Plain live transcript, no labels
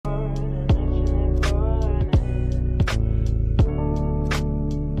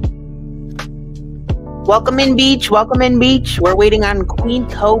Welcome in, Beach. Welcome in, Beach. We're waiting on Queen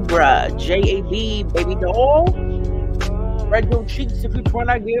Cobra, JAB, baby doll. Spread your cheeks if you're trying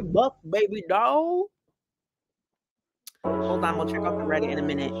to get buck, baby doll. Hold on, we'll check out the Reddit in a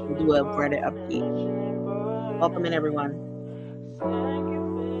minute. We'll do a Reddit update. Welcome in, everyone.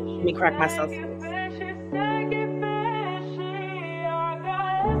 Let me crack my Celsius.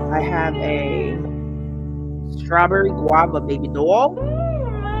 I have a strawberry guava baby doll.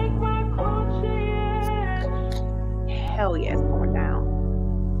 Hell yeah, it's going down.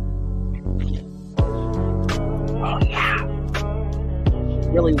 Oh yeah.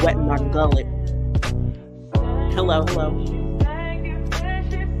 Really wetting my gullet. Hello, hello.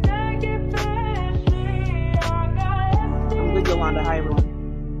 I'm good, Yolanda. Hi, everyone.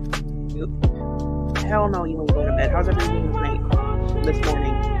 Hell no, you ain't going to bed. How's everything tonight? This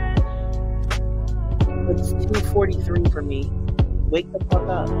morning? It's 2:43 for me. Wake the fuck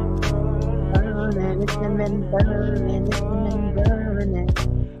up. Burning, it's been burning, it's been burning.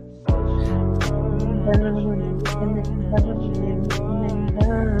 Burning, it's been burning, it's been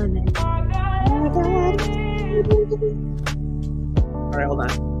burning. Alright, hold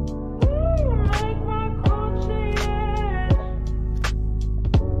on.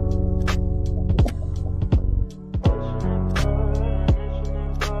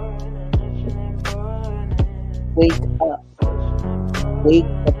 Wake up. Wake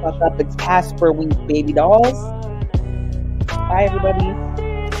the fuck up. It's Casper week, baby dolls. Hi, everybody.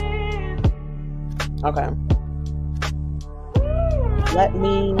 Okay. Let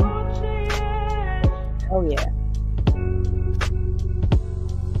me... Oh, yeah.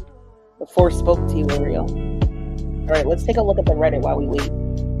 The Force spoke to you, Ariel. Alright, let's take a look at the Reddit while we wait.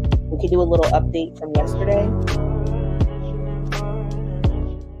 We could do a little update from yesterday.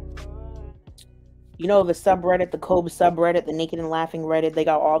 You know, the subreddit, the Kobe subreddit, the Naked and Laughing Reddit, they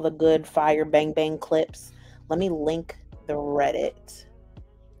got all the good fire bang bang clips. Let me link the Reddit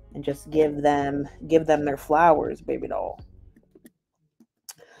and just give them their flowers, baby doll.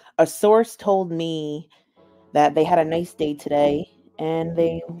 A source told me that they had a nice day today and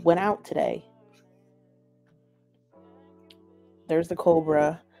they went out today. There's the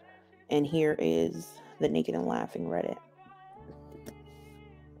Cobra, and here is the Naked and Laughing Reddit.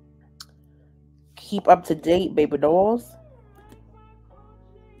 Keep up to date, baby dolls.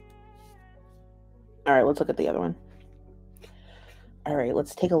 All right, let's look at the other one. All right,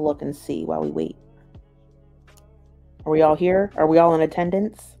 let's take a look and see while we wait. Are we all here? Are we all in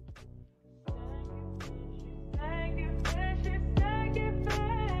attendance?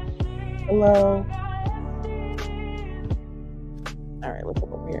 Hello. All right, let's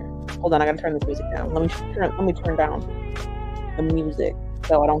look over here. Hold on, I gotta turn this music down. Let me turn down the music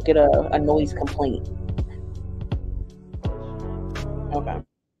so I don't get a noise complaint. Okay.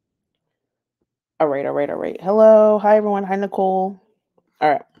 All right. Hello. Hi, everyone. Hi, Nicole. All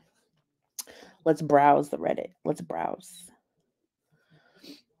right. Let's browse the Reddit. Let's browse.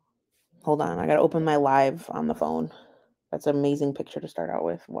 Hold on. I got to open my live on the phone. That's an amazing picture to start out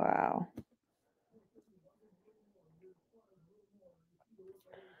with. Wow.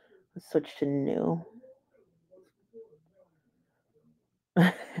 Let's switch to new.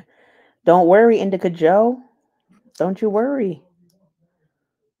 Don't worry, Indica Joe. Don't you worry.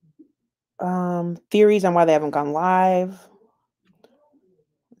 Theories on why they haven't gone live.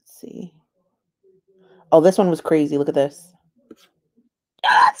 Let's see. Oh, this one was crazy. Look at this.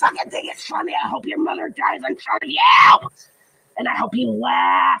 I fucking think it's funny. I hope your mother dies in front of you. And I hope you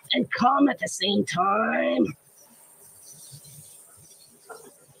laugh and come at the same time.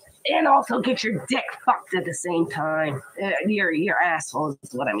 And also get your dick fucked at the same time. Your asshole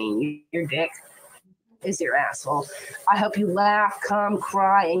is what I mean. Your dick is your asshole. I hope you laugh, come,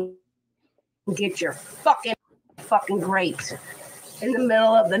 cry, and get your fucking grapes in the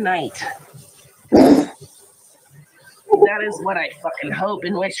middle of the night. That is what I fucking hope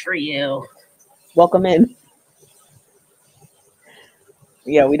and wish for you. Welcome in.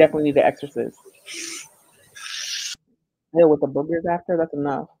 Yeah, we definitely need the exorcist. Yeah, with the boogers after, that's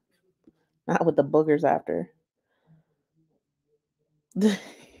enough. Not with the boogers after.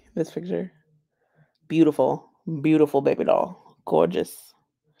 This picture. Beautiful. Beautiful baby doll. Gorgeous.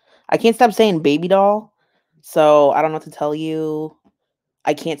 I can't stop saying baby doll. So I don't know what to tell you.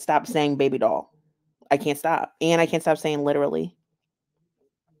 I can't stop saying baby doll. I can't stop. And I can't stop saying literally.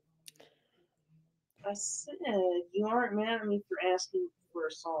 I said, you aren't mad at me for asking for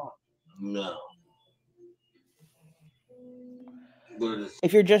a song. No.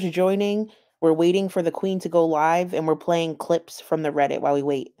 If you're just joining, we're waiting for the Queen to go live and we're playing clips from the Reddit while we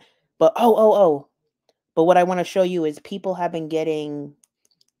wait. But But what I want to show you is people have been getting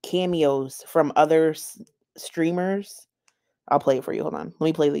cameos from other streamers. I'll play it for you. Hold on. Let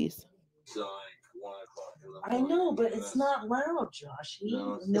me play these. I know, but it's not loud, Josh.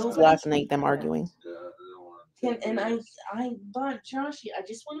 It's last night them arguing. But Joshy, I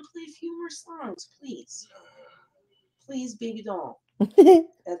just want to play a few more songs, please. Please, baby doll.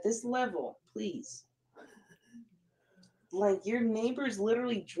 At this level, please. Like, your neighbors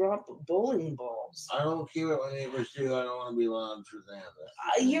literally drop bowling balls. I don't care what my neighbors do. I don't want to be loud for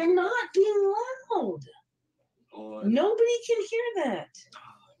them. You're not being loud. Oh, nobody can hear that.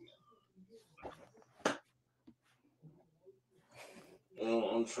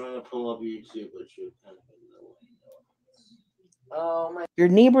 I'm trying to pull up YouTube, but you're kind of in the way. Oh my! Your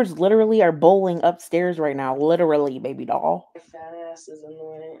neighbors literally are bowling upstairs right now. Literally, baby doll. My fat ass is in the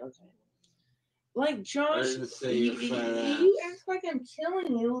way. Okay. Like Josh, you act like I'm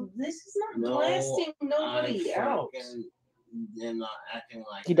killing you. This is not blasting nobody out. I'm not acting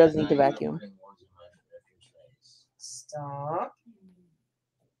like he does need to vacuum. Stop.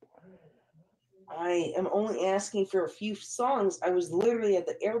 I am only asking for a few songs. I was literally at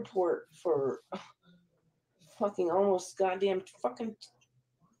the airport for fucking almost goddamn fucking.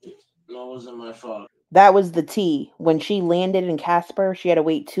 No, it wasn't my fault. That was the tea. When she landed in Casper, she had to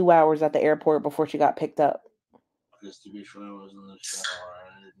wait 2 hours at the airport before she got picked up. Just to be sure I was in the shower.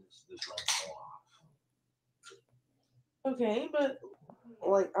 I didn't just off. Okay, but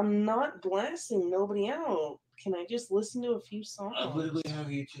like I'm not blasting nobody out. Can I just listen to a few songs? I literally have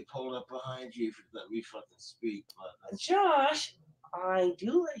YouTube pulled up behind you if you let me fucking speak. But Josh, I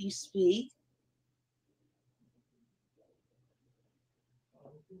do let you speak.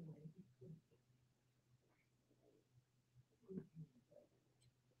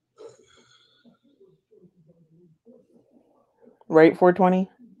 Right,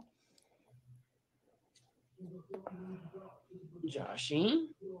 420? Joshy?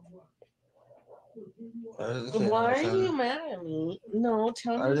 Why are you mad at me? No,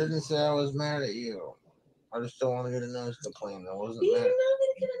 tell me. I didn't say I was mad at you. I just don't want to get a noise complaint. I wasn't You're mad. not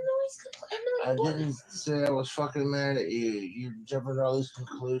gonna get a noise complaint. I didn't say I was fucking mad at you. You're jumping to all these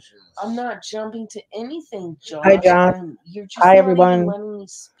conclusions. I'm not jumping to anything, Josh. Hi, John. You're just Hi, not everyone. even letting me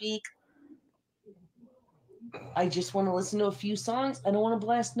speak. I just want to listen to a few songs. I don't want to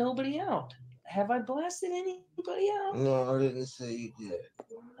blast nobody out. Have I blasted anybody out? No, I didn't say you did.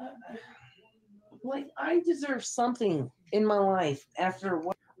 Like, I deserve something in my life after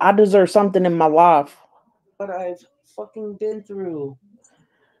what I deserve something in my life. What I've fucking been through.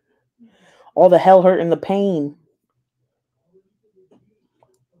 All the hell, hurt, and the pain.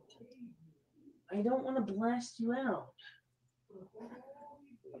 I don't want to blast you out.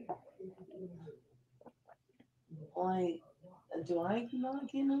 Like, do I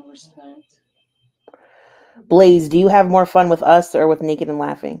not get no respect? Blaze, do you have more fun with us or with Naked and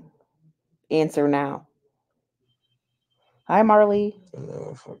Laughing? Answer now. Hi, Marley.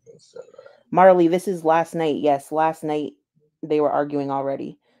 No fucking said that. Marley, this is last night. Yes, last night they were arguing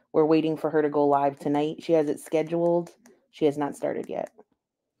already. We're waiting for her to go live tonight. She has it scheduled. She has not started yet.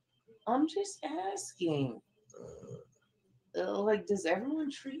 I'm just asking. Like, does everyone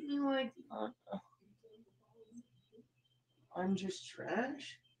treat me like I'm just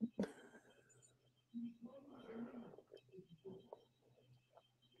trash?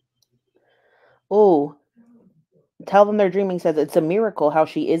 Oh, Tell Them They're Dreaming says it's a miracle how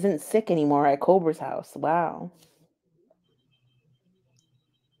she isn't sick anymore at Cobra's house. Wow.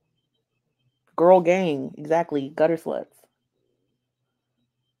 Girl gang. Exactly. Gutter sluts.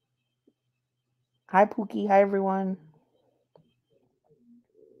 Hi, Pookie. Hi, everyone.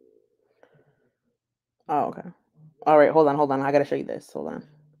 Oh, okay. All right. Hold on. I got to show you this. Hold on.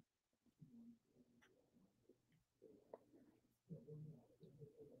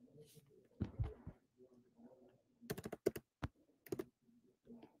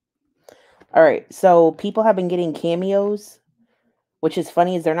 All right. So people have been getting cameos, which is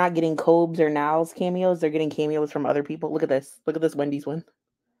funny is they're not getting Cobes or Now's cameos. They're getting cameos from other people. Look at this. Look at this Wendy's one.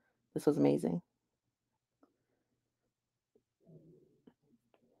 This was amazing.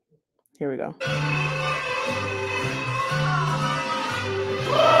 Here we go.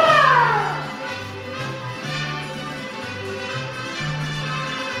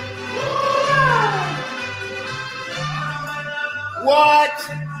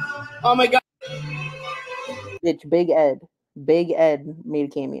 What? Oh my God. It's Big Ed. Big Ed made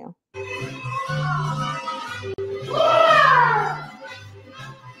a cameo.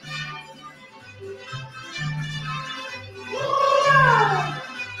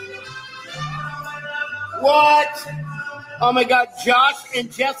 What? Oh my God, Josh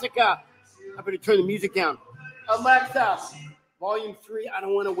and Jessica. I'm going to turn the music down. Alexa, Volume 3, I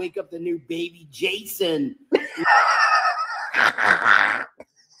don't want to wake up the new baby Jason.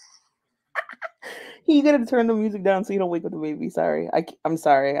 You gotta turn the music down so you don't wake up the baby. Sorry. I'm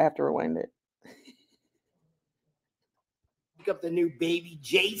sorry. I have to rewind it. Wake up the new baby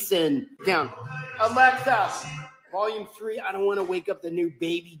Jason. Down. Alexa, Volume 3, I don't want to wake up the new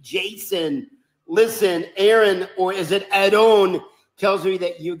baby Jason. Listen, Aaron, or is it Adon, tells me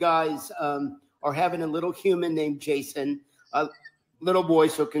that you guys are having a little human named Jason, a little boy,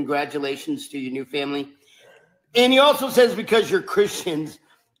 so congratulations to your new family. And he also says because you're Christians,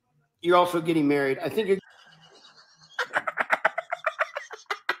 you're also getting married. I think you're...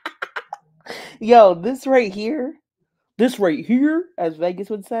 Yo, this right here, as Vegas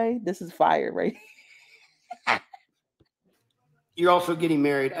would say, this is fire, right? You're also getting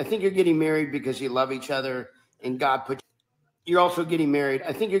married. I think you're getting married because you love each other and God put you... You're also getting married.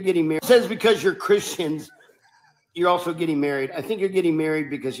 I think you're getting married. It says because you're Christians, you're also getting married. I think you're getting married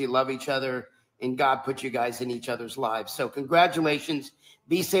because you love each other and God put you guys in each other's lives. So congratulations.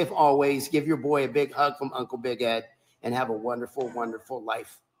 Be safe always. Give your boy a big hug from Uncle Big Ed and have a wonderful, wonderful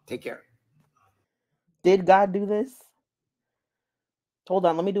life. Take care. Did God do this? Hold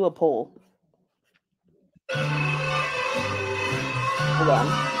on, let me do a poll. Hold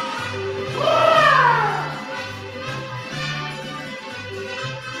on.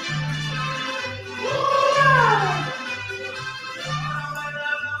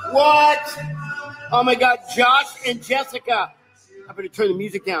 What? Oh my God, Josh and Jessica. I'm going to turn the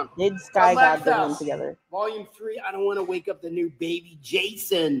music down. Did Sky God bring them Alexa, together? Volume 3, I don't want to wake up the new baby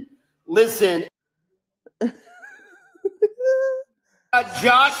Jason. Listen.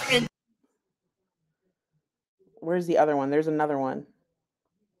 Josh and... Where's the other one? There's another one.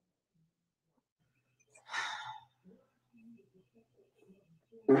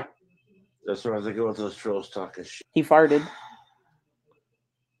 That's where I think about those trolls talking shit. He farted.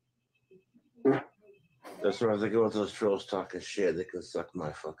 That's where I think about those trolls talking shit. They can suck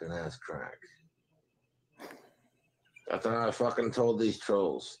my fucking ass crack. I thought I fucking told these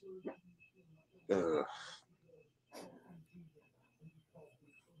trolls. Ugh.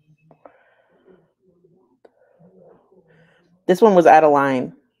 This one was out of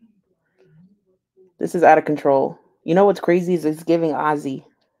line. This is out of control. You know what's crazy is it's giving Ozzy.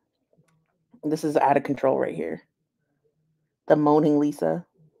 This is out of control right here. The moaning Lisa.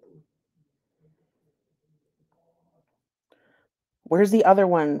 Where's the other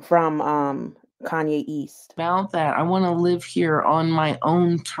one from Kanye East? About that, I want to live here on my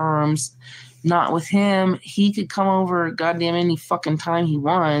own terms, not with him. He could come over goddamn any fucking time he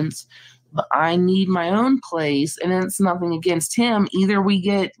wants, but I need my own place, and it's nothing against him. Either we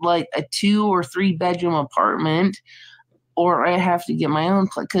get like a 2 or 3 bedroom apartment, or I have to get my own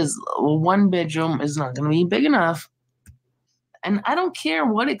place, because 1 bedroom is not going to be big enough. And I don't care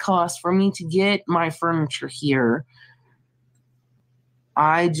what it costs for me to get my furniture here.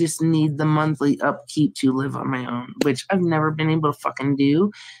 I just need the monthly upkeep to live on my own, which I've never been able to fucking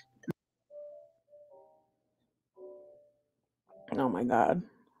do. Oh my God.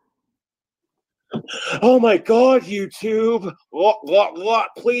 Oh my God, YouTube. What?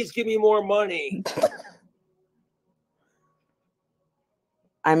 Please give me more money.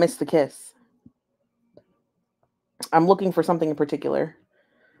 I missed the kiss. I'm looking for something in particular.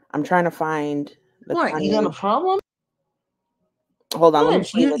 I'm trying to find the What, Kanye. you got a problem? Hold on. Let me What,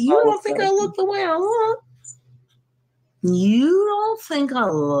 play you this don't out. think I look the way I look? You don't think I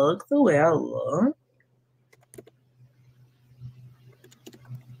look the way I look?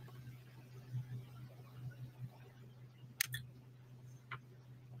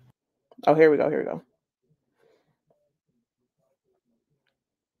 Oh, here we go. Here we go.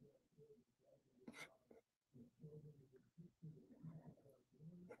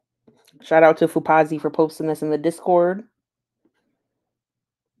 Shout out to Fupazi for posting this in the Discord.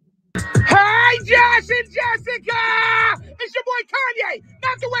 Hi, Josh and Jessica! It's your boy Kanye,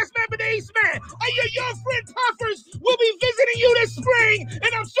 not the West Man, but the East Man. Your friend Puffers will be visiting you this spring,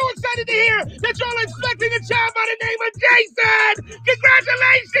 and I'm so excited to hear that y'all are expecting a child by the name of Jason!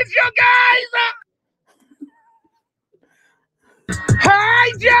 Congratulations, you guys!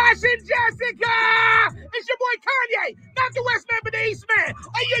 Hi, Josh and Jessica! It's your boy Kanye, not the West Man, but the East Man.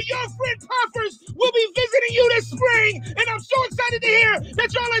 Your friend Puffers will be visiting you this spring, and I'm so excited to hear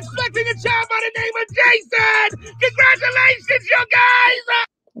that y'all are expecting a child by the name of Jason! Congratulations, you guys!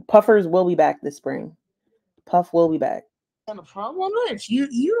 Puffers will be back this spring. Puff will be back. Got a problem with it? You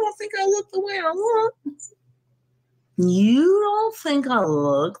don't think I look the way I look? You don't think I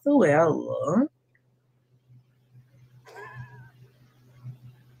look the way I look?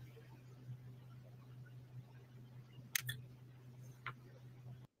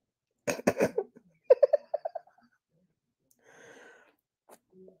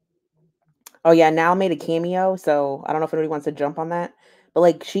 Oh yeah, Nal made a cameo, so I don't know if anybody wants to jump on that. But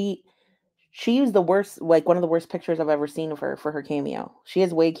like she used the worst, like one of the worst pictures I've ever seen of her for her cameo. She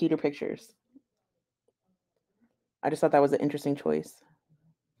has way cuter pictures. I just thought that was an interesting choice.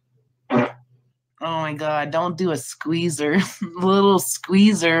 Oh my god, don't do a squeezer. Little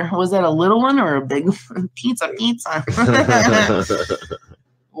squeezer. Was that a little one or a big one? Pizza?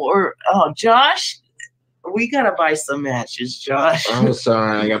 Or Josh, we gotta buy some matches, Josh. I'm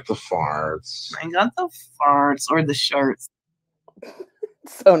sorry, I got the farts. I got the farts or the shirts.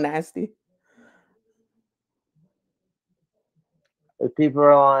 So nasty. If people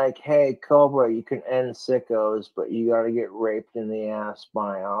are like, hey, Cobra, you can end sickos, but you got to get raped in the ass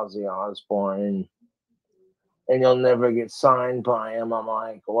by Ozzy Osbourne and you'll never get signed by him, I'm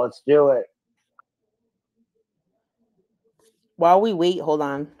like, well, let's do it. While we wait, hold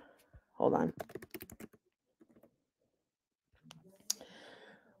on.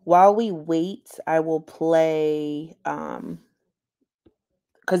 While we wait, I will play because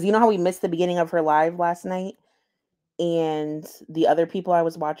you know how we missed the beginning of her live last night, and the other people I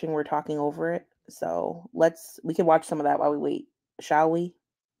was watching were talking over it. So we can watch some of that while we wait, shall we?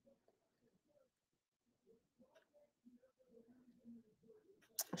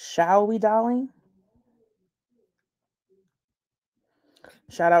 Shall we, darling?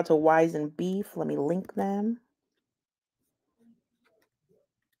 Shout out to Wise and Beef. Let me link them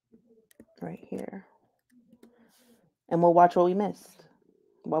right here. And we'll watch what we missed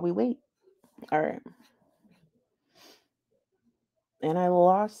while we wait. All right. And I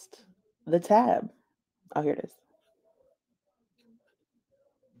lost the tab. Oh, here it is.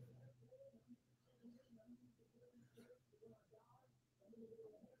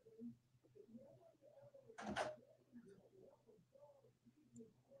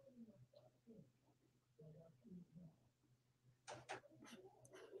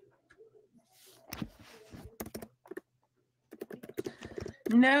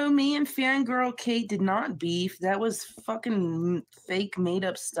 No, me and Fangirl Kate did not beef. That was fucking fake made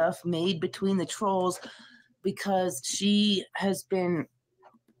up stuff made between the trolls because she has been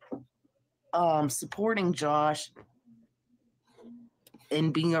supporting Josh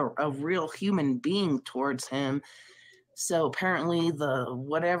and being a real human being towards him. So apparently the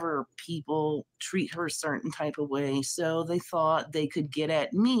whatever people treat her a certain type of way. So they thought they could get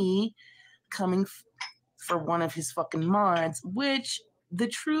at me coming for one of his fucking mods, which the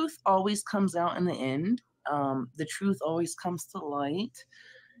truth always comes out in the end. The truth always comes to light.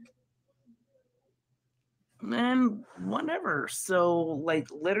 And whatever. So, like,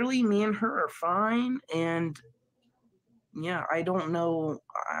 literally, me and her are fine. And yeah, I don't know.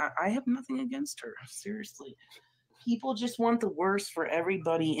 I have nothing against her. Seriously. People just want the worst for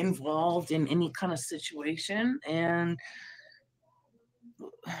everybody involved in any kind of situation. And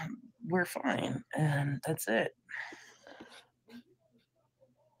we're fine. And that's it.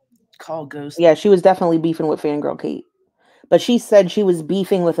 Call Ghost. Yeah, she was definitely beefing with Fangirl Kate. But she said she was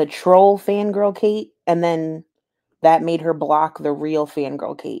beefing with a troll Fangirl Kate, and then that made her block the real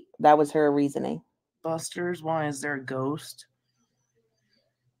Fangirl Kate. That was her reasoning. Busters, why is there a ghost?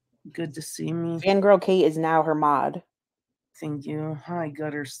 Good to see me. Fangirl Kate is now her mod. Thank you. Hi,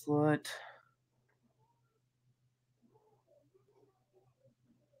 gutter slut.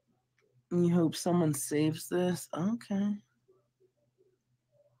 You hope someone saves this? Okay.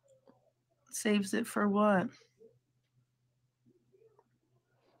 Saves it for what?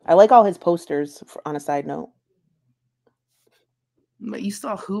 I like all his posters, on a side note. But you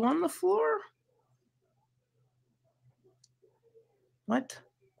saw who on the floor? What?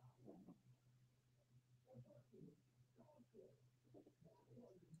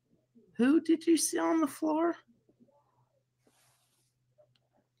 Who did you see on the floor?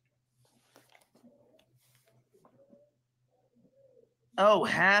 Oh,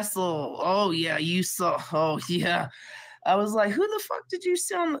 Hassel. Oh, yeah, you saw. Oh, yeah. I was like, who the fuck did you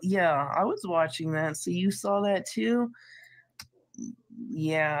see on? Yeah, I was watching that. So you saw that too?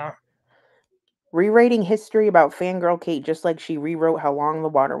 Yeah. Rewriting history about Fangirl Kate just like she rewrote How Long the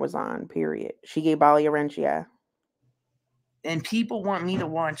Water Was On, period. She gave Bali a wrench, yeah. And people want me to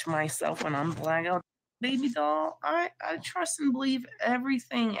watch myself when I'm blackout. Baby doll, I trust and believe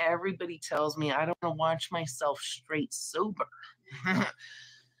everything everybody tells me. I don't want to watch myself straight sober.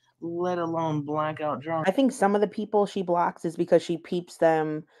 Let alone blackout drunk. I think some of the people she blocks is because she peeps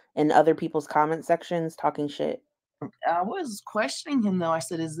them in other people's comment sections talking shit. I was questioning him though. I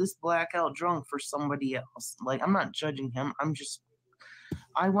said, is this blackout drunk for somebody else? Like, I'm not judging him.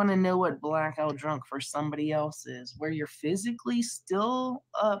 I want to know what blackout drunk for somebody else is, where you're physically still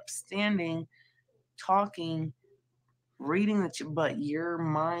up, standing, talking, reading but your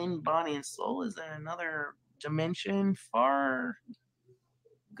mind, body, and soul is in another dimension far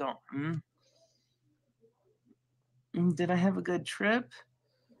gone. Did I have a good trip?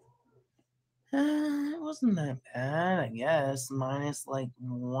 It wasn't that bad, I guess, minus like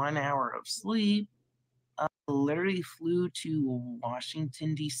 1 hour of sleep. I literally flew to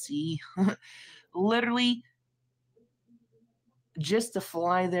Washington, D.C. literally just to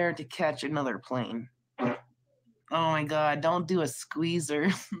fly there to catch another plane. Oh my God, don't do a squeezer.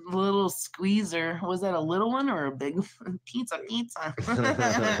 Little squeezer. Was that a little one or a big one? Pizza?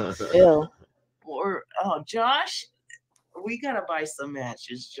 Ew. Or, oh, Josh, we gotta buy some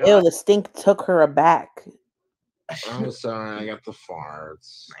matches, Josh. Ew, the stink took her aback. I'm sorry, I got the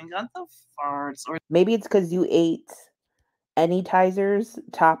farts. I got the farts. Or maybe it's because you ate Anytizers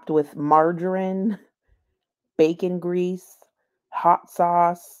topped with margarine, bacon grease, hot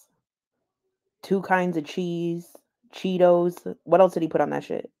sauce, 2 kinds of cheese, Cheetos. What else did he put on that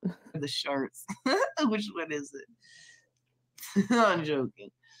shit? The sharks. Which one is it? I'm joking.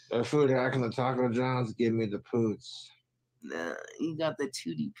 The food hack and the Taco John's give me the poots. Nah, you got the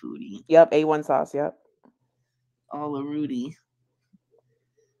Tootie Pootie. Yep, A1 sauce, yep. All the Rudy.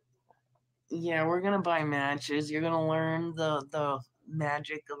 Yeah, we're gonna buy matches. You're gonna learn the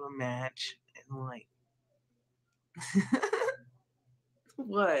magic of a match and like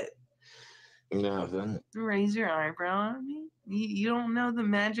what? Nothing. Raise your eyebrow at me? You don't know the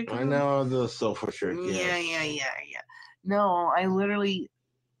magic of I know the sofa trick. Yeah. No, I literally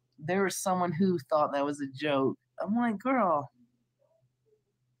there was someone who thought that was a joke. I'm like, girl,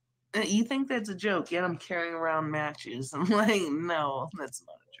 you think that's a joke, yet I'm carrying around matches. I'm like, no, that's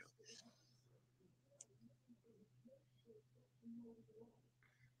not a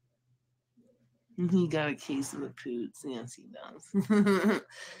joke. He got a case of the poots. Yes, he does.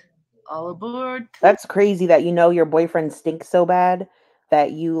 All aboard. That's crazy that you know your boyfriend stinks so bad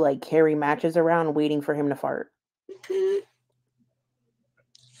that you like carry matches around waiting for him to fart. Poot.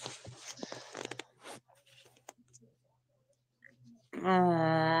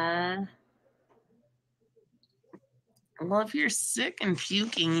 Aww. Well, if you're sick and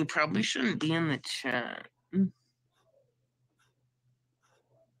puking, you probably shouldn't be in the chat.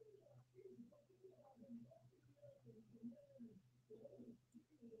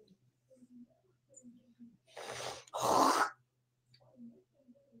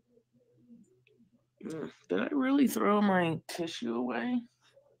 Did I really throw my tissue away?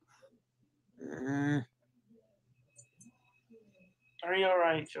 Are you all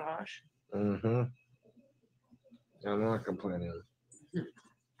right, Josh? Mm-hmm. I'm not complaining.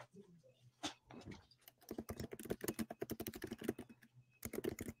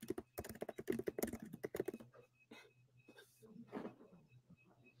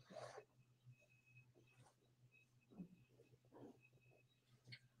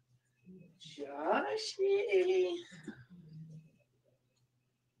 Joshy.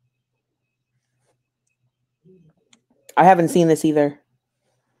 I haven't seen this either.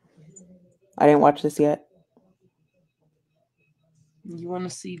 I didn't watch this yet. You want to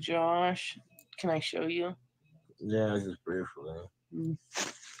see Josh? Can I show you? Yeah, just briefly.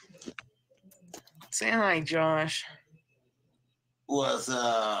 Say hi, Josh. What's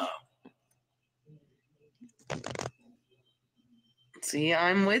up? See,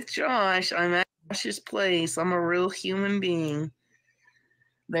 I'm with Josh. I'm at Josh's place. I'm a real human being.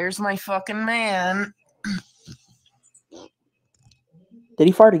 There's my fucking man. Did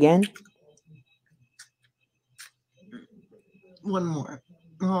he fart again? One more.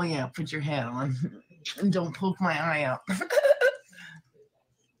 Oh, yeah, put your hat on. And don't poke my eye out.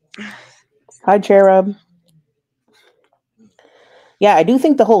 Hi, Cherub. Yeah, I do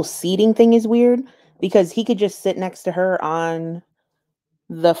think the whole seating thing is weird because he could just sit next to her on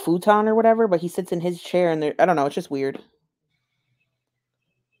the futon or whatever, but he sits in his chair and I don't know, it's just weird.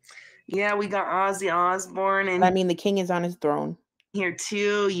 Yeah, we got Ozzy Osbourne and I mean, the king is on his throne here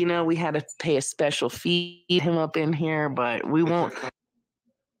too. You know, we had to pay a special fee to him up in here, but we won't.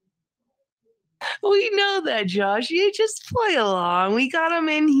 We know that, Josh. You just play along. We got him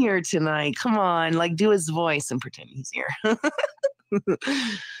in here tonight. Come on, like do his voice and pretend he's here.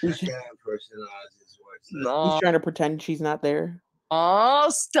 He's trying to pretend she's not there. Oh,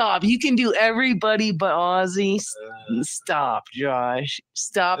 stop. You can do everybody but Ozzy. Stop, Josh.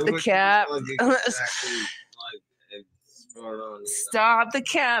 Stop the cap. Stop the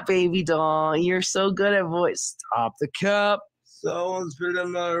cap, baby doll. You're so good at voice. Stop the cap. Someone's been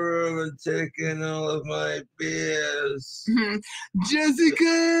in my room and taken all of my beers.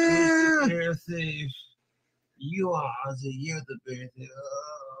 Jessica! Beer thief. You are Ozzy. You're the beer thief.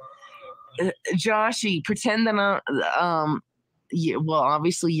 Joshy, pretend that yeah, well,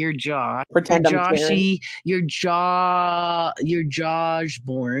 obviously you're Josh. Pretend I'm Karen. Joshy, you're Josh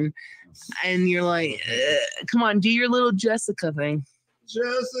born, and you're like, come on, do your little Jessica thing.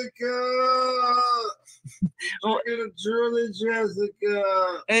 Jessica! You're gonna truly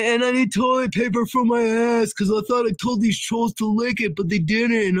Jessica! And I need toilet paper for my ass because I thought I told these trolls to lick it, but they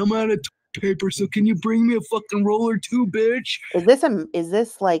didn't. And I'm out of toilet paper, so can you bring me a fucking roller too, bitch? Is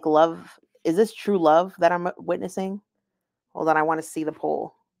this like love? Is this true love that I'm witnessing? Hold on, I want to see the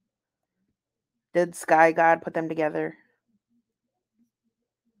poll. Did Sky God put them together?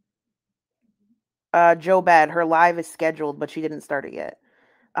 Joe Bad, her live is scheduled, but she didn't start it yet.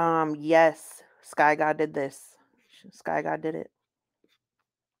 Yes, Sky God did this. Sky God did it.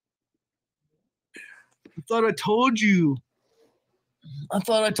 I thought I told you. I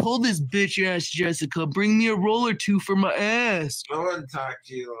thought I told this bitch ass Jessica, bring me a roll or two for my ass. I wouldn't talk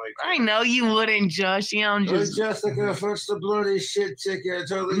to you like that. I know you wouldn't, Josh. I'm just. Hey, Jessica, fix the bloody shit ticket. I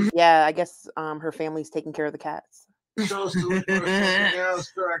totally Yeah, I guess her family's taking care of the cats. chose to look for a fucking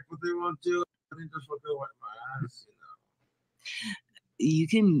ass crack, but they won't do it. I need to fucking wipe my ass, You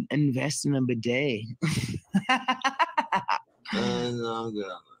can invest in a bidet. And I'm good.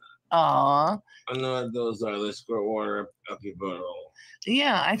 Aw. I know what those are. They squirt water up your butthole.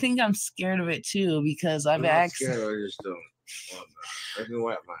 Yeah, I think I'm scared of it too because I've I'm not asked. scared, I just don't want that. I can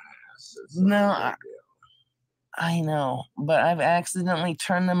wipe my ass. It's No, not a big deal. I know, but I've accidentally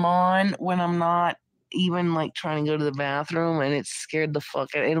turned them on when I'm not even like trying to go to the bathroom, and it scared the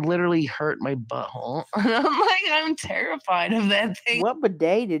fuck out. It literally hurt my butthole. I'm terrified of that thing. What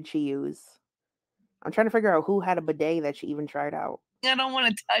bidet did she use? I'm trying to figure out who had a bidet that she even tried out. I don't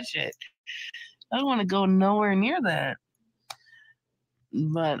want to touch it. I don't want to go nowhere near that.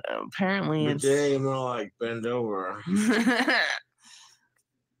 But apparently But it's. they more like bend over.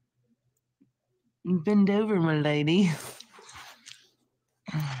 Bend over, my lady.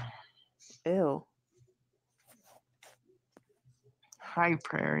 Ew. Hi,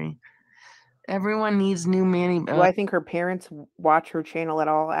 Prairie. Everyone needs new Manny. Do I think her parents watch her channel at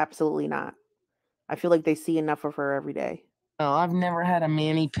all? Absolutely not. I feel like they see enough of her every day. Oh, I've never had a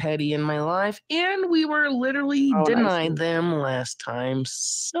mani pedi in my life, and we were literally denied them last time.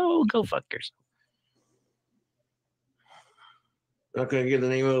 So go fuck yourself. Not gonna get the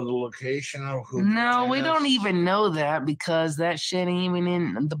name of the location of who. No, we don't even know that because that shit ain't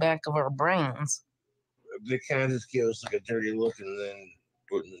even in the back of our brains. They kind of just give us like a dirty look and then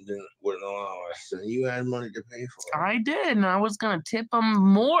wouldn't allow us. And you had money to pay for it. I did, and I was gonna tip them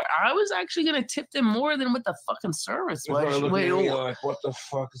more. I was actually gonna tip them more than what the fucking service was. Wait, like, what the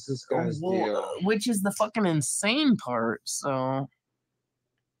fuck is this guy's deal? Which is the fucking insane part. So.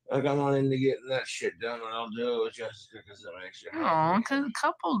 Like, I'm not into getting that shit done. What I'll do is just because it makes you happy. Oh, because a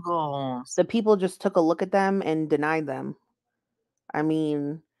couple goals. The people just took a look at them and denied them. I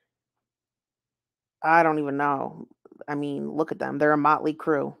mean, I don't even know. I mean, look at them. They're a motley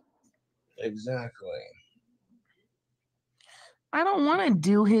crew. Exactly. I don't want to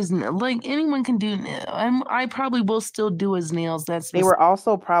do his, like, anyone can do. I probably will still do his nails. They were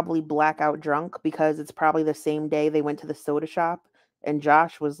also probably blackout drunk because it's probably the same day they went to the soda shop. And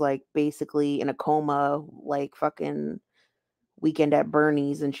Josh was like basically in a coma, like fucking Weekend at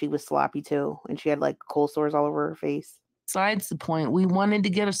Bernie's, and she was sloppy too. And she had like cold sores all over her face. Besides the point, we wanted to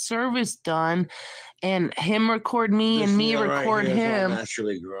get a service done and him record me and me record him.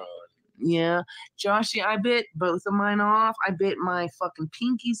 Naturally grown. Yeah. Joshy, I bit both of mine off. I bit my fucking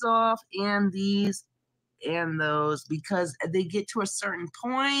pinkies off and these and those because they get to a certain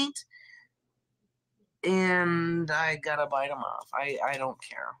point and I gotta bite them off. I don't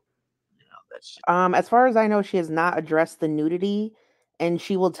care. You know, that's just... As far as I know, she has not addressed the nudity, and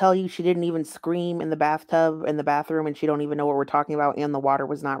she will tell you she didn't even scream in the bathtub in the bathroom, and she don't even know what we're talking about, and the water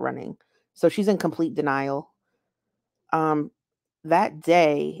was not running. So she's in complete denial. That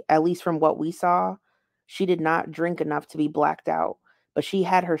day, at least from what we saw, she did not drink enough to be blacked out, but she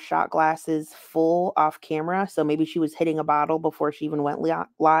had her shot glasses full off camera, so maybe she was hitting a bottle before she even went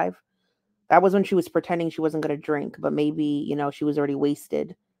live. That was when she was pretending she wasn't going to drink, but maybe, you know, she was already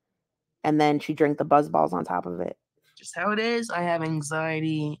wasted. And then she drank the buzz balls on top of it. Just how it is. I have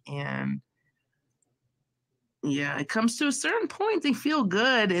anxiety, and yeah, it comes to a certain point, they feel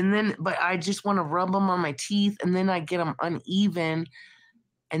good, and then, but I just want to rub them on my teeth, and then I get them uneven,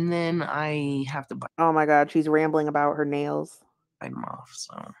 and then I have to bite. Oh my God, she's rambling about her nails. Bite them off,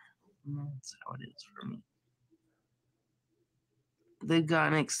 so that's how it is for me. They've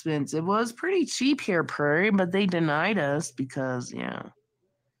gotten expensive. It was pretty cheap here, Prairie, but they denied us because, yeah.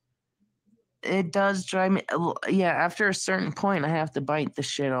 It does drive me. Yeah, after a certain point, I have to bite the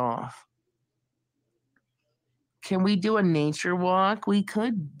shit off. Can we do a nature walk? We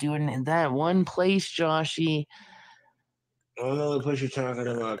could do it in that one place, Joshy. I don't know the place you're talking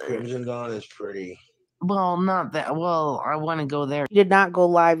about. Crimson Dawn is pretty. Well, not that. Well, I want to go there. She did not go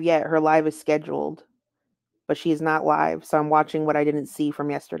live yet. Her live is scheduled, but she is not live. So I'm watching what I didn't see from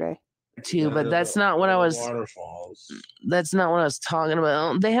yesterday. Too, but that's not what I was. Waterfalls. That's not what I was talking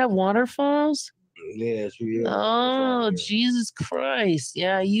about. They have waterfalls. Yes, we do. Oh, Jesus Christ!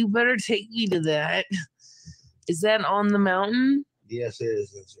 Yeah, you better take me to that. Is that on the mountain? Yes, it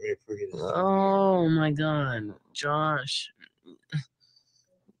is. It's very pretty. Oh my God, Josh! I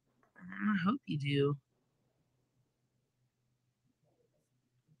hope you do.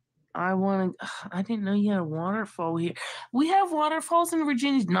 I want to. I didn't know you had a waterfall here. We have waterfalls in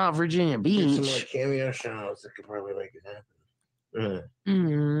Virginia, not Virginia Beach. There's some like cameo shots that could probably make it happen.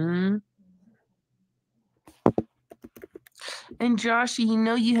 Hmm. And Josh, you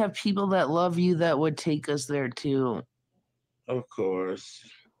know you have people that love you that would take us there too. Of course.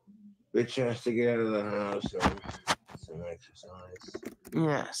 Bitch has to get out of the house and some exercise.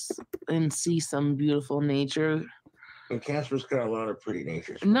 Yes, and see some beautiful nature. And Casper's got a lot of pretty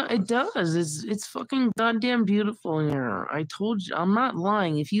nature. No, it does. It's fucking goddamn beautiful here. I told you, I'm not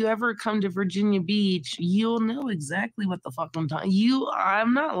lying. If you ever come to Virginia Beach, you'll know exactly what the fuck I'm talking.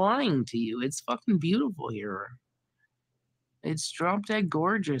 I'm not lying to you. It's fucking beautiful here. It's drop dead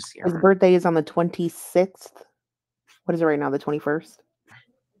gorgeous here. His birthday is on the 26th. What is it right now? The 21st?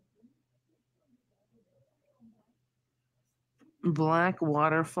 Black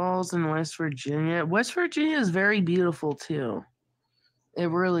waterfalls in West Virginia. West Virginia is very beautiful too. It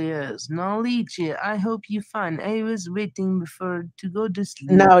really is. Nalichi, I hope you find. I was waiting to go to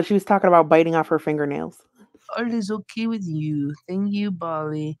sleep. No, she was talking about biting off her fingernails. All is okay with you. Thank you,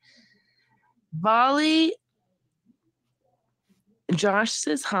 Bali. Bali, Josh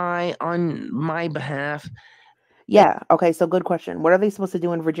says hi on my behalf. Yeah. Okay. So good question. What are they supposed to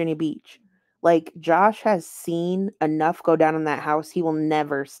do in Virginia Beach? Like, Josh has seen enough go down in that house. He will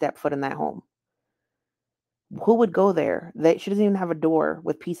never step foot in that home. Who would go there? She doesn't even have a door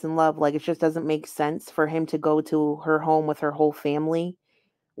with peace and love. Like, it just doesn't make sense for him to go to her home with her whole family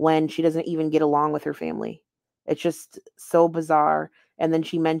when she doesn't even get along with her family. It's just so bizarre. And then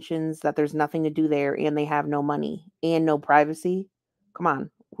she mentions that there's nothing to do there and they have no money and no privacy. Come on.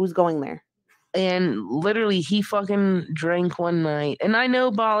 Who's going there? And literally, he fucking drank one night. And I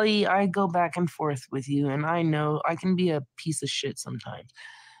know, Bali, I go back and forth with you. And I know I can be a piece of shit sometimes.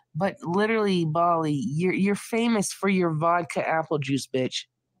 But literally, Bali, you're famous for your vodka apple juice, bitch.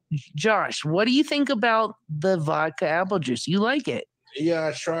 Josh, what do you think about the vodka apple juice? You like it? Yeah,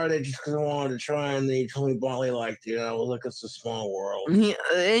 I tried it just because I wanted to try, and they told me Bali liked it. I was like, it's a small world. Yeah,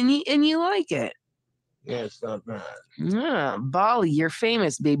 and you like it? Yeah, it's not bad. Yeah, Bali, you're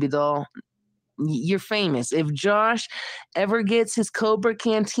famous, baby doll. You're famous. If Josh ever gets his Cobra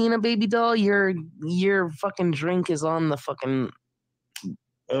Cantina, baby doll, your fucking drink is on the fucking.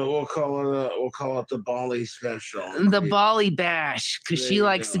 We'll call it the Bali special. The Bali bash, because she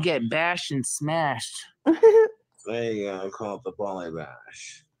likes to get bashed and smashed. There you go. Call it the Bali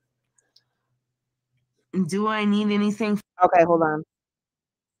bash. Do I need anything? Okay, hold on.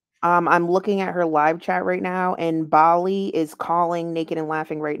 I'm looking at her live chat right now, and Bali is calling Naked and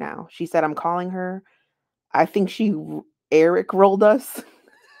Laughing right now. She said, I'm calling her. I think she Eric rolled us.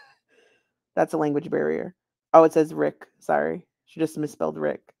 That's a language barrier. Oh, it says Rick. Sorry. She just misspelled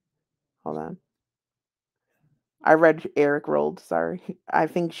Rick. Hold on. I read Eric rolled. Sorry. I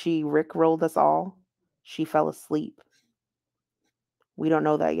think she Rick rolled us all. She fell asleep. We don't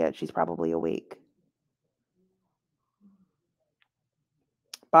know that yet. She's probably awake.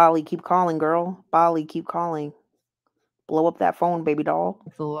 Bali, keep calling, girl. Bali, keep calling. Blow up that phone, baby doll.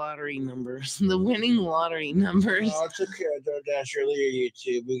 The lottery numbers. The winning lottery numbers. Oh, I took care of DoorDash earlier,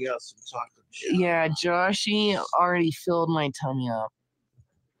 YouTube. We got some taco shit. Yeah, Joshy already filled my tummy up.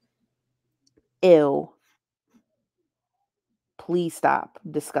 Ew. Please stop.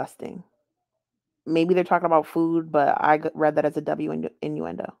 Disgusting. Maybe they're talking about food, but I read that as a W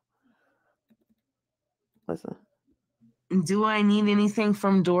innuendo. Listen. Do I need anything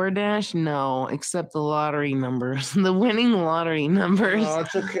from DoorDash? No, except the lottery numbers. The winning lottery numbers. Oh, I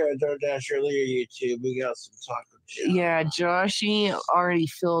took care of DoorDash earlier, YouTube. We got some taco shit. Yeah, Joshy already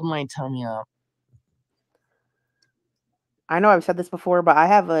filled my tummy up. I know I've said this before, but I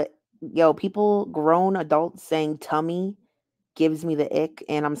have people, grown adults saying tummy gives me the ick,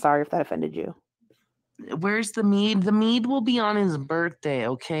 and I'm sorry if that offended you. Where's the mead? The mead will be on his birthday,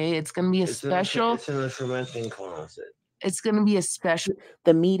 okay? It's going to be special. It's in the fermenting closet. It's going to be a special.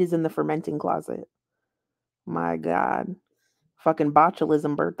 The meat is in the fermenting closet. My God. Fucking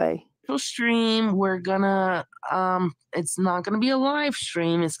botulism birthday. stream. We're gonna it's not gonna be a live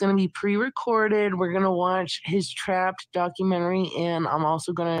stream, it's gonna be pre-recorded. We're gonna watch his Trapped documentary, and I'm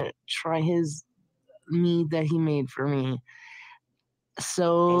also gonna try his mead that he made for me. I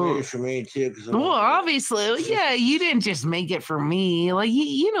So made it for me too. well, obviously, yeah, you didn't just make it for me. Like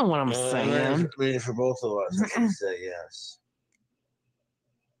you know what I'm I saying. made it for both of us. I should say yes.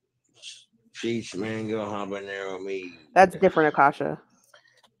 Peach mango habanero mead. That's different, Akasha.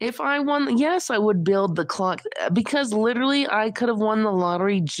 If I won, yes, I would build the clock, because literally I could have won the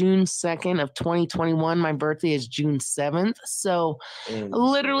lottery June 2nd of 2021. My birthday is June 7th. So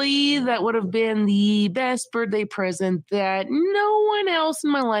literally that would have been the best birthday present that no one else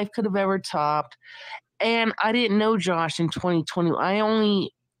in my life could have ever topped. And I didn't know Josh in 2020. I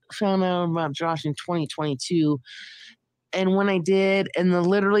only found out about Josh in 2022. And when I did, and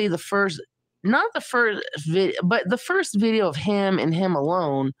literally the first, not the first video, but the first video of him and him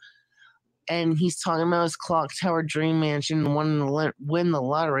alone, and he's talking about his clock tower dream mansion and wanting to win the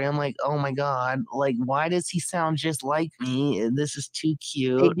lottery. I'm like, oh my god, like why does he sound just like me? This is too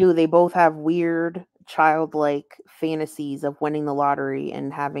cute. They do. They both have weird, childlike fantasies of winning the lottery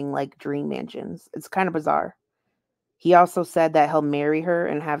and having like dream mansions. It's kind of bizarre. He also said that he'll marry her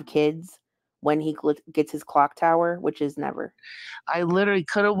and have kids when he gets his clock tower, which is never. I literally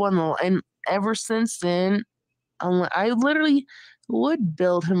could have won the, and ever since then, I literally would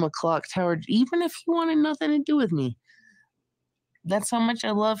build him a clock tower, even if he wanted nothing to do with me. That's how much I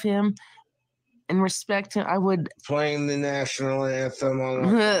love him and respect him. I would playing the national anthem on the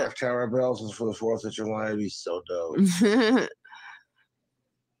clock tower bells for the 4th of July would be so dope. Just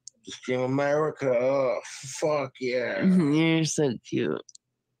scream America, oh fuck yeah. You're so cute.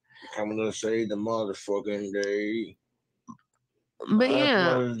 Coming to say the motherfucking day. But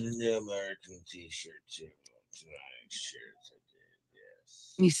yeah, the American t-shirt too. Tonight shirts I did,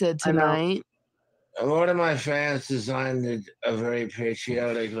 yes. You said tonight. And one of my fans designed a very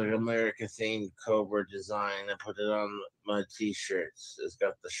patriotic, like America themed Cobra design and put it on my t-shirts. It's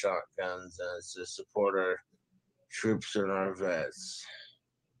got the shotguns and it's to support our troops and our vets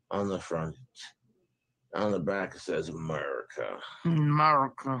on the front. On the back it says America.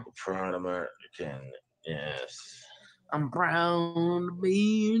 America. Proud American, yes. I'm proud to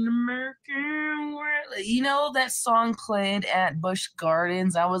be an American. You know, that song played at Busch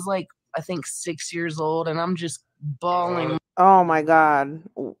Gardens. I was like, I think 6 years old, and I'm just bawling. Oh my god.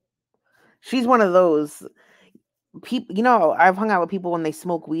 She's one of those people, you know, I've hung out with people when they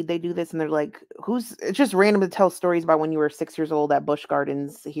smoke weed, they do this and they're like, it's just random to tell stories about when you were 6 years old at Busch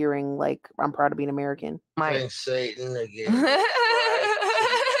Gardens hearing like, I'm proud to be an American. Thanks Satan again.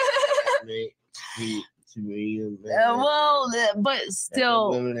 To me, well, but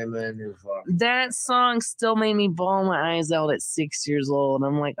still, that song still made me bawl my eyes out at 6 years old.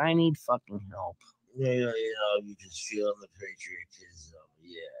 I'm like, I need fucking help. Yeah, you just feeling the patriotism.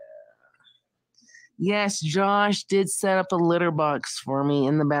 Yeah. Yes, Josh did set up a litter box for me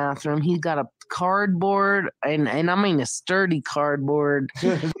in the bathroom. He got a cardboard, and I mean a sturdy cardboard.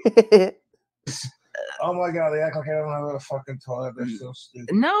 Oh my god, they act like I don't have a fucking toilet. They're so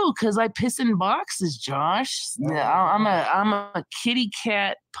stupid. No, because I piss in boxes, Josh. Oh, I'm a kitty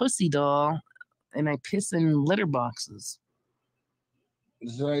cat pussy doll, and I piss in litter boxes.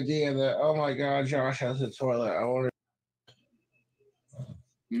 This idea that, oh my god, Josh has a toilet. I want to.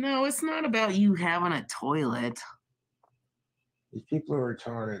 No, it's not about you having a toilet. These people are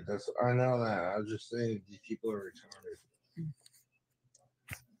retarded. I know that. I was just saying these people are retarded.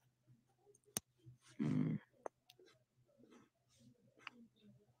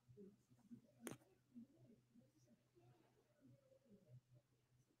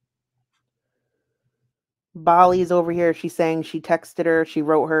 Bali's over here. She's saying she texted her, she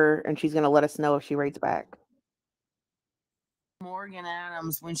wrote her, and she's going to let us know if she writes back. Morgan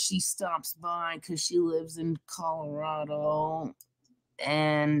Adams, when she stops by, because she lives in Colorado,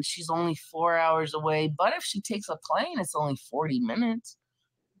 and she's only 4 hours away. But if she takes a plane, it's only 40 minutes.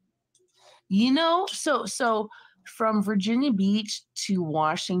 You know, so from Virginia Beach to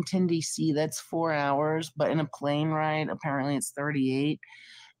Washington, D.C., that's 4 hours. But in a plane ride, apparently it's 38.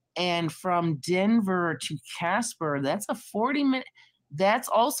 And from Denver to Casper, that's a 40-minute. That's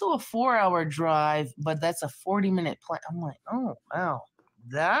also a 4-hour drive, but that's a 40-minute plane. I'm like, oh, wow.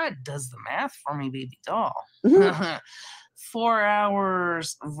 That does the math for me, baby doll. 4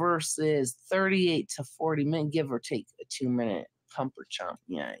 hours versus 38 to 40 minutes, give or take a 2-minute pump or chump.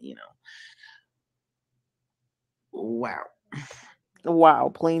 Yeah, you know. Wow.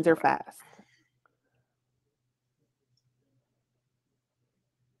 Wow, planes are fast.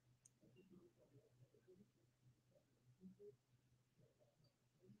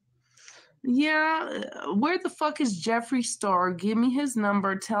 Yeah, where the fuck is Jeffree Star? Give me his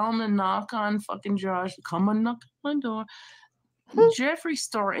number. Tell him to knock on fucking Josh. Come on, knock on my door. Jeffree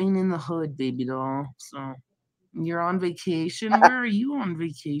Star ain't in the hood, baby doll. So you're on vacation. Where are you on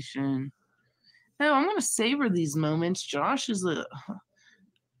vacation? No, I'm gonna savor these moments. Josh is a.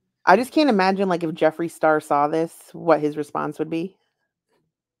 I just can't imagine like if Jeffree Star saw this, what his response would be.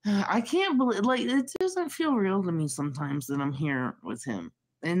 I can't believe, like, it doesn't feel real to me sometimes that I'm here with him.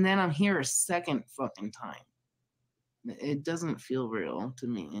 And then I'm here a second fucking time. It doesn't feel real to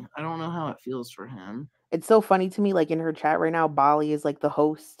me. I don't know how it feels for him. It's so funny to me, like in her chat right now, Bali is like the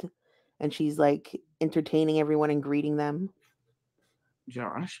host and she's like entertaining everyone and greeting them.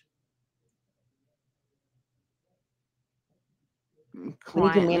 Josh. We need to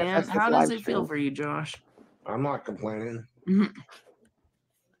Quiet, man. manifest this How does live it feel stream. for you, Josh? I'm not complaining.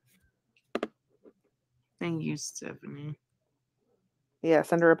 Thank you, Stephanie. Yeah,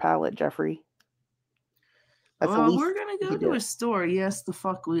 send her a pallet, Jeffree. That's the Well, least we're gonna you go could to do. a store. Yes, the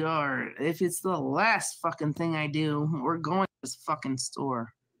fuck we are. If it's the last fucking thing I do, we're going to this fucking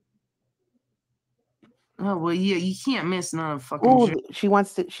store. Oh well, yeah, you can't miss none of fucking. Ooh, she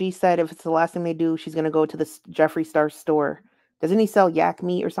wants to. She said if it's the last thing they do, she's gonna go to the Jeffree Star store. Doesn't he sell yak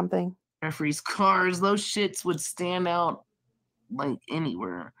meat or something? Jeffree's cars, those shits would stand out like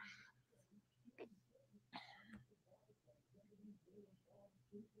anywhere.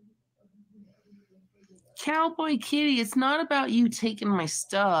 Cowboy Kitty, it's not about you taking my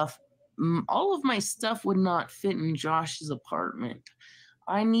stuff. All of my stuff would not fit in Josh's apartment.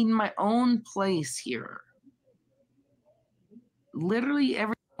 I need my own place here. Literally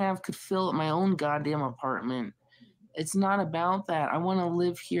everything I have could fill up my own goddamn apartment. It's not about that. I want to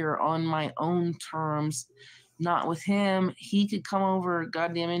live here on my own terms, not with him. He could come over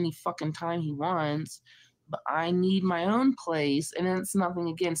goddamn any fucking time he wants, but I need my own place, and it's nothing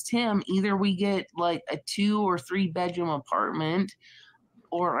against him. Either we get like a 2 or 3 bedroom apartment,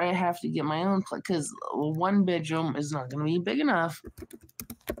 or I have to get my own place, because 1 bedroom is not going to be big enough,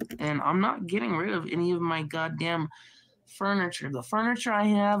 and I'm not getting rid of any of my goddamn furniture. The furniture I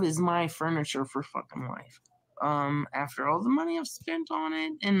have is my furniture for fucking life. After all the money I've spent on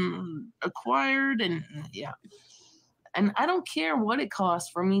it and acquired, and yeah. And I don't care what it costs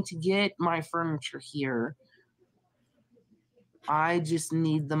for me to get my furniture here. I just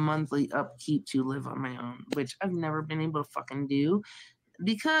need the monthly upkeep to live on my own, which I've never been able to fucking do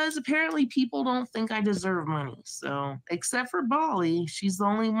because apparently people don't think I deserve money. So, except for Bali, she's the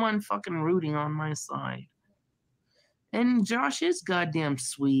only one fucking rooting on my side. And Josh is goddamn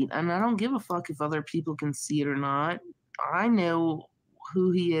sweet, and I don't give a fuck if other people can see it or not. I know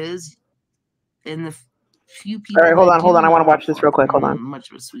who he is, and the few people. All right, hold on. I want to watch this real quick. Hold on.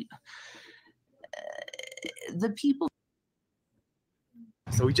 Much of a sweet. The people.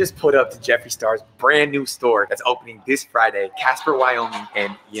 So we just pulled up to Jeffree Star's brand new store that's opening this Friday, Casper, Wyoming.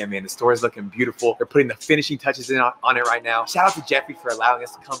 And yeah, man, the store is looking beautiful. They're putting the finishing touches on it right now. Shout out to Jeffree for allowing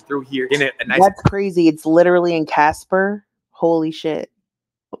us to come through here in a nice. That's crazy. It's literally in Casper. Holy shit.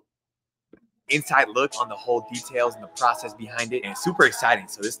 Inside look on the whole details and the process behind it, and it's super exciting.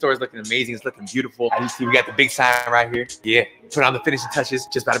 So this store is looking amazing. It's looking beautiful. As you see, we got the big sign right here. Yeah, put on the finishing touches.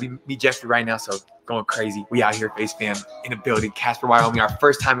 Just about to be meet Jeffree right now, so going crazy. We out here, Face Fam, in a building, Casper, Wyoming. Our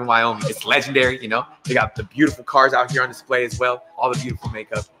first time in Wyoming. It's legendary, you know. They got the beautiful cars out here on display as well. All the beautiful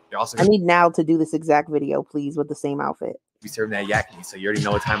makeup. They're also. I need Nal to do this exact video, please, with the same outfit. We serving that yak meat, so you already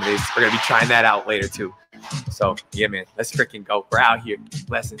know what time it is. We're gonna be trying that out later too. So yeah, man, let's freaking go. We're out here.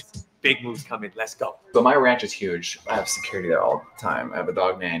 Blessings. Big moves coming. Let's go. So my ranch is huge. I have security there all the time. I have a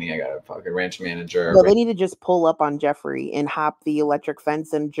dog nanny. I got a fucking ranch manager. No, they need to just pull up on Jeffree and hop the electric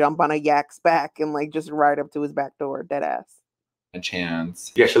fence and jump on a yak's back and like just ride up to his back door, dead ass. A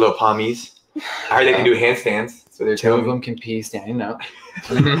chance. You got your little pommies. I heard they can do handstands. So they're 2 of them can pee standing up. That's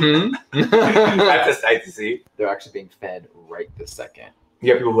a sight to see. They're actually being fed right this second.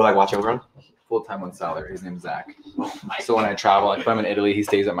 You got people who like watch over them. Full-time on salary. His name's Zach. So when I travel, like if I'm in Italy, he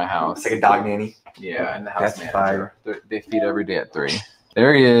stays at my house. It's like a dog nanny. Yeah, and the house That's manager. They feed every day at 3.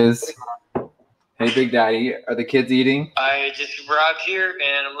 There he is. Hey, Big Daddy. Are the kids eating? I just arrived here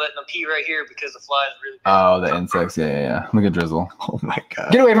and I'm letting them pee right here because the fly is really big. Oh, the insects. Yeah. Look at Drizzle. Oh my god.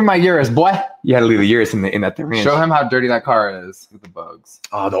 Get away from my Urus, boy. You had to leave the Urus in that ranch. Show him how dirty that car is with the bugs.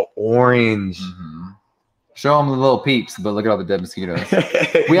 Oh, the orange. Show him the little peeps, but look at all the dead mosquitoes.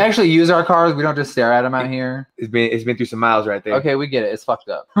 We actually use our cars. We don't just stare at them out here. It's been through some miles right there. Okay, we get it. It's fucked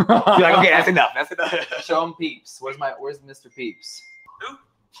up. You're like, okay, that's enough. That's enough. Show him Peeps. Where's Mr. Peeps? Who?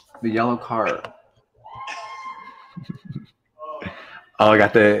 The yellow car. Oh, I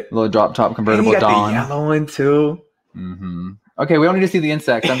got the little drop top convertible you got Dawn. the yellow one too. Okay, we don't need to see the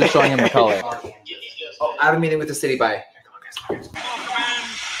insects. I'm just showing him the color. Oh, I have a meeting with the city. Bye. She's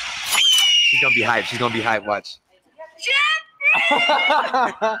gonna be hyped. She's gonna be hyped. Watch.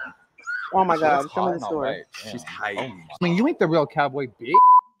 Oh my God! Show me the story. Right. She's hyped. I mean, you ain't the real cowboy, bitch.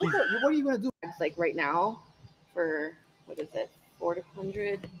 What are you gonna do? It's like right now for what is it?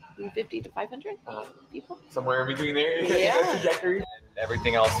 450 to 500 people. Somewhere in between there. Yeah. Trajectory.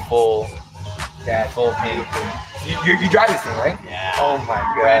 Everything else full. Yeah, full pink. You drive this thing, right? Yeah. Oh my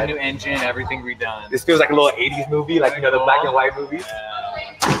God. Brand new engine, everything redone. This feels like a little 80s movie, like, you know, the black and white movies.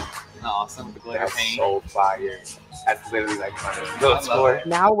 Awesome. The glitter That's paint. so fire. That's literally like my little tour.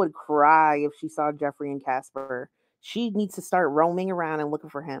 Mal would cry if she saw Jeffrey and Casper. She needs to start roaming around and looking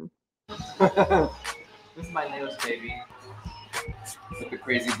for him. This is my nails, baby. With the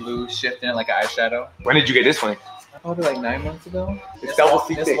crazy blue shift in it like an eyeshadow. When did you get this one? Probably like 9 months ago. It's double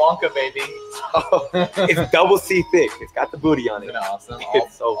C Miss thick. Wonka, baby. Oh, it's double C thick. It's got the booty on it. Isn't it awesome?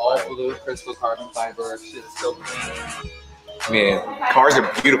 It's so all fun. blue crystal carbon fiber. Shit is so clean. Man, cars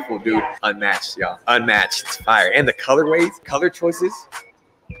are beautiful, dude. Unmatched, y'all. Unmatched. It's fire. And the colorways, color choices,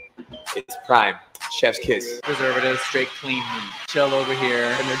 it's prime. Chef's kiss. Preservatives, straight clean meat. Chill over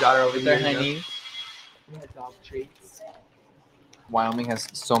here. And their daughter over With their here. honey. Dog treats. Wyoming has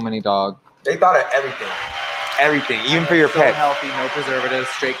so many dogs. They thought of everything. Everything, even for your So pet. healthy, no preservatives,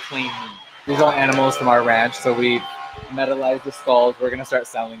 straight clean meat. These are animals from our ranch, so we metallized the skulls. We're gonna start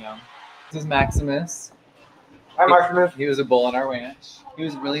selling them. This is Maximus. Hi, Maximus. He was a bull on our ranch. He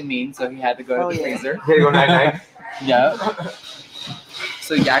was really mean, so he had to go to the freezer. Here you go, night. Yeah.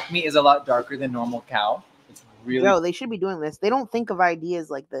 So yak meat is a lot darker than normal cow. It's really Yo, they should be doing this. They don't think of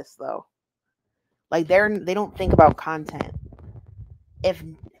ideas like this though. Like they don't think about content.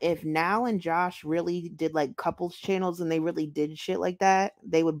 If Nal and Josh really did like couples channels and they really did shit like that,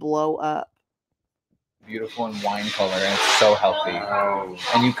 they would blow up. beautiful in wine color, and it's so healthy.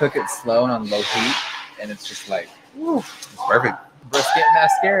 And you cook it slow and on low heat, and it's just like, it's perfect. Brisket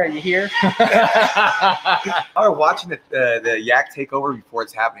mascara, you hear? We're watching the yak takeover before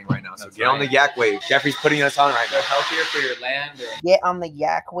it's happening right now. So That's get on the right. yak wave. Jeffrey's putting us on right They're now. healthier for your land. They're Get on the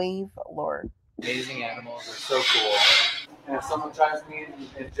yak wave, Lord. amazing animals. They're so cool. And if someone tries me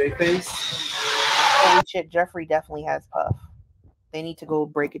in J-Face, Holy shit, Jeffrey definitely has Puff. They need to go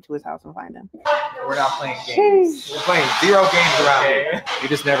break it to his house and find him. we're not playing games. We're playing 0 games around here. You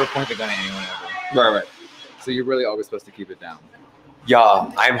just never point the gun at anyone ever. Right. So you're really always supposed to keep it down.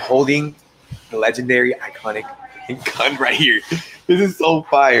 Y'all, I'm holding the legendary, iconic gun right here. This is so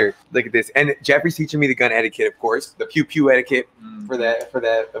fire. Look at this. And Jeffrey's teaching me the gun etiquette, of course. The pew pew etiquette for that.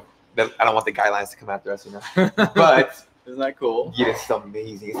 I don't want the guidelines to come after us, you know. But Isn't that cool? yeah, it's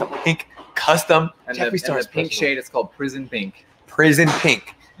amazing. It's a pink custom. And Jeffrey the pink Star's shade is called Prison Pink. Prison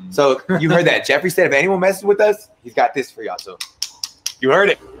Pink. So you heard that. Jeffrey said if anyone messes with us, he's got this for y'all. So you heard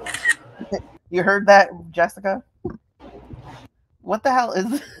it. You heard that, Jessica? What the hell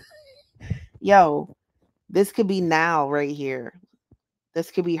is Yo, this could be Nal right here. This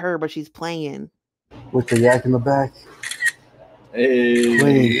could be her, but she's playing. With the yak in the back. Hey.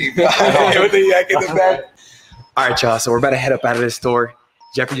 Wait. With the yak in the back. All right, y'all. So we're about to head up out of this store.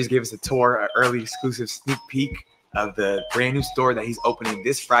 Jeffrey just gave us a tour, an early exclusive sneak peek of the brand new store that he's opening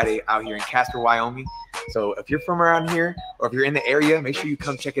this Friday out here in Casper, Wyoming. So if you're from around here or if you're in the area, make sure you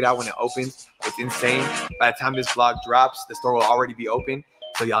come check it out when it opens. It's insane. By the time this vlog drops, the store will already be open.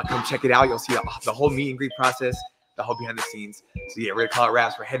 So y'all come check it out. You'll see the whole meet and greet process, the whole behind the scenes. So yeah, we're gonna call it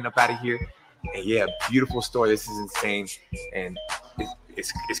wraps. We're heading up out of here. And yeah, beautiful store. This is insane. And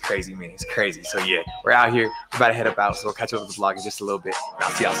it's crazy, man. It's crazy. So yeah, we're out here. We're about to head up out. So we'll catch up with the vlog in just a little bit. I'll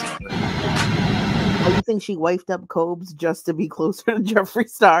see y'all soon. Oh, you think she wifed up Cobes just to be closer to Jeffree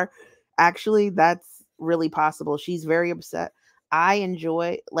Star? Actually, that's really possible. She's very upset. I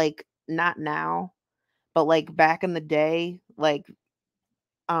enjoy, like, not now, but like back in the day, like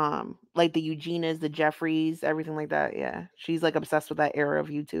the Eugenas, the Jeffreys, everything like that. Yeah. She's like obsessed with that era of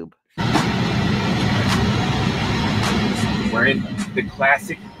YouTube. We're in the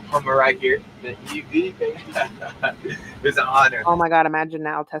classic Hummer right here. The EV, baby. It's an honor. Oh my God, imagine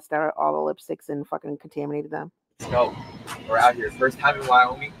now test out all the lipsticks and fucking contaminated them. Let's go. We're out here. First time in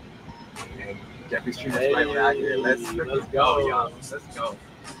Wyoming. And Jeffrey's treating us right. We're out here. Let's go, y'all. Let's go.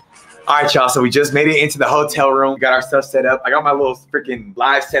 All right, y'all. So we just made it into the hotel room. Got our stuff set up. I got my little freaking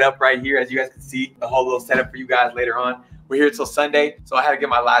live setup right here. As you guys can see, the whole little setup for you guys later on. We're here till Sunday, so I had to get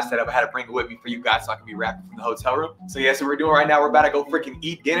my live setup. I had to bring it with me for you guys so I can be rapping from the hotel room. So yeah, so we're doing right now. We're about to go freaking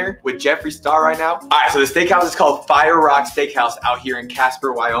eat dinner with Jeffree Star right now. All right, so the steakhouse is called Fire Rock Steakhouse out here in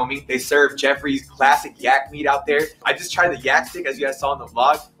Casper, Wyoming. They serve Jeffree's classic yak meat out there. I just tried the yak stick as you guys saw in the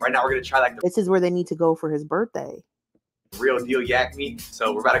vlog. Right now, we're gonna try like the. This is where they need to go for his birthday. Real deal yak meat.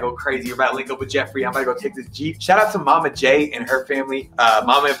 So we're about to go crazy. We're about to link up with Jeffrey. I'm about to go take this Jeep. Shout out to Mama J and her family.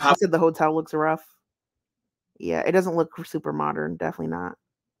 Mama and I Papa. said the hotel looks rough. Yeah, it doesn't look super modern. Definitely not.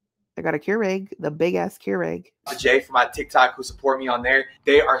 I got a Keurig, the big ass Keurig. Jay from my TikTok who support me on there.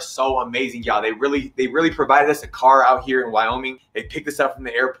 They are so amazing, y'all. They really provided us a car out here in Wyoming. They picked us up from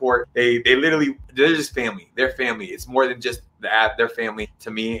the airport. They're just family. They're family. It's more than just the app. They're family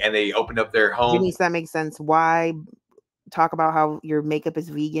to me, and they opened up their home. Denise, that makes sense. Why talk about how your makeup is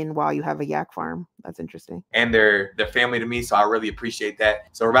vegan while you have a yak farm? That's interesting. And they're family to me, so I really appreciate that.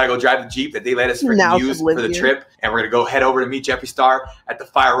 So we're about to go drive the Jeep that they let us freaking use for the trip, and we're gonna go head over to meet Jeffree Star at the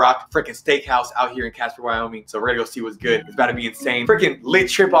Fire Rock freaking steakhouse out here in Casper, Wyoming. So we're gonna go see what's good. It's about to be insane. Freaking lit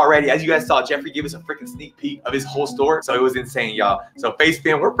trip already. As you guys saw, Jeffree gave us a freaking sneak peek of his whole store, so it was insane, y'all. So Face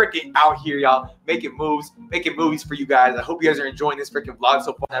Fam, we're freaking out here, y'all, making moves, making movies for you guys. I hope you guys are enjoying this freaking vlog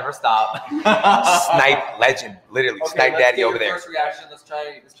so far. Never stop. Snipe legend, literally. Okay, Snipe daddy over there. First reaction. Let's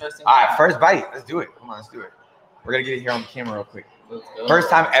try something. All right, first bite. Let's do it. Come on, let's do it. We're gonna get it here on camera real quick. First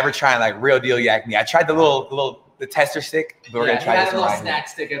time ever trying like real deal yak meat. I tried the tester stick, but we're gonna try this one. A little snack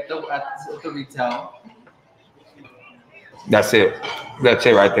stick at the retail. That's it. That's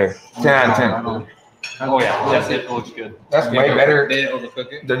it right there. 10 out of 10. Oh yeah, that's it. Looks good. That's way better They didn't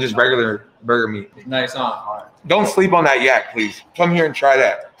overcook it. than just regular burger meat. Nice on. Don't sleep on that yak, please. Come here and try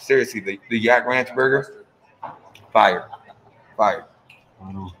that. Seriously, the yak ranch burger, fire. Fire.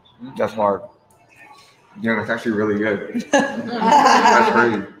 That's hard. Yeah, that's actually really good. That's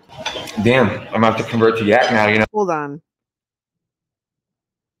crazy. Damn, I'm about to convert to yak now, you know. Hold on.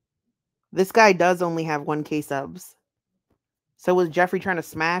 This guy does only have 1K subs. So was Jeffree trying to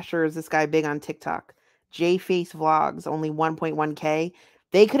smash, or is this guy big on TikTok? J-Face Vlogs, only 1.1K.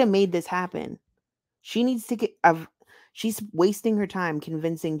 They could have made this happen. She needs to get... She's wasting her time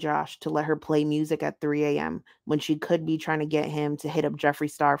convincing Josh to let her play music at 3 a.m. when she could be trying to get him to hit up Jeffree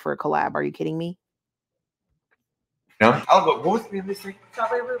Star for a collab. Are you kidding me? No? Oh, but what was the name of this thing?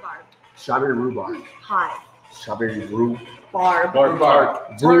 Strawberry rhubarb. Strawberry rhubarb. Hi. Strawberry rhubarb. Barb.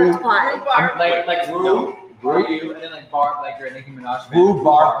 Rhubarb. Like rue, and then like barb, like you're Nicki Minaj.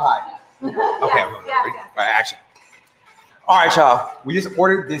 Rhubarb pie. Okay, all right, action. All right, y'all. We just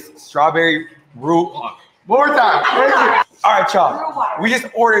ordered this strawberry rhubarb. One more time. All right, y'all. We just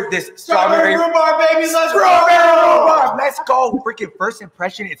ordered this strawberry rhubarb, baby. Let's rhubarb. Let's go. Freaking first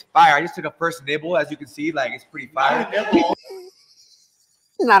impression, it's fire. I just took a first nibble, as you can see, like it's pretty fire.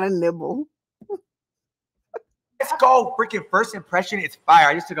 Not a nibble. Let's go. Freaking first impression, it's fire.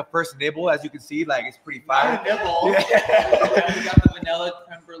 I just took a first nibble, as you can see, like it's pretty fire. Nibble. Yeah. We got the vanilla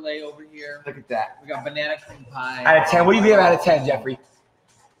creme brulee over here. Look at that. We got banana cream pie. Out of 10, what do you give out of 10, Jeffrey?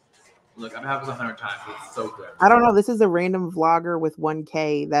 Look, I've had this 100 times. It's so good. I don't know. This is a random vlogger with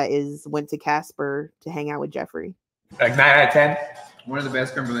 1K that went to Casper to hang out with Jeffree. Like 9 out of 10? One of the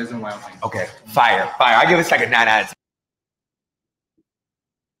best creme brulees in Wyoming. Okay, fire. I give this like a 9 out of 10.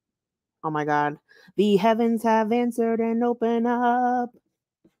 Oh my God. The heavens have answered and open up.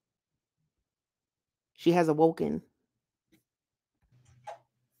 She has awoken.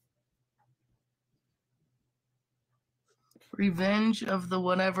 Revenge of the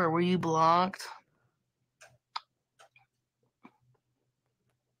whatever. Were you blocked?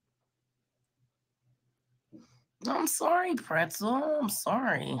 I'm sorry, Pretzel. I'm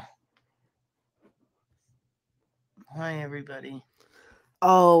sorry. Hi, everybody.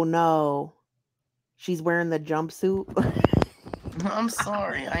 Oh no. She's wearing the jumpsuit. I'm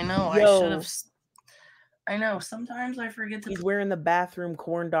sorry. I know. Yo. I should have. I know. Sometimes I forget to. He's wearing the bathroom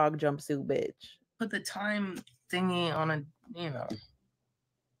corn dog jumpsuit, bitch. Put the time thingy on a, you know.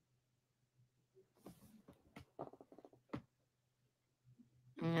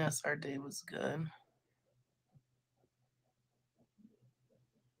 Yes, our day was good.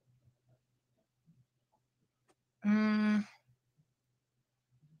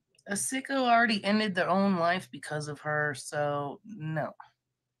 A sicko already ended their own life because of her, so no.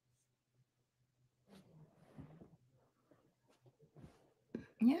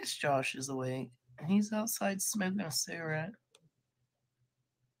 Yes, Josh is awake. He's outside smoking a cigarette.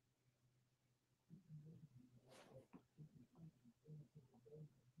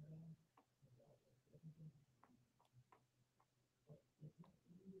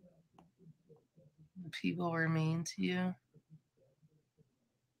 People were mean to you.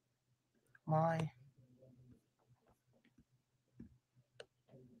 Why?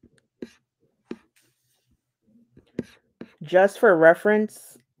 Just for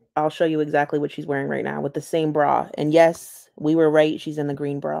reference, I'll show you exactly what she's wearing right now with the same bra. And yes, we were right. She's in the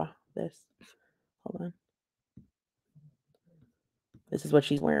green bra. Hold on. This is what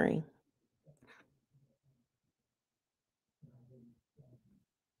she's wearing.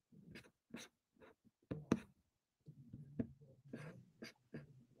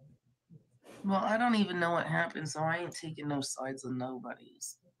 Well, I don't even know what happened, so I ain't taking no sides of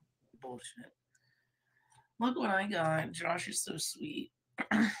nobody's bullshit. Look what I got. Josh is so sweet.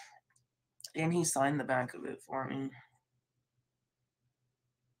 And he signed the back of it for me.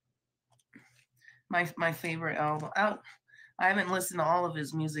 My favorite album. I haven't listened to all of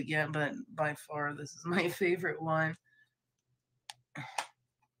his music yet, but by far this is my favorite one.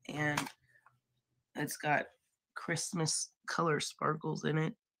 And it's got Christmas color sparkles in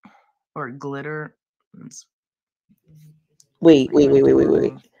it. Or glitter. Wait.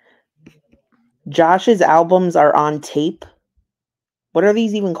 Josh's albums are on tape. What are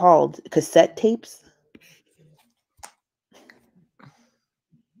these even called? Cassette tapes?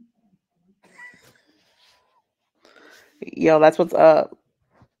 Yo, that's what's up.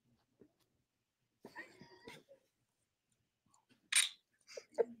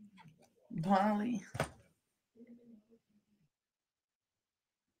 Polly.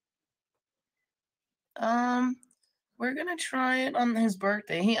 We're gonna try it on his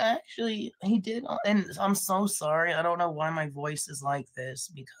birthday. He did, and I'm so sorry. I don't know why my voice is like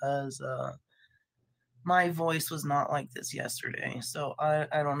this because my voice was not like this yesterday. So I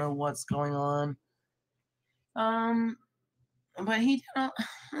don't know what's going on. But he did.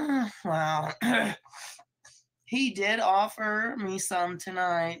 Wow. He did offer me some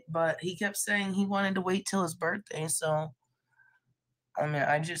tonight, but he kept saying he wanted to wait till his birthday. So I mean,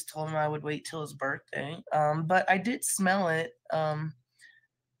 I just told him I would wait till his birthday. But I did smell it. I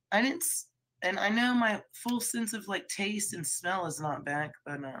didn't, and I know my full sense of like taste and smell is not back,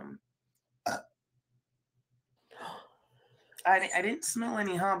 but I didn't smell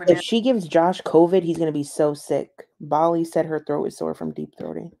any habanero. If she gives Josh COVID, he's gonna be so sick. Bali said her throat is sore from deep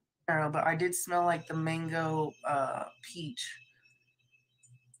throating. But I did smell like the mango peach.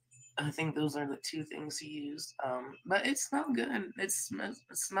 I think those are the two things he used. But it smelled good. It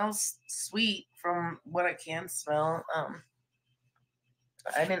smells sweet from what I can smell.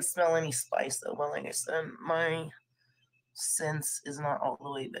 I didn't smell any spice though. But like I said, my sense is not all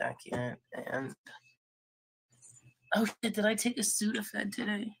the way back yet. And oh shit, did I take a Sudafed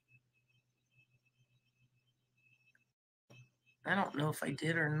today? I don't know if I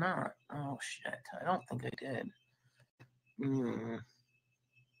did or not. Oh shit, I don't think I did.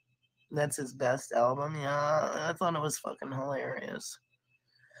 That's his best album. Yeah, I thought it was fucking hilarious.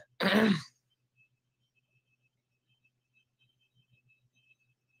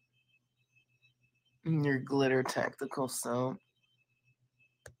 Your glitter tactical soap.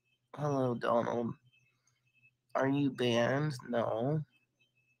 Hello, Donald. Are you banned? No.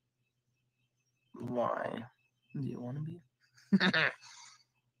 Why? Do you want to be?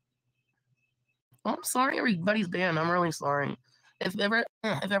 Well, I'm sorry everybody's banned. I'm really sorry. If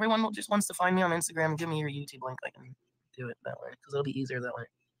everyone just wants to find me on Instagram, give me your YouTube link. I can do it that way because it'll be easier that way.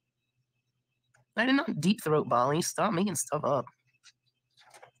 I did not deep throat Bali. Stop making stuff up.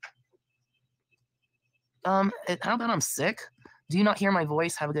 How about I'm sick? Do you not hear my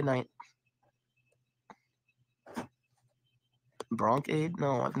voice? Have a good night. Bronchaid?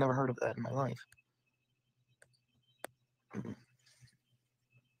 No, I've never heard of that in my life.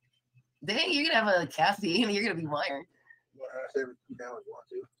 Dang, you're gonna have a caffeine. You're gonna be wired.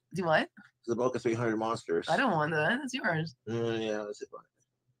 Do what? The bulk of 300 monsters. I don't want that. That's yours. Yeah, that's it.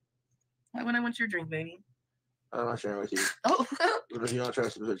 Why would I want your drink, baby? I'm not sharing with you. Oh. But if you don't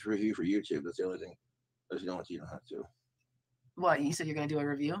trust me to review for YouTube, that's the only thing. If you don't have to. What? You said you're gonna do a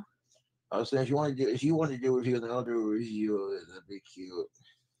review? I was saying if you want to do a review, then I'll do a review. That'd be cute.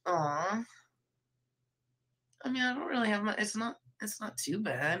 Aw. I mean, I don't really have much. It's not too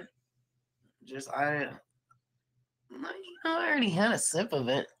bad. Just I already had a sip of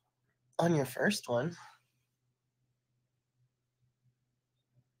it on your first one.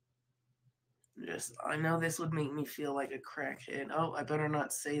 Just I know this would make me feel like a crackhead. Oh, I better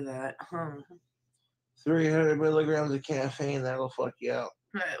not say that. 300 milligrams of caffeine, that'll fuck you out.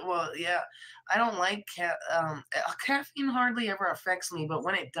 Well, yeah, I don't like caffeine. Hardly ever affects me, but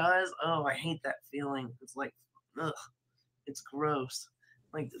when it does, oh, I hate that feeling. It's like, ugh, it's gross,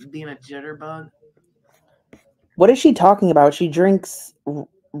 like being a jitterbug. What is she talking about? She drinks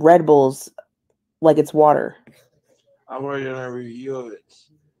Red Bulls like it's water. I'm already done a review of it.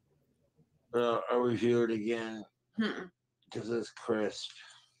 I'll review it again because it's crisp.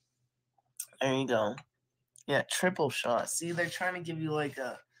 There you go. Yeah, triple shot. See, they're trying to give you like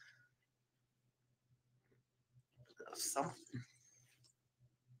a something.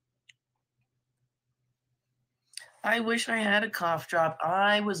 I wish I had a cough drop.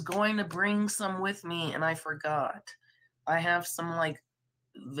 I was going to bring some with me and I forgot. I have some like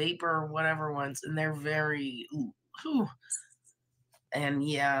vapor or whatever ones, and they're very And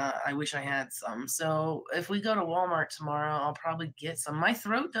yeah, I wish I had some. So if we go to Walmart tomorrow, I'll probably get some. My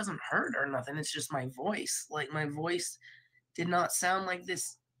throat doesn't hurt or nothing. It's just my voice. Like, my voice did not sound like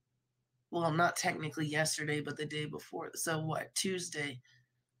this. Well, not technically yesterday, but the day before. So what? Tuesday,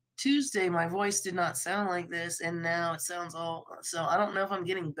 my voice did not sound like this, and now it sounds all. So I don't know if I'm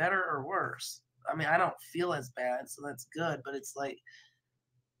getting better or worse. I mean, I don't feel as bad, so that's good. But it's like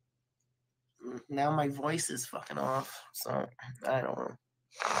now my voice is fucking off. So I don't know.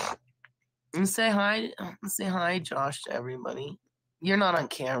 And say hi, Josh, to everybody. You're not on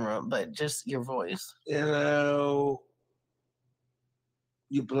camera, but just your voice. Hello,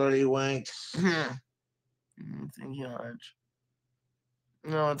 you bloody wanks. Thank you, Hodge.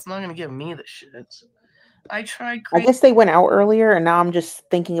 No, it's not gonna give me the shits. I tried. I guess they went out earlier, and now I'm just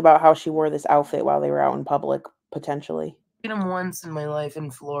thinking about how she wore this outfit while they were out in public, potentially. I did them once in my life in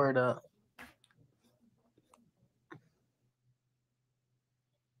Florida.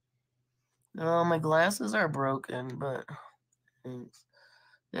 No, my glasses are broken, but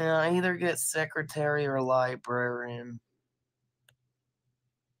yeah, I either get secretary or librarian.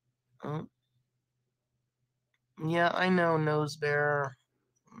 Oh. Yeah, I know, nose bearer.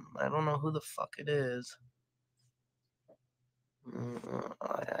 I don't know who the fuck it is.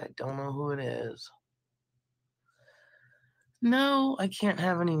 I don't know who it is. No, I can't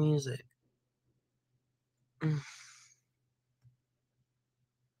have any music.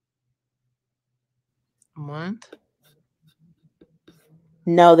 What?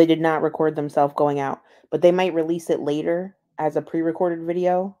 No, they did not record themselves going out, but they might release it later as a pre-recorded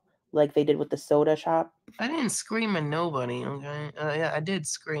video, like they did with the soda shop. I didn't scream at nobody, okay? Yeah, I did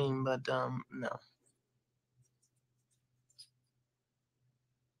scream, but no.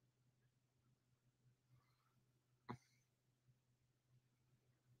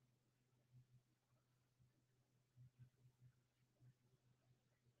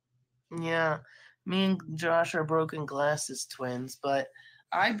 Yeah, me and Josh are broken glasses twins, but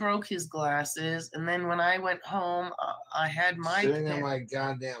I broke his glasses, and then when I went home, I had my Sitting in my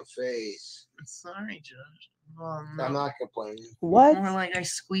goddamn face. Sorry, Josh. Well, no. I'm not complaining. What? More like I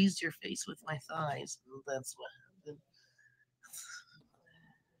squeezed your face with my thighs. That's what happened.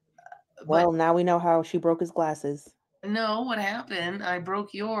 Well, now we know how she broke his glasses. No, what happened? I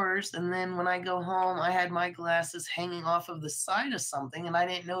broke yours, and then when I go home, I had my glasses hanging off of the side of something, and I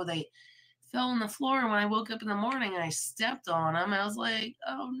didn't know they fell on the floor. And when I woke up in the morning, I stepped on them. I was like,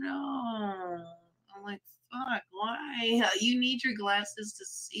 oh no. I'm like, fuck, why? You need your glasses to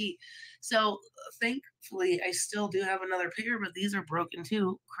see. So thankfully, I still do have another pair, but these are broken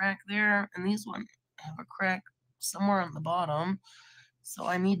too. Crack there, and these one have a crack somewhere on the bottom. So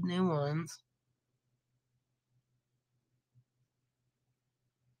I need new ones.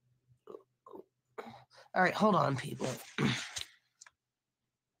 All right, hold on, people.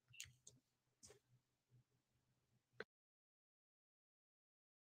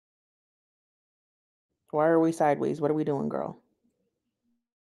 Why are we sideways? What are we doing, girl?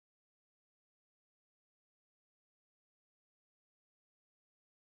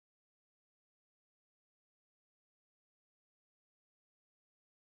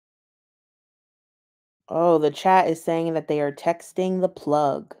 Oh, the chat is saying that they are texting the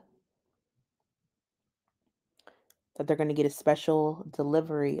plug. That they're going to get a special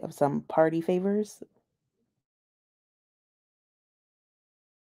delivery of some party favors.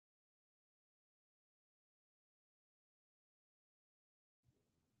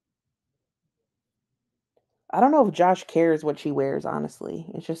 I don't know if Josh cares what she wears, honestly.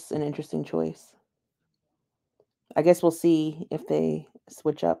 It's just an interesting choice. I guess we'll see if they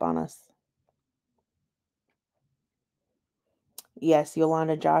switch up on us. Yes,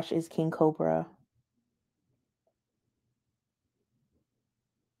 Yolanda, Josh is King Cobra.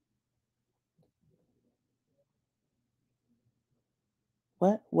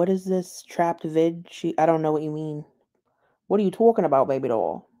 What? What is this trapped vid? I don't know what you mean. What are you talking about, baby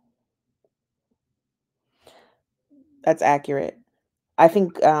doll? That's accurate. I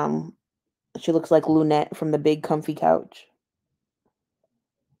think she looks like Lunette from the Big Comfy Couch.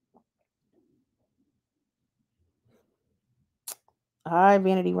 Hi,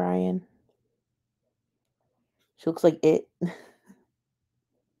 Vanity Ryan. She looks like it.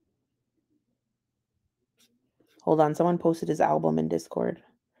 Hold on, someone posted his album in Discord.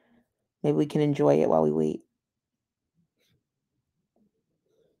 Maybe we can enjoy it while we wait.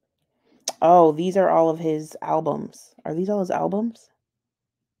 Oh, these are all of his albums. Are these all his albums?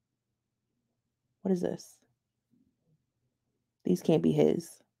 What is this? These can't be his.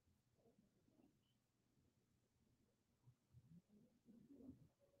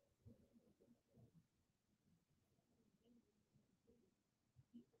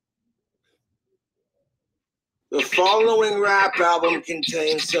 The following rap album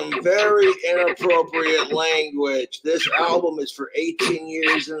contains some very inappropriate language. This album is for 18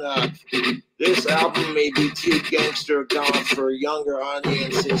 years and up. This album may be too gangster goth for younger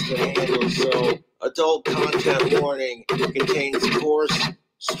audiences to handle, so adult content warning contains coarse,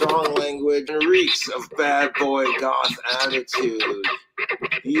 strong language and reeks of bad boy goth attitude.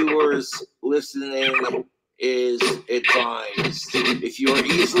 Viewers listening is advised. If you're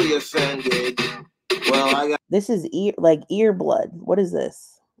easily offended, well, I got... This is ear blood. What is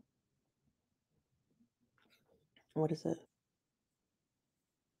this? What is it?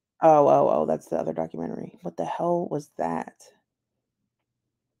 Oh, that's the other documentary. What the hell was that?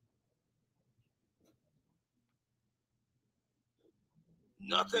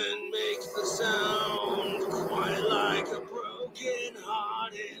 Nothing makes the sound quite like a broken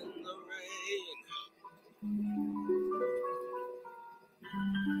heart in the rain.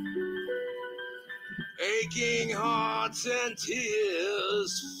 Aching hearts and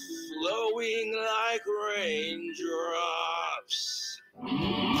tears flowing like raindrops.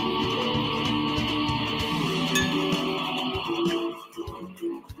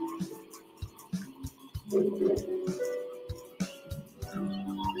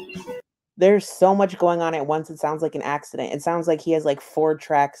 There's so much going on at once. It sounds like an accident. It sounds like he has like 4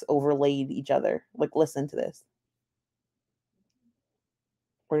 tracks overlaid each other. Like, listen to this.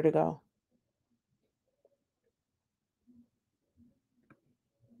 Where'd it go?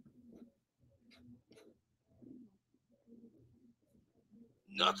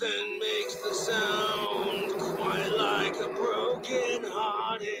 Nothing makes the sound quite like a broken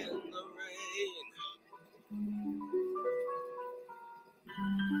heart in the rain.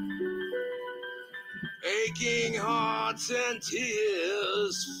 Aching hearts and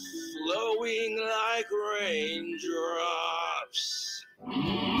tears flowing like raindrops.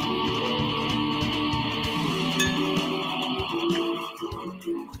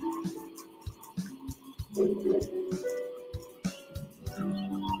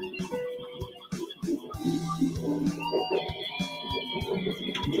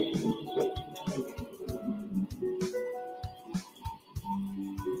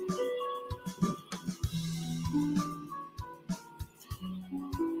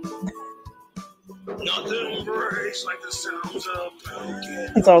 Nothing breaks like the sounds of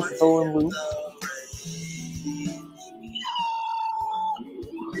broken. It's all still in loop.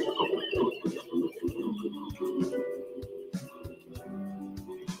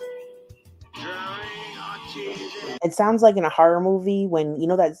 It sounds like in a horror movie when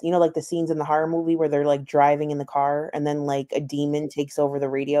like the scenes in the horror movie where they're like driving in the car and then like a demon takes over the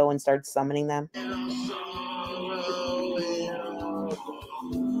radio and starts summoning them.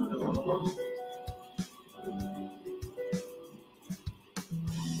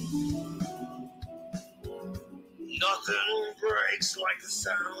 Nothing breaks like the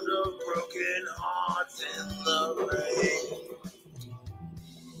sound of broken hearts in the rain.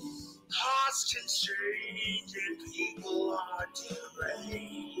 Hearts can change and people are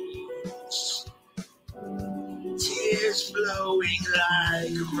deranged. Tears flowing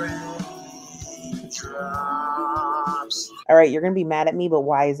like raindrops. All right, you're going to be mad at me, but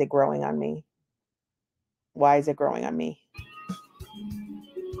why is it growing on me? Why is it growing on me?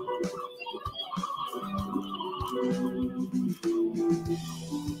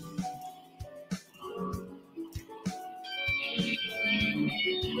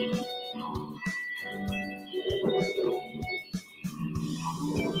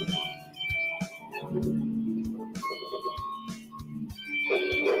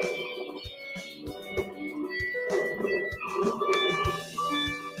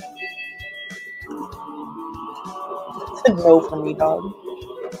 No for me, dog. All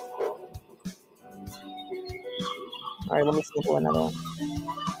right, let me sample another one.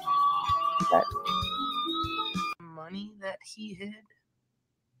 Okay. Money that he hid?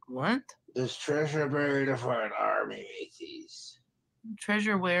 What? There's treasure buried for an army, mateys.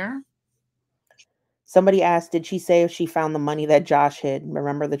 Treasure where? Somebody asked, did she say if she found the money that Josh hid?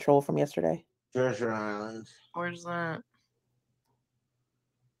 Remember the troll from yesterday? Treasure Island. Where's that?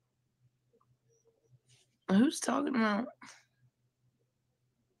 Who's talking about?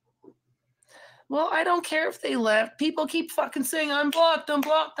 Well, I don't care if they left. People keep fucking saying, I'm blocked,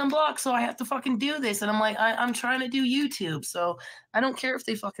 so I have to fucking do this. And I'm like, I'm trying to do YouTube, so I don't care if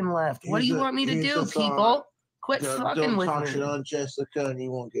they fucking left. What do you want me to do, people? Quit fucking with me. Don't talk shit on Jessica and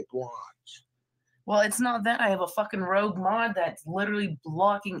you won't get blocked. Well, it's not that. I have a fucking rogue mod that's literally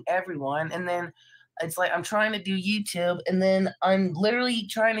blocking everyone. And then It's like I'm trying to do YouTube, and then I'm literally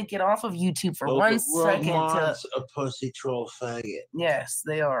trying to get off of YouTube for 1 second to. Mod's a pussy troll faggot. Yes,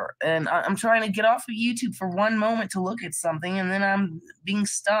 they are, and I'm trying to get off of YouTube for 1 moment to look at something, and then I'm being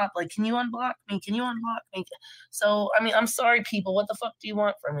stopped. Like, can you unblock me? Can you unblock me? So, I mean, I'm sorry, people. What the fuck do you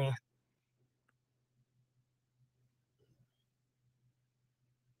want from me?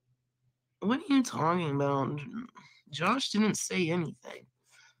 What are you talking about? Josh didn't say anything.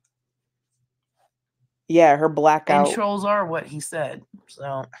 Yeah, her blackout. And trolls are what he said.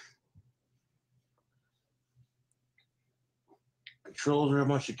 So Trolls are a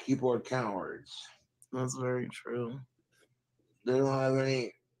bunch of keyboard cowards. that's very true. They don't have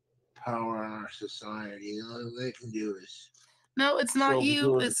any power in our society. The only thing they can do is. No, it's not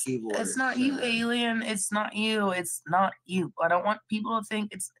you. It's not you, alien. It's not you. It's not you. I don't want people to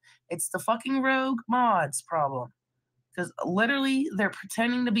think it's the fucking rogue mods problem. Because literally they're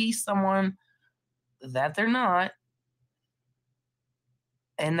pretending to be someone that they're not.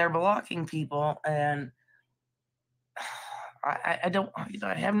 And they're blocking people, and I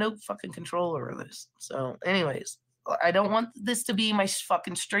have no fucking control over this. So anyways, I don't want this to be my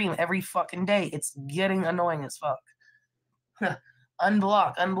fucking stream every fucking day. It's getting annoying as fuck.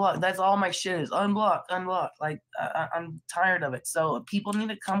 Unblock. That's all my shit is. Unblock. Like, I'm tired of it. So people need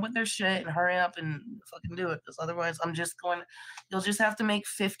to come with their shit and hurry up and fucking do it. Because otherwise you'll just have to make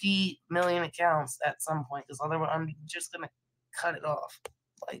 50 million accounts at some point. Because otherwise I'm just going to cut it off.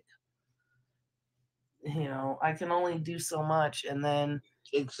 Like, you know, I can only do so much, and then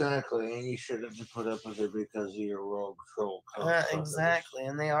exactly, and you shouldn't have to put up with it because of your rogue troll. Exactly,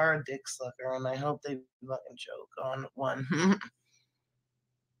 and they are a dick sucker, and I hope they fucking choke on one.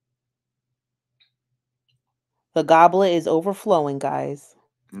 The goblet is overflowing, guys.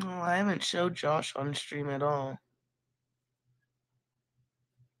 No, I haven't showed Josh on stream at all.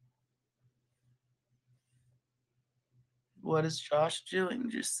 What is Josh doing?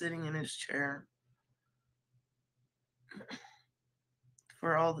 Just sitting in his chair.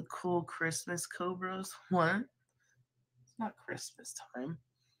 For all the cool Christmas cobras. What? It's not Christmas time.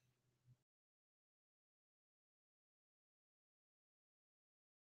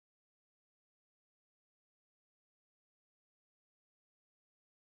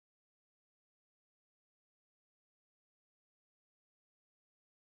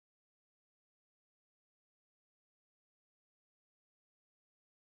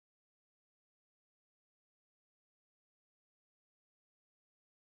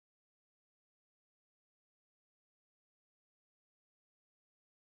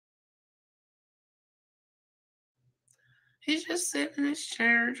 He's just sitting in his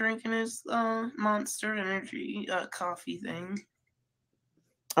chair drinking his Monster Energy coffee thing.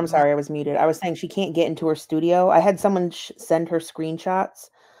 I'm sorry, I was muted. I was saying she can't get into her studio. I had someone send her screenshots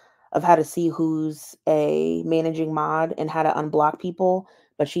of how to see who's a managing mod and how to unblock people,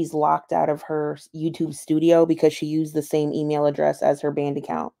 but she's locked out of her YouTube studio because she used the same email address as her band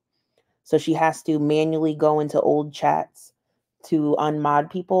account. So she has to manually go into old chats to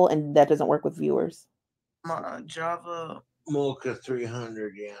unmod people, and that doesn't work with viewers. Java Mocha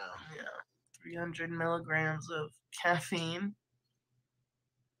 300, yeah. 300 milligrams of caffeine.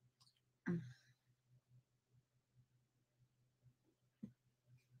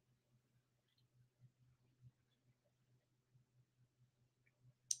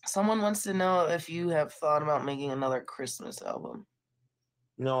 Someone wants to know if you have thought about making another Christmas album.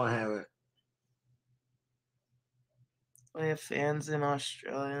 No, I haven't. We have fans in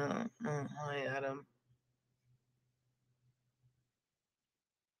Australia. Oh, hi, Adam.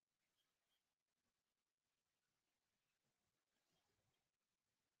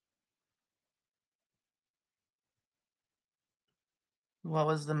 What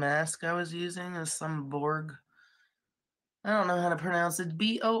was the mask I was using? Is some Borg. I don't know how to pronounce it.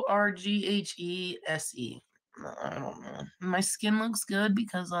 Borghese. No, I don't know. My skin looks good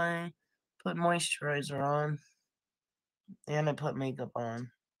because I put moisturizer on. And I put makeup on.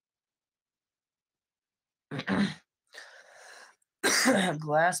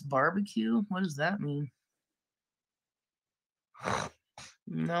 Glass barbecue? What does that mean?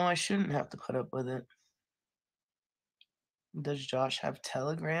 No, I shouldn't have to put up with it. Does Josh have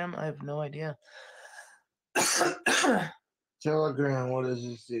Telegram? I have no idea. Telegram, what is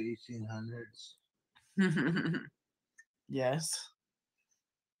this, the 1800s? Yes.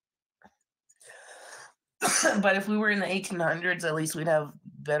 But if we were in the 1800s, at least we'd have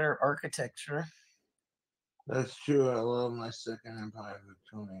better architecture. That's true. I love my Second Empire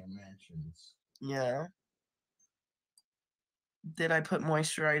Victorian mansions. Yeah. Did I put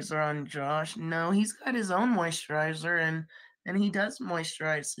moisturizer on Josh? No, he's got his own moisturizer, and he does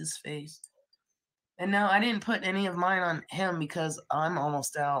moisturize his face. And no, I didn't put any of mine on him because I'm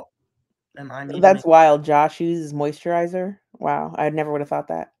almost out, and I need That's wild. Josh uses moisturizer. Wow, I never would have thought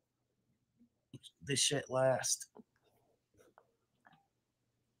that. This shit last.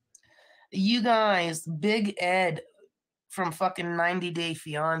 You guys, Big Ed from fucking 90 Day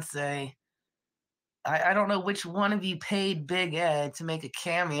Fiance. I don't know which one of you paid Big Ed to make a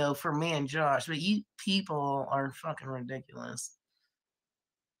cameo for me and Josh, but you people are fucking ridiculous.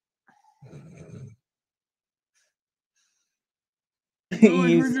 Oh,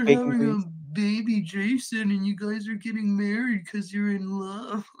 I heard you're having a baby Jason and you guys are getting married because you're in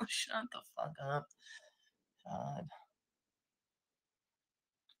love. Shut the fuck up. God.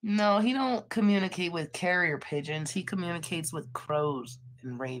 No, he don't communicate with carrier pigeons. He communicates with crows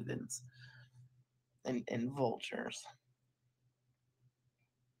and ravens and vultures.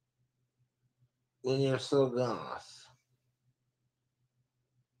 When you're so goth.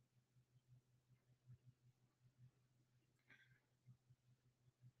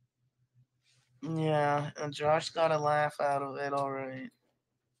 Yeah, and Josh got a laugh out of it, all right.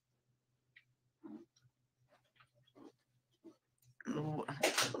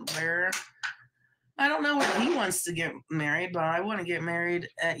 Where? I don't know where he wants to get married, but I want to get married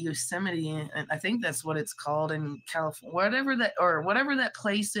at Yosemite, and I think that's what it's called in California, whatever that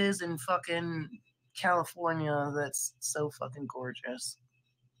place is in fucking California. That's so fucking gorgeous.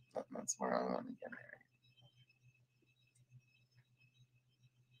 That's where I want to get married.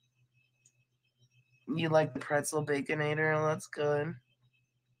 You like the pretzel baconator? That's good.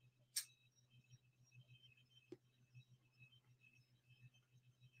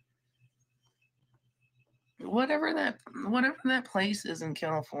 Whatever that place is in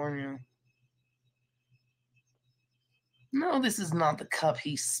California. No, this is not the cup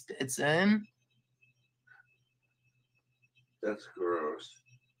he spits in. That's gross.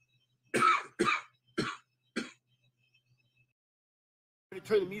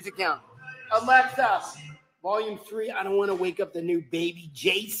 Turn the music down. Alexa, volume 3. I don't want to wake up the new baby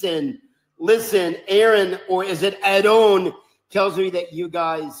Jason. Listen, Aaron, or is it Adon, tells me that you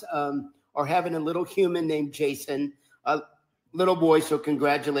guys are having a little human named Jason, a little boy. So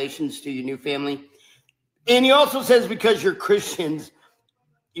congratulations to your new family. And he also says because you're Christians,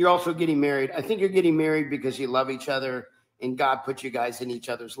 you're also getting married. I think you're getting married because you love each other and God put you guys in each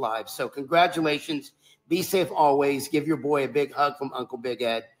other's lives. So congratulations. Be safe always. Give your boy a big hug from Uncle Big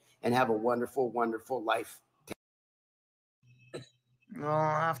Ed and have a wonderful, wonderful life. Well,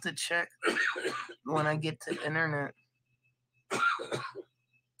 I'll have to check when I get to internet.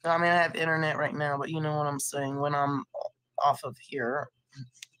 I mean, I have internet right now, but you know what I'm saying. When I'm off of here.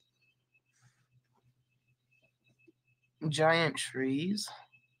 Giant trees.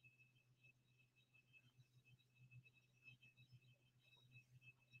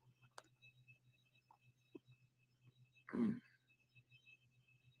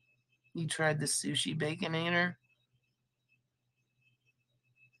 You tried the sushi baconator?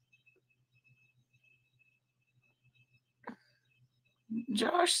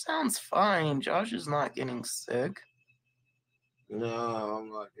 Josh sounds fine. Josh is not getting sick. No, I'm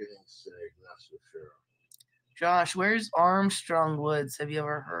not getting sick, that's for sure. Josh, where's Armstrong Woods? Have you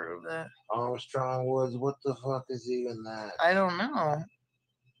ever heard of that? Armstrong Woods? What the fuck is even that? I don't know.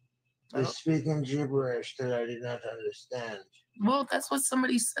 They're speaking gibberish that I did not understand. Well, that's what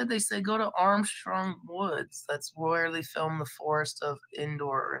somebody said. They said go to Armstrong Woods. That's where they filmed the Forest of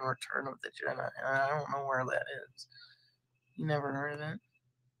Endor in Return of the Jedi. I don't know where that is. You never heard of it?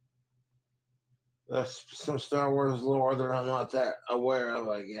 That's some Star Wars lore that I'm not that aware of,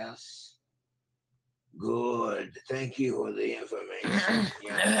 I guess. Good. Thank you for the information.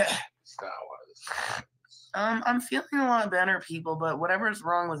 Yeah, Star Wars. I'm feeling a lot better, people, but whatever's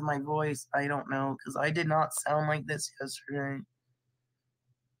wrong with my voice, I don't know, because I did not sound like this yesterday.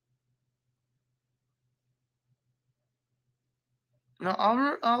 No,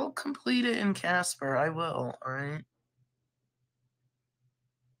 I'll complete it in Casper. I will, all right?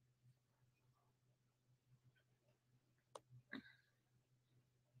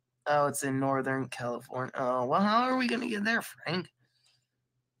 Oh, it's in Northern California. Oh, well, how are we going to get there, Frank?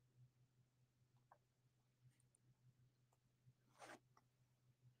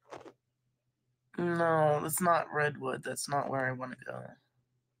 No, it's not Redwood. That's not where I want to go.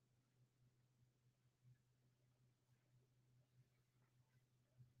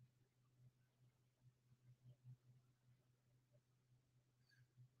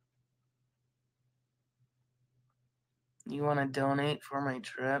 You want to donate for my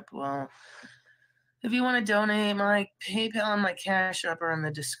trip? Well, if you want to donate, my PayPal and my Cash App are in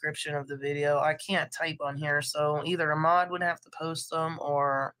the description of the video. I can't type on here, so either Ahmad would have to post them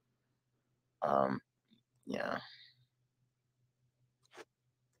or Yeah.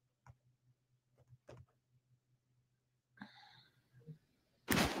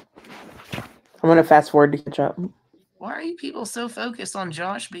 I'm gonna fast forward to catch up. Why are you people so focused on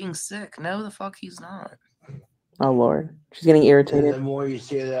Josh being sick? No, the fuck he's not. Oh Lord, she's getting And irritated. the more you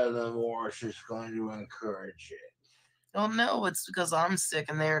say that, the more she's going to encourage it. Oh no, it's because I'm sick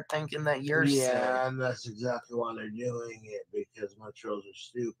and they're thinking that you're sick. Yeah, and that's exactly why they're doing it, because my trolls are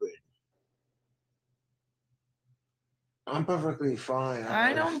stupid. I'm perfectly fine.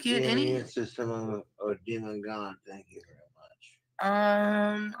 I don't get the any. immune system of a demon god. Thank you very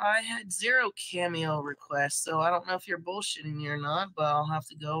much. I had 0 cameo requests, so I don't know if you're bullshitting me or not, but I'll have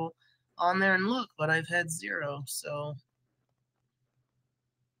to go on there and look. But I've had 0, so.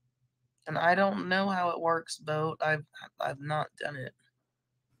 And I don't know how it works, Boat. I've not done it.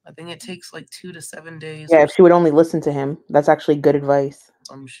 I think it takes like 2 to 7 days. Yeah, if she would only listen to him, that's actually good advice.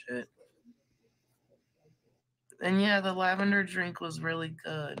 Some shit. And yeah, the lavender drink was really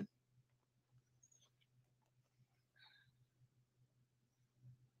good.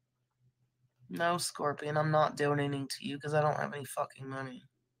 No, Scorpion, I'm not donating to you because I don't have any fucking money.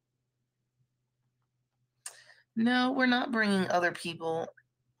 No, we're not bringing other people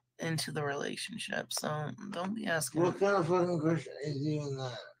into the relationship, so don't be asking. What kind of fucking question is even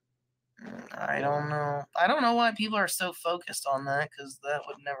that? I don't know. I don't know why people are so focused on that, because that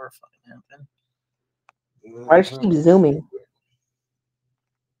would never fucking happen. Why does she keep zooming?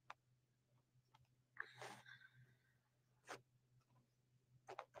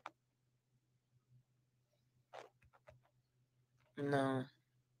 No.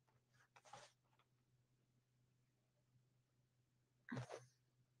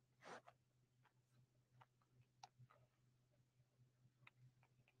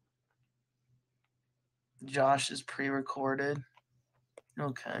 Josh is pre-recorded.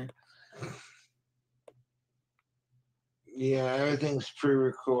 Okay. Yeah, everything's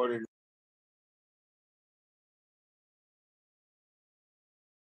pre-recorded.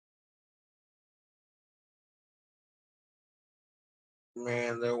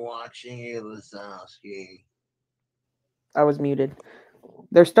 Man, they're watching you, Lazowski. I was muted.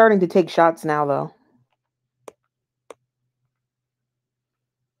 They're starting to take shots now, though.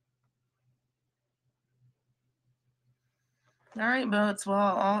 All right, Boats.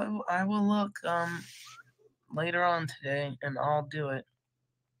 Well, I will look later on today, and I'll do it.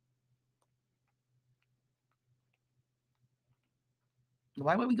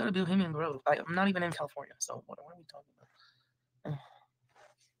 Why would we go to Bohemian Grove? I'm not even in California, so what are we talking about?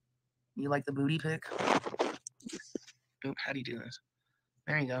 You like the booty pic? Oop, how do you do this?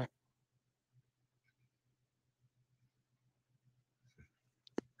 There you go.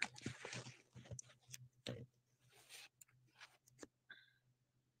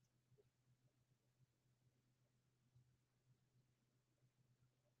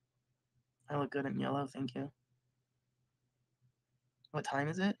 I look good in yellow, thank you. What time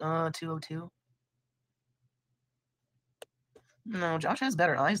is it? 2:02. No, Josh has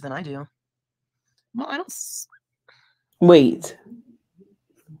better eyes than I do. Well, I don't. Wait.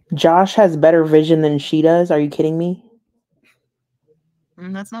 Josh has better vision than she does? Are you kidding me?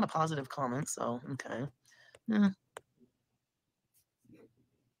 That's not a positive comment, so okay. Yeah.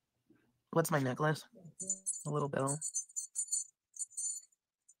 What's my necklace? A little bell.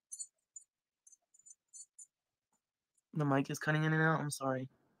 The mic is cutting in and out. I'm sorry.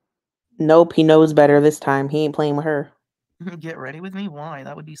 Nope, he knows better this time. He ain't playing with her. Get ready with me? Why?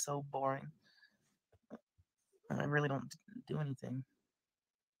 That would be so boring. I really don't do anything.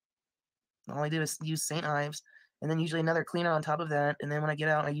 All I do is use St. Ives, and then usually another cleaner on top of that, and then when I get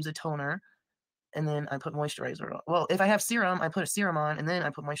out, I use a toner, and then I put moisturizer on. Well, if I have serum, I put a serum on, and then I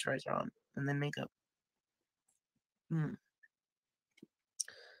put moisturizer on, and then makeup.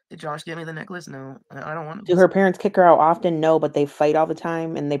 Did Josh get me the necklace? No, I don't want to. Do her parents kick her out often? No, but they fight all the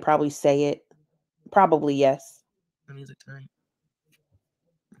time, and they probably say it. Probably yes. The music tonight.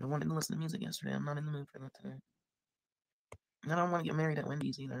 I wanted to listen to music yesterday. I'm not in the mood for that today. I don't want to get married at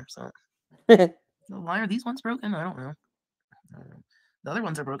Wendy's either, so. Why are these ones broken? I don't know. The other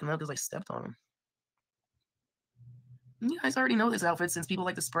ones are broken though because I stepped on them. You guys already know this outfit since people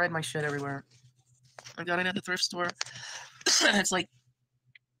like to spread my shit everywhere. I got it at the thrift store. It's like,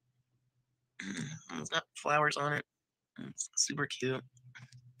 it's got flowers on it. It's super cute.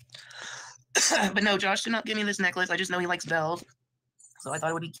 But no, Josh did not give me this necklace. I just know he likes bells. So I thought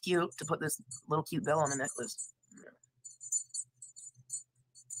it would be cute to put this little cute bell on the necklace.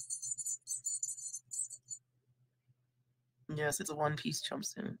 Yes, it's a one-piece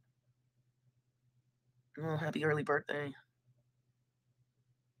jumpsuit. Oh, happy early birthday.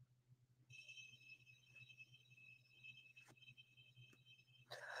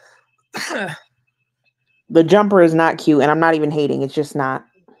 The jumper is not cute, and I'm not even hating. It's just not.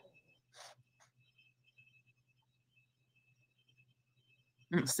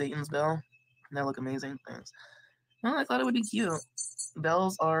 Satan's bell. That look amazing. Thanks. Well, I thought it would be cute.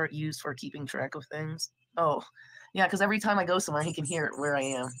 Bells are used for keeping track of things. Oh, yeah, because every time I go somewhere, he can hear it where I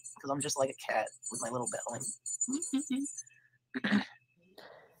am. Because I'm just like a cat with my little bell.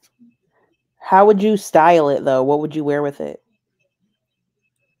 How would you style it, though? What would you wear with it?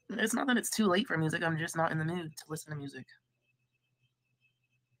 It's not that it's too late for music. I'm just not in the mood to listen to music.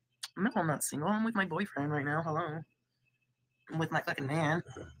 No, I'm not single. I'm with my boyfriend right now. Hello. I'm with my fucking man.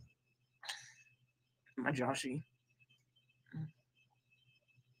 My Joshy.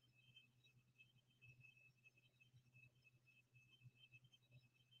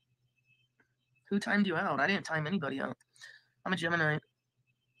 Who timed you out? I didn't time anybody out. I'm a Gemini.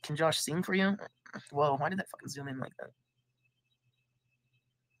 Can Josh sing for you? Whoa, why did that fucking zoom in like that?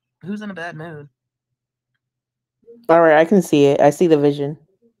 Who's in a bad mood? All right, I can see it. I see the vision.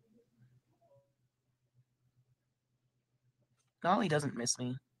 Golly doesn't miss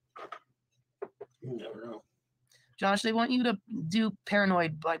me. You never know. Josh, they want you to do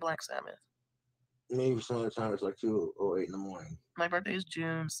Paranoid by Black Sabbath. Maybe some of the time it's like 2:08 in the morning. My birthday is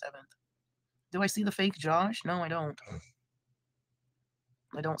June 7th. Do I see the fake Josh? No, I don't.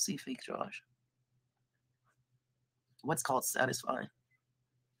 I don't see fake Josh. What's called satisfy?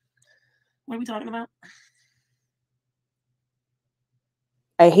 What are we talking about?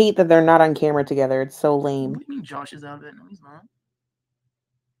 I hate that they're not on camera together. It's so lame. What do you mean Josh is out of it? No, he's not.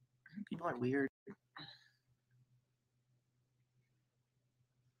 People are weird.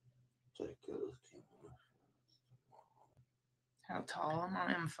 How tall am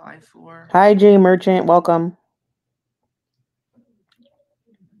I? I'm 5'4". Hi, Jay Merchant. Welcome.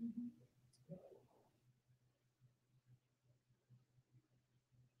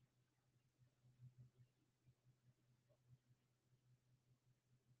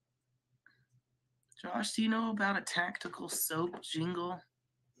 Josh, do you know about a tactical soap jingle?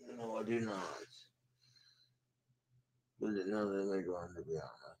 No, I do not. But none of them are going to be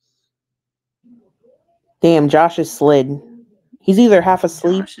honest. Damn, Josh is slid. He's either half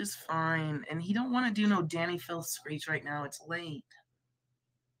asleep. Josh is fine, and he don't want to do no Danny Phil screech right now. It's late.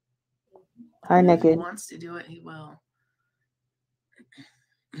 Hi, If Naked. he wants to do it, he will.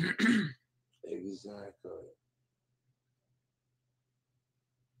 Exactly.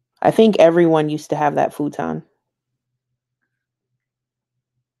 I think everyone used to have that futon.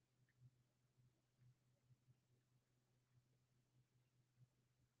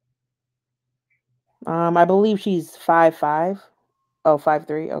 I believe she's 5'5". Oh,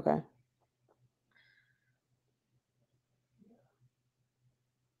 5'3". Okay.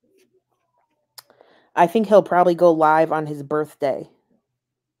 I think he'll probably go live on his birthday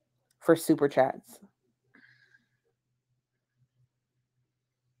for super chats.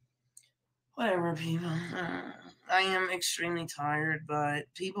 Whatever, people. I am extremely tired, but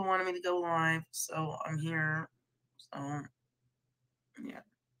people wanted me to go live, so I'm here. So, yeah.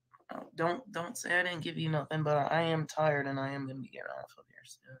 Don't say I didn't give you nothing, but I am tired, and I am going to be getting off of here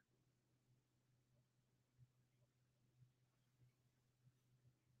soon.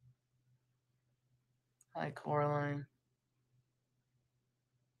 Hi, Coraline.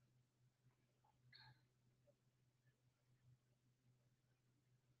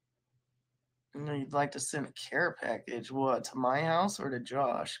 You'd like to send a care package, what, to my house or to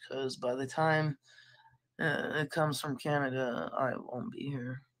Josh? Because by the time it comes from Canada, I won't be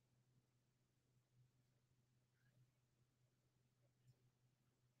here.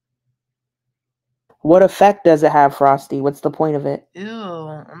 What effect does it have, Frosty? What's the point of it? Ew,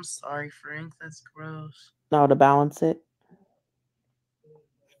 I'm sorry, Frank. That's gross. No, to balance it.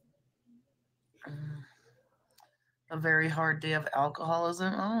 A very hard day of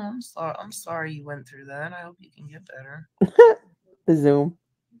alcoholism. Oh, I'm sorry. I'm sorry you went through that. I hope you can get better. The Zoom.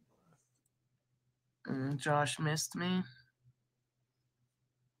 Josh missed me.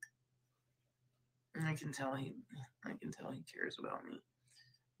 I can tell he cares about me.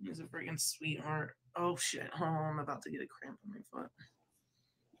 He's a freaking sweetheart. Oh shit! Oh, I'm about to get a cramp in my foot.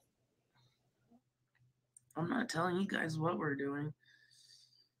 I'm not telling you guys what we're doing.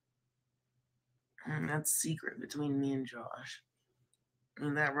 And that's secret between me and Josh.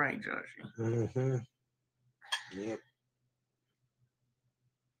 Ain't that right, Joshy? Mm-hmm. Yep.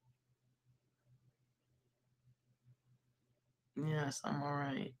 Yes, I'm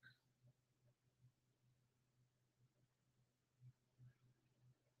alright.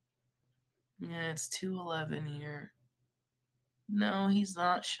 Yeah, it's 2:11 here. No, he's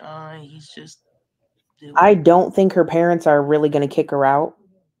not shy. He's just... I don't think her parents are really going to kick her out.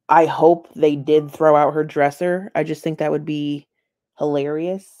 I hope they did throw out her dresser. I just think that would be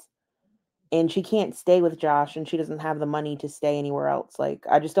hilarious. And she can't stay with Josh, and she doesn't have the money to stay anywhere else. Like,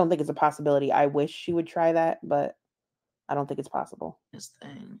 I just don't think it's a possibility. I wish she would try that, but I don't think it's possible. This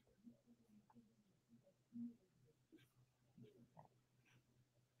thing.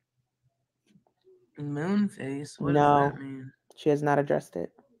 Moonface? What does that mean? She has not addressed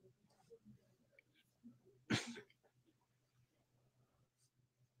it.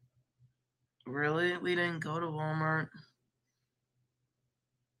 Really? We didn't go to Walmart?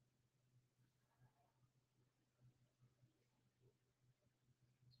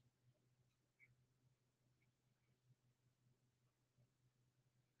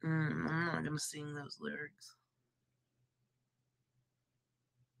 I'm not gonna sing those lyrics.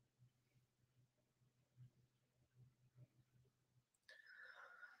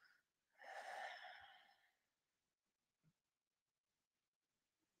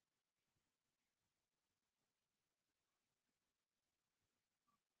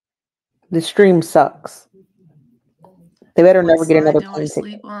 The stream sucks. They better never get another plane plane ticket.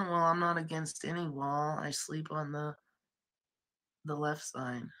 ticket. Well, I'm not against any wall. I sleep on the left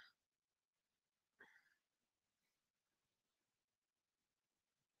side.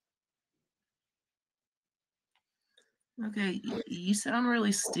 Okay, you sound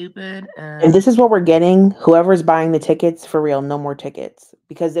really stupid. And this is what we're getting. Whoever's buying the tickets, for real, no more tickets.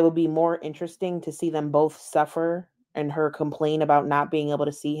 Because it would be more interesting to see them both suffer and her complain about not being able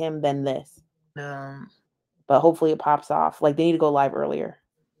to see him than this. But hopefully it pops off. Like, they need to go live earlier.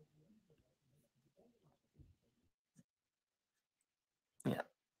 Yeah.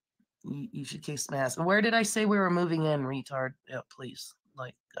 You should kiss my ass. Where did I say we were moving in, retard? Yeah, please.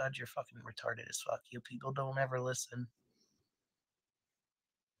 Like, God, you're fucking retarded as fuck. You people don't ever listen.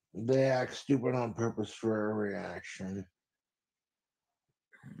 They act stupid on purpose for a reaction.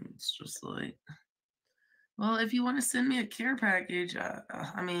 It's just like, well, if you want to send me a care package,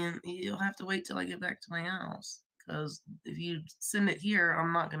 I mean, you'll have to wait till I get back to my house. Because if you send it here,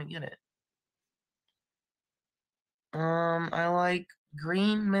 I'm not going to get it. I like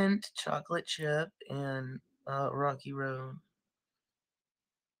green mint chocolate chip and Rocky Road.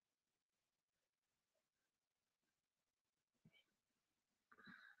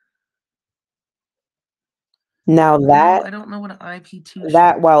 Now that I don't know what an IP2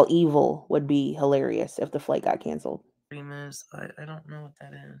 that while evil would be hilarious if the flight got canceled. stream is. I don't know what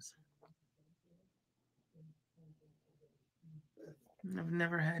that is. I've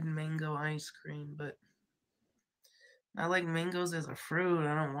never had mango ice cream, but I like mangoes as a fruit.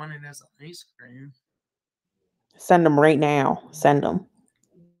 I don't want it as ice cream. Send them right now. Send them.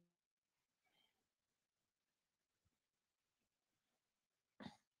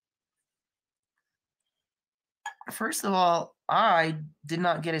 First of all, I did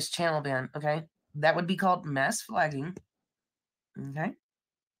not get his channel ban, okay? That would be called mass flagging. Okay?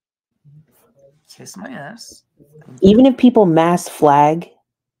 Kiss my ass. Even if people mass flag,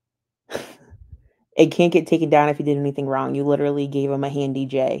 it can't get taken down if you did anything wrong. You literally gave him a handy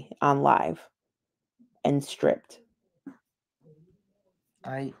J on live and stripped.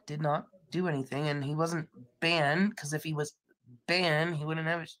 I did not do anything, and he wasn't banned, because if he was banned, he wouldn't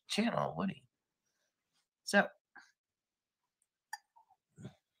have his channel, would he? So,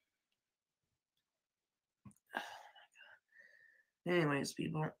 anyways,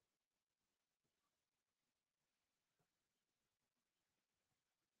 people.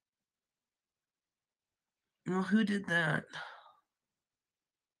 Well, who did that?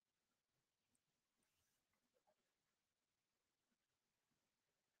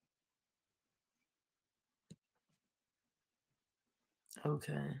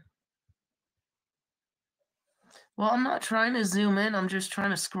 Okay. Well, I'm not trying to zoom in. I'm just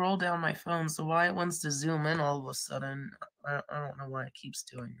trying to scroll down my phone. So why it wants to zoom in all of a sudden, I don't know why it keeps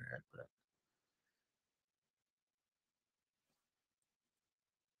doing that. But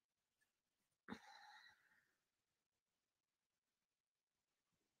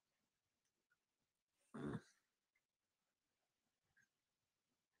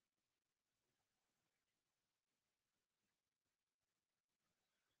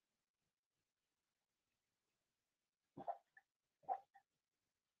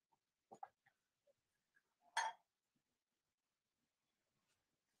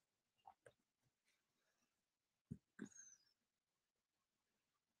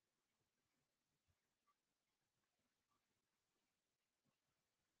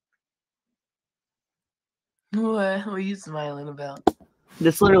what are you smiling about?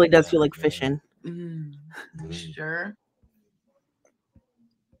 This literally does feel like fishing. Sure.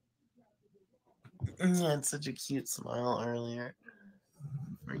 You had such a cute smile earlier.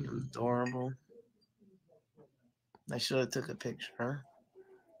 Freaking adorable. I should have took a picture.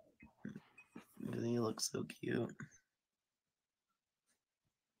 He looks so cute.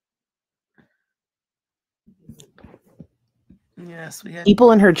 Yes, we had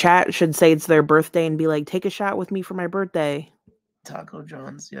People in her chat should say it's their birthday and be like, take a shot with me for my birthday. Taco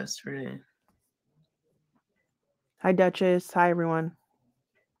John's yesterday. Hi, Duchess. Hi, everyone.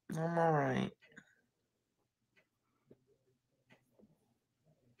 I'm all right.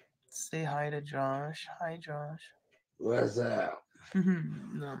 Say hi to Josh. Hi, Josh. What's up?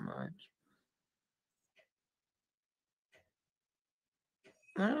 Not much.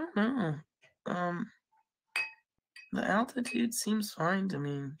 I don't know. The altitude seems fine to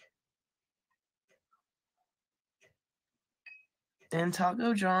me. And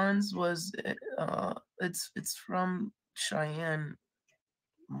Taco John's was it's from Cheyenne,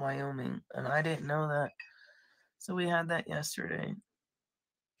 Wyoming, and I didn't know that. So we had that yesterday.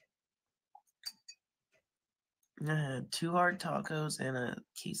 I had 2 hard tacos and a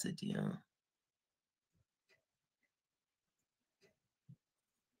quesadilla.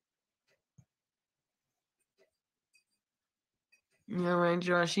 You all right,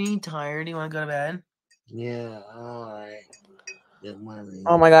 Josh? You tired? You want to go to bed? Yeah, all right. Get money.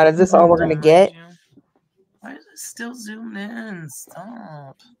 Oh my God, is this all we're gonna get? Why is it still zoomed in?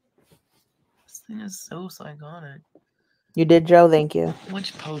 Stop. This thing is so psychotic. You did, Joe. Thank you.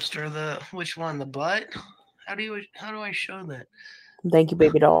 Which poster? Which one? The butt? How do I show that? Thank you,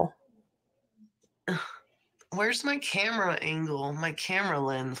 baby doll. Where's my camera angle? My camera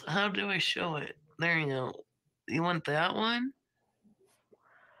lens. How do I show it? There you go. You want that one?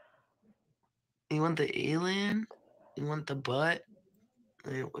 You want the alien? You want the butt?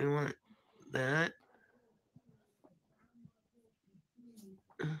 We want that.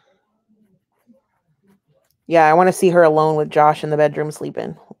 Yeah, I want to see her alone with Josh in the bedroom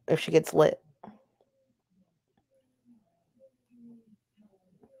sleeping if she gets lit.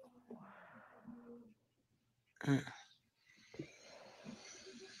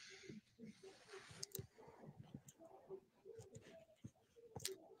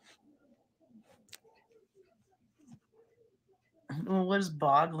 Well, what is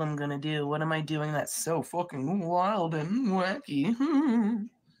Boglum gonna do? What am I doing that's so fucking wild and wacky?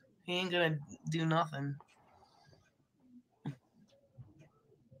 He ain't gonna do nothing.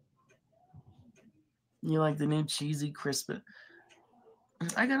 You like the new cheesy crisp?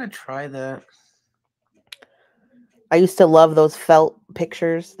 I gotta try that. I used to love those felt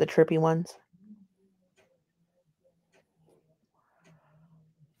pictures, the trippy ones.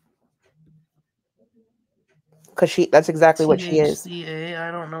 Because that's exactly what she is. THCA, I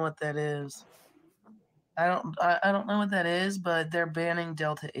don't know what that is. I don't know what that is, but they're banning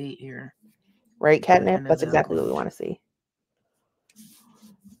Delta 8 here. Right, Catnip? That's exactly what we want to see.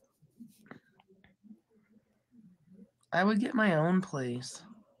 I would get my own place.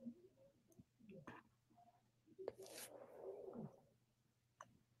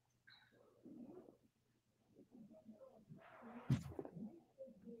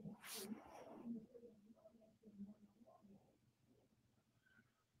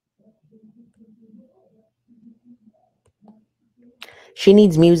 She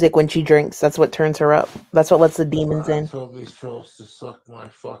needs music when she drinks. That's what turns her up. That's what lets the demons in. I told these trolls to suck my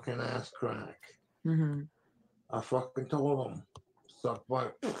fucking ass crack. I fucking told them. Suck my...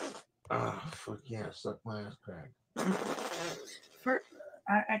 fuck yeah, suck my ass crack.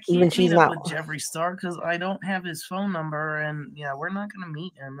 I can't meet up with Jeffree Star because I don't have his phone number, and yeah, we're not gonna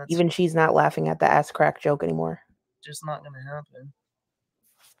meet him. That's even she's not laughing at the ass crack joke anymore. just not gonna happen.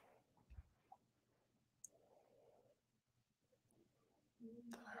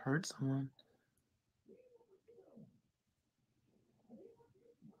 I heard someone.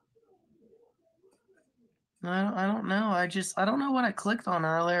 I don't know. I don't know what I clicked on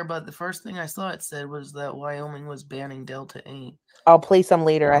earlier, but the first thing I saw it said was that Wyoming was banning Delta 8. I'll play some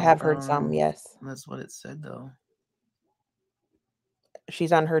later. I have heard some, yes. That's what it said, though.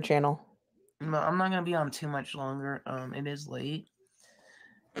 She's on her channel. No, I'm not going to be on too much longer. It is late.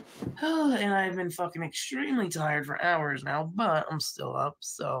 And I've been fucking extremely tired for hours now, but I'm still up,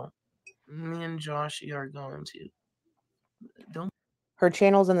 so me and Joshy are going to... Her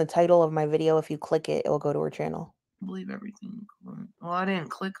channel's in the title of my video. If you click it, it'll go to her channel. Believe everything. Well, I didn't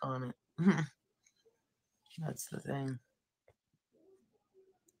click on it. That's the thing.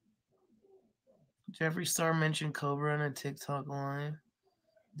 Jeffree Star mentioned Cobra in a TikTok live.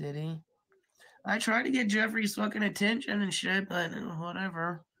 Did he? I tried to get Jeffree's fucking attention and shit, but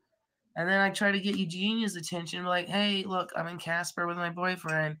whatever. And then I tried to get Eugenia's attention, like, hey, look, I'm in Casper with my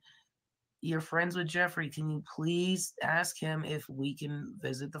boyfriend. you're friends with Jeffrey. Can you please ask him if we can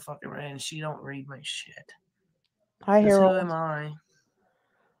visit the fucking ranch? She don't read my shit. Hi, 'Cause Harold. who am I?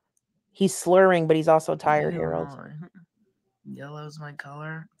 He's slurring, but he's also tired, Who am Harold. I? Yellow's my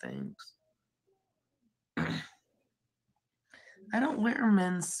color. Thanks. I don't wear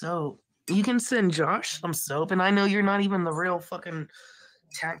men's soap. You can send Josh some soap, and I know you're not even the real fucking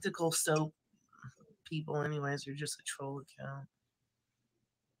tactical soap people anyways. You're just a troll account.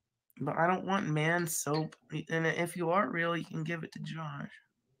 But I don't want man soap. And if you are real, you can give it to Josh.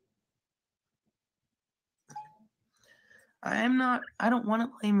 I don't want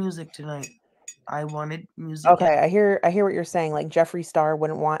to play music tonight. I wanted music. Okay, I hear what you're saying. Like Jeffree Star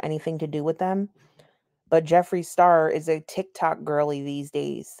wouldn't want anything to do with them. But Jeffree Star is a TikTok girly these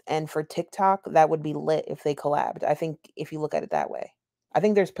days. And for TikTok, that would be lit if they collabed. I think if you look at it that way. I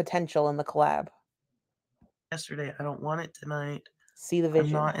think there's potential in the collab. Yesterday, I don't want it tonight. See the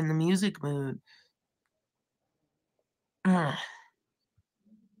vision. I'm not in the music mood.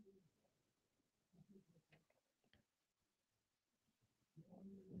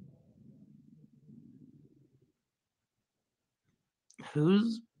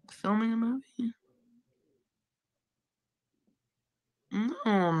 Who's filming a movie? No,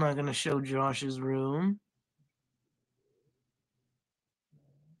 I'm not going to show Josh's room.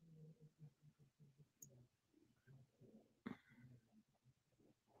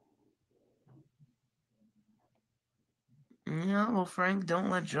 Yeah, well, Frank, don't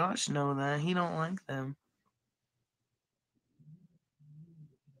let Josh know that. He don't like them.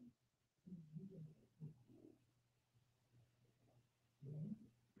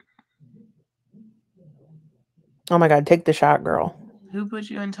 Oh my God, take the shot, girl. Who put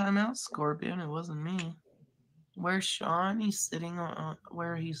you in timeout, Scorpion? It wasn't me. Where's Sean? He's sitting on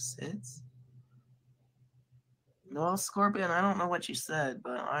where he sits. Well, Scorpion, I don't know what you said,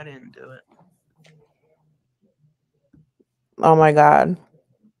 but I didn't do it. Oh my God.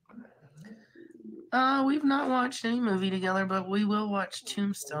 We've not watched any movie together, but we will watch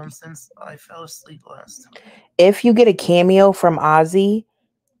Tombstone since I fell asleep last time. If you get a cameo from Ozzy,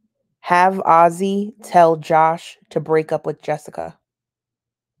 have Ozzy tell Josh to break up with Jessica.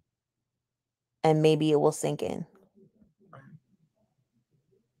 And maybe it will sink in.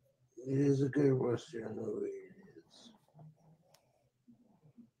 It is a good Western movie.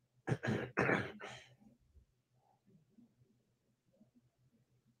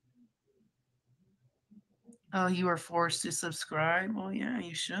 Oh, you were forced to subscribe? Well, yeah,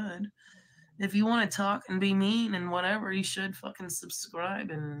 you should. If you want to talk and be mean and whatever, you should fucking subscribe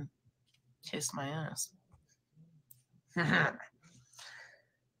and kiss my ass.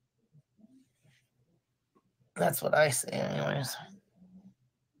 That's what I say anyways.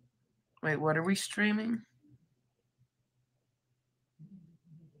 Wait, what are we streaming?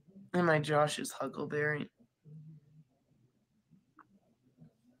 Am I Josh's Huckleberry?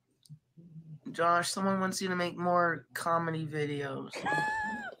 Josh, someone wants you to make more comedy videos.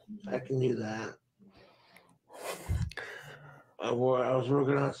 I can do that. I was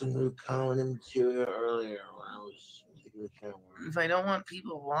working on some new comedy material earlier when I was taking a shower. If I don't want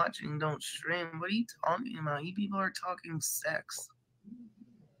people watching, don't stream. What are you talking about? You people are talking sex.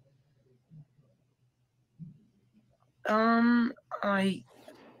 I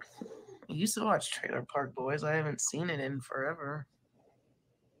used to watch Trailer Park Boys. I haven't seen it in forever.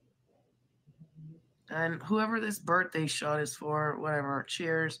 And whoever this birthday shot is for, whatever,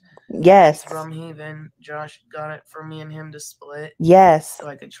 cheers. Yes. From Haven. Josh got it for me and him to split. Yes. So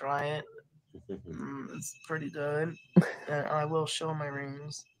I could try it. It's pretty good. And I will show my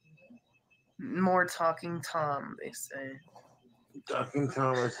rings. More Talking Tom, they say. Talking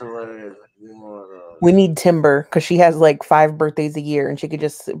Tom is hilarious. We need Timber because she has like 5 birthdays a year and she could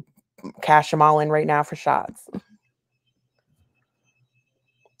just cash them all in right now for shots.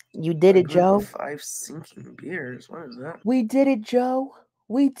 You did it, Joe. 5 sinking beers. What is that? We did it, Joe.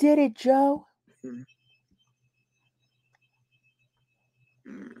 We did it, Joe.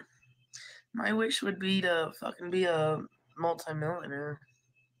 My wish would be to fucking be a multimillionaire.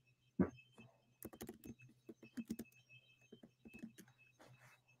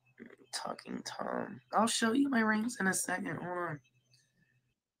 Talking Tom. I'll show you my rings in a second. Hold on.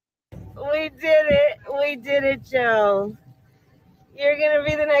 We did it. We did it, Joe. You're going to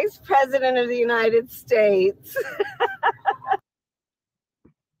be the next president of the United States.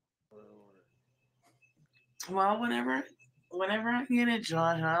 Well, whenever I get it,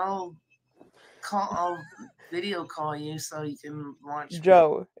 Josh, I'll video call you so you can watch.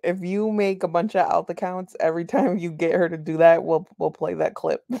 Joe, if you make a bunch of alt accounts, every time you get her to do that, we'll play that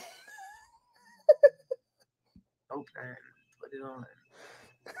clip. Open. Put it on.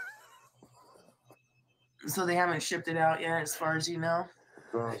 So they haven't shipped it out yet, as far as you know?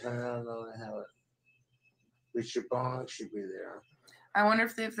 I don't know they have it. The Shabong should be there. I wonder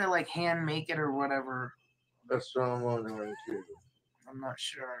if they have to like hand make it or whatever. That's what I'm wondering too. I'm not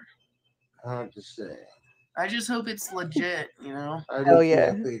sure. Hard to say. I just hope it's legit, you know? Hell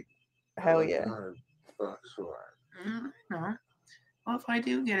yeah. Hell Hell yeah. $100 for it. No. Well, if I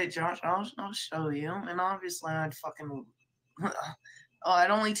do get it, Josh, I'll show you. And obviously, I'd fucking...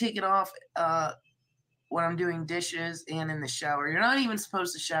 I'd only take it off when I'm doing dishes and in the shower. You're not even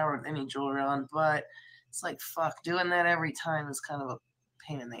supposed to shower with any jewelry on, but it's like, fuck, doing that every time is kind of a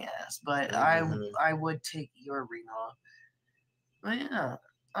pain in the ass. But I would take your ring off. But yeah,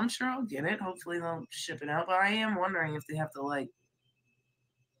 I'm sure I'll get it. Hopefully they'll ship it out. But I am wondering if they have to, like,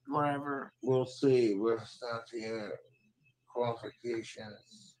 whatever. We'll see. We'll start to hear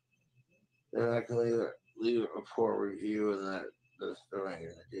qualifications. Then I can leave a report review and that the ring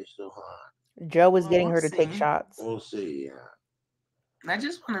is still hot. Joe was getting her to take shots. We'll see, yeah. I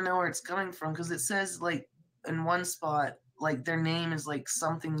just want to know where it's coming from because it says, like, in one spot, like, their name is, like,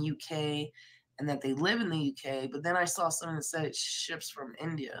 something UK and that they live in the UK. But then I saw something that said it ships from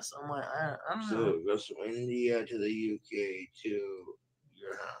India. So I'm like, I don't know. So it goes from India to the UK to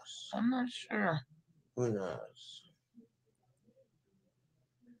your house. I'm not sure. Who knows?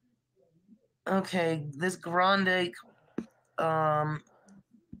 Okay, this grande,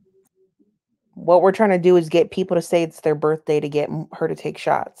 what we're trying to do is get people to say it's their birthday to get her to take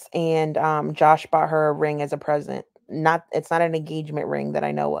shots. And Josh bought her a ring as a present. It's not an engagement ring that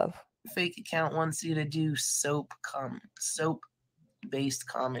I know of. Fake account wants you to do soap-based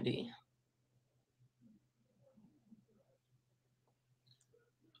comedy.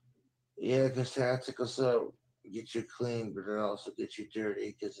 Yeah, because tactical soap get you clean, but it also gets you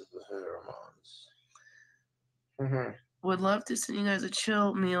dirty because of the pheromones. Would love to send you guys a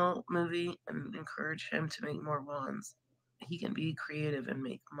chill meal movie and encourage him to make more ones. He can be creative and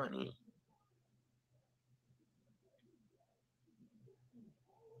make money.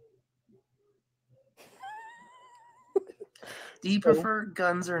 Do you prefer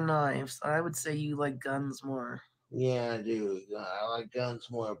guns or knives? I would say you like guns more. Yeah, I do. I like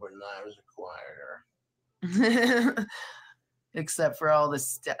guns more, but knives are quieter. Except for all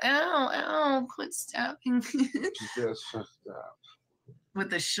this ow, quit stabbing. Just fucked up. With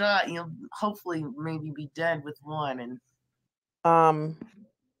the shot, you'll hopefully maybe be dead with one. And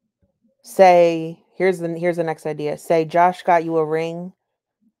say, here's the next idea. Say, Josh got you a ring.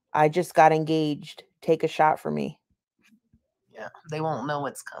 I just got engaged. Take a shot for me. Yeah, they won't know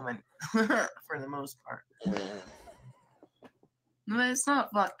what's coming for the most part. But it's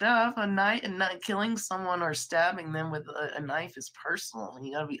not fucked up. A knife and not killing someone or stabbing them with a knife is personal.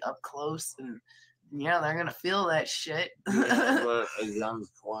 You gotta be up close, and yeah, they're gonna feel that shit. Yeah, but a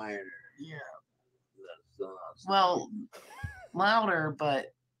gun's quieter. Yeah. That's well, louder,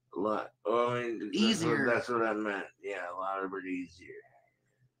 but easier. That's what I meant. Yeah, louder but easier.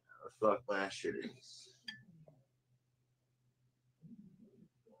 Fuck my shit is.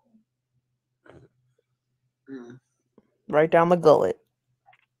 Right down the gullet.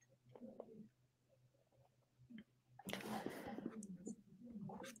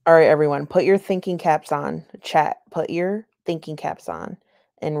 All right, everyone, put your thinking caps on. Chat, put your thinking caps on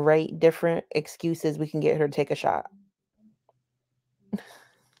and write different excuses we can get her to take a shot.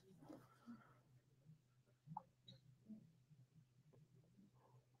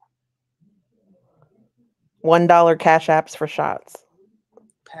 $1 cash apps for shots.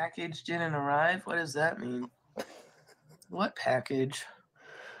 Package didn't arrive? What does that mean? What package?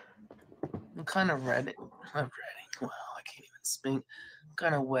 What kind of wedding? Wow, I can't even speak. What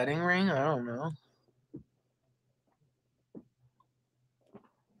kind of wedding ring? I don't know.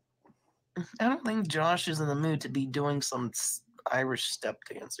 I don't think Josh is in the mood to be doing some Irish step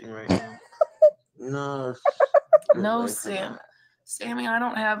dancing right now. No, Sammy, I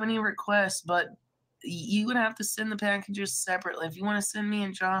don't have any requests, but you would have to send the packages separately. If you want to send me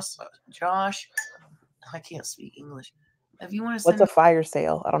and Josh, I can't speak English. If you want to send what's a fire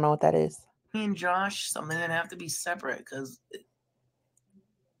sale? I don't know what that is. Me and Josh, something that have to be separate because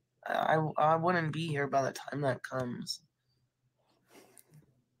I wouldn't be here by the time that comes.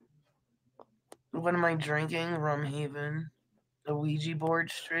 What am I drinking? Rum Haven. A Ouija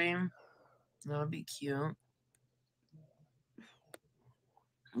board stream. That would be cute.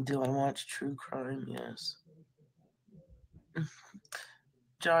 Do I watch true crime? Yes.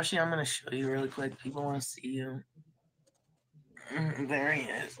 Joshy, I'm going to show you really quick. People want to see you. There he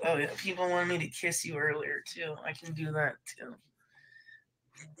is. Oh, yeah. People wanted me to kiss you earlier, too. I can do that, too.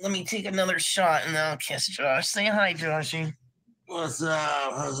 Let me take another shot, and then I'll kiss Josh. Say hi, Joshy. What's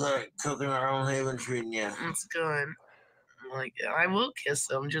up? How's that cooking our own haven treating you? It's good. Like, I will kiss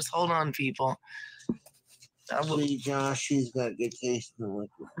them. Just hold on, people. See, Josh, she's got good taste in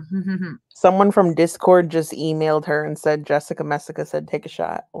liquor. Someone from Discord just emailed her and said Jessica Messica said take a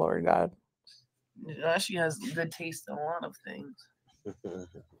shot. Lord God. She has good taste in a lot of things.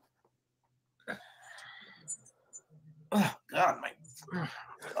 Oh God,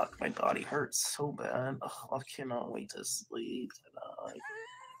 my body hurts so bad. Oh, I cannot wait to sleep tonight.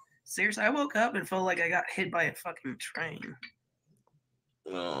 Seriously, I woke up and felt like I got hit by a fucking train.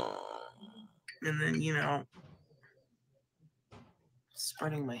 And then, you know,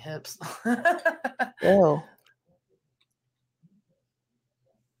 spreading my hips. Ew.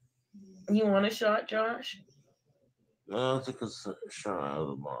 You want a shot, Josh? No, I think it's a shot out of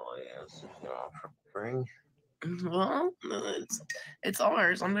the bottle. Yeah, it's offering. Well, it's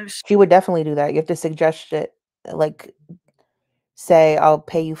ours. I'm gonna. She would definitely do that. You have to suggest it. Like, say, I'll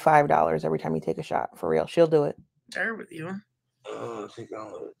pay you $5 every time you take a shot. For real. She'll do it. Share with you. I think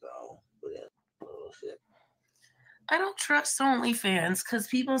I'll let it go. But yeah, shit. I don't trust OnlyFans because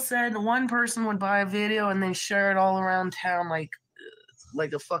people said one person would buy a video and then share it all around town like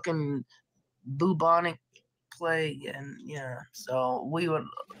a fucking bubonic plague, and yeah, so we would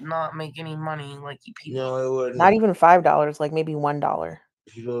not make any money like you people. No, I wouldn't. Not even $5, like maybe $1.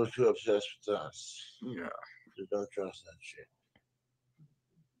 People are too obsessed with us. Yeah. So don't trust that shit.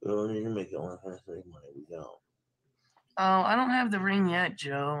 We don't need to make OnlyFans make money. We don't. Oh, I don't have the ring yet,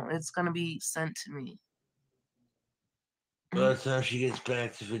 Joe. It's gonna be sent to me. By the time she gets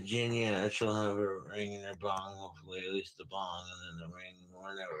back to Virginia, she'll have her ring in her bong, hopefully, at least the bong, and then the ring,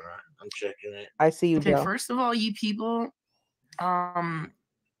 whatever. I'm checking it. I see you, Okay, Joe. first of all, you people,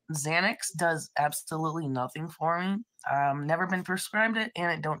 Xanax does absolutely nothing for me. Never been prescribed it, and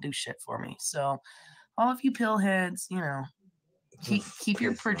it don't do shit for me. So, all of you pill heads, you know, keep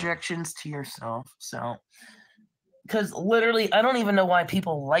your projections to yourself. So, because literally, I don't even know why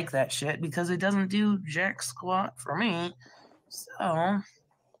people like that shit because it doesn't do jack squat for me. So,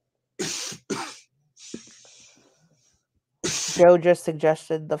 Joe just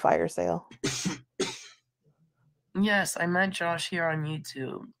suggested the fire sale. yes, I met Josh here on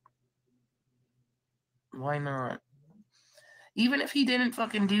YouTube. Why not? Even if he didn't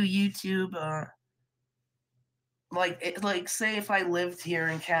fucking do YouTube, like say if I lived here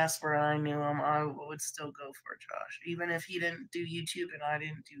in Casper and I knew him, I would still go for Josh, even if he didn't do YouTube and I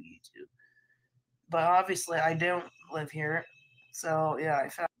didn't do YouTube. But obviously, I don't live here, so yeah, I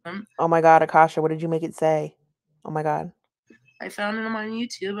found him. Oh my God, Akasha, what did you make it say? Oh my God. I found him on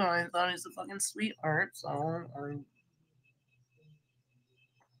YouTube, and I thought he was a fucking sweetheart, so I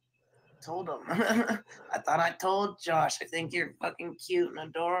told him. I thought I told Josh, I think you're fucking cute and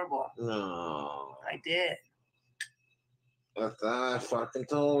adorable. No. I did. I thought I fucking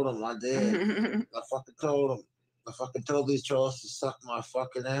told him. I did. I fucking told him. I fucking told these trolls to suck my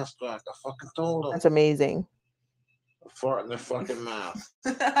fucking ass crack. I fucking told them. That's amazing. Fart in their fucking mouth.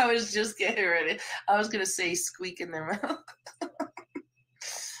 I was just getting ready. I was gonna say squeak in their mouth.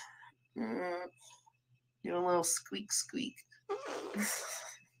 Do a little squeak squeak.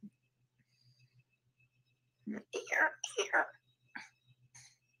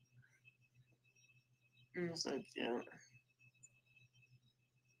 So cute.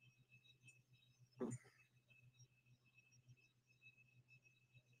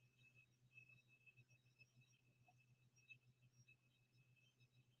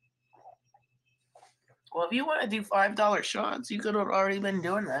 Well, if you want to do $5 shots, you could have already been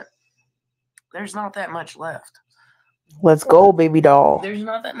doing that. There's not that much left. Let's go, baby doll. There's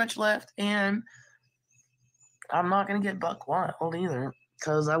not that much left, and I'm not gonna get buck wild either,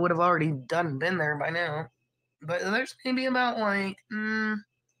 because I would have already been there by now. But there's maybe about like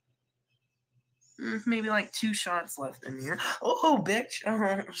maybe like 2 shots left in here. Oh, bitch!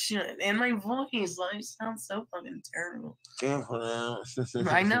 Oh shit! And my voice, I sound so fucking terrible. Careful now.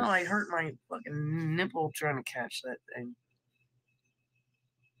 I know. I hurt my fucking nipple trying to catch that thing.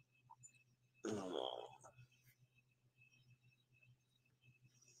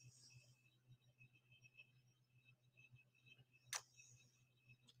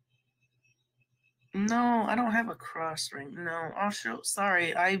 No, I don't have a cross ring. No, I'll show.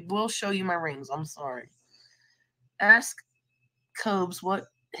 Sorry, I will show you my rings. I'm sorry. Ask Cobes what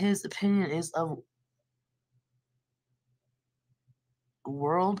his opinion is of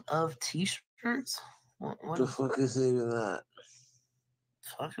World of T-shirts. What the fuck is even that?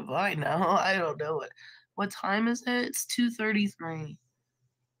 Fuck if I know. I don't know it. What time is it? It's 2:33.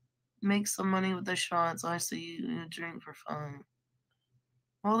 Make some money with the shots. I see you drink for fun.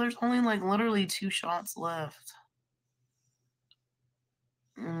 Well, there's only like literally 2 shots left.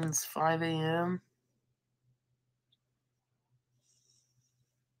 It's 5 a.m.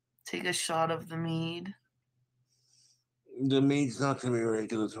 Take a shot of the mead. The meat's not gonna be ready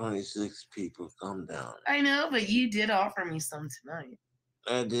till the 26th. People, calm down. I know, but you did offer me some tonight.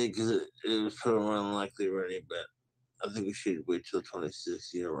 I did because it was probably more unlikely ready, but I think we should wait till the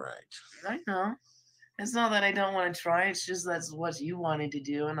 26th. You're right. I know. It's not that I don't want to try. It's just that's what you wanted to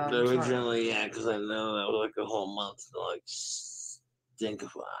do, and I'm trying. Originally, yeah, because I know that was like a whole month to like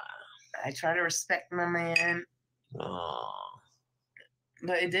stinkify. I try to respect my man. Oh.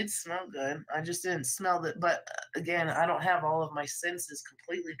 But it did smell good. I just didn't smell it. But again, I don't have all of my senses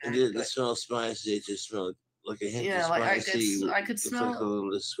completely It back. didn't smell spicy. It just smelled like a hint Yeah, of like spicy. I could smell like a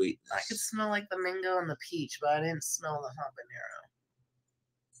little sweetness. I could smell like the mango and the peach, but I didn't smell the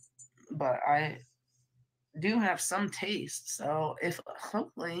habanero. But I do have some taste. So if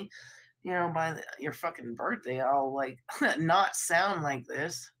hopefully, you know, by your fucking birthday, I'll like not sound like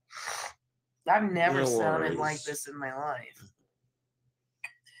this. I've never sounded like this in my life.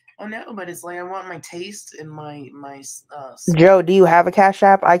 Oh no, but it's like I want my taste and my Joe, do you have a Cash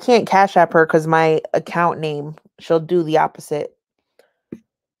App? I can't Cash App her because my account name. She'll do the opposite.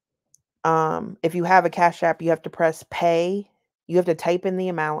 If you have a Cash App, you have to press pay. You have to type in the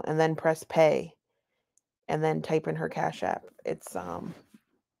amount and then press pay, and then type in her Cash App. It's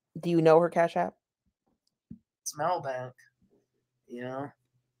Do you know her Cash App? Smell back. You know,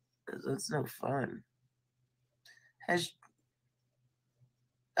 it's no fun.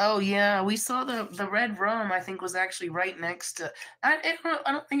 Oh yeah, we saw the red rum. I think was actually right next to. I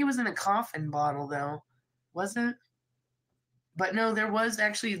don't think it was in a coffin bottle though, was it? But no, there was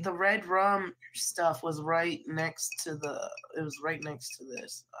actually the red rum stuff was right next to the. It was right next to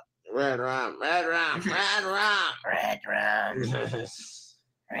this. Red rum, red rum, red rum, red rum,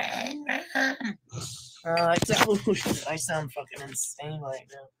 red rum. I sound fucking insane right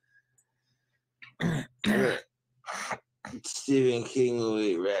now. Stephen King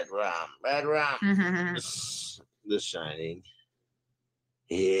movie, Red Rum. Red Rum. The Shining.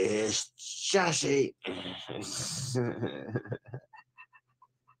 Here's Joshy.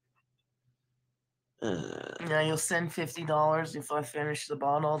 Yeah, you'll send $50 if I finish the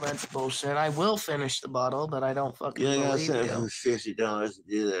bottle. That's bullshit. I will finish the bottle, but I don't fucking believe you. $50 to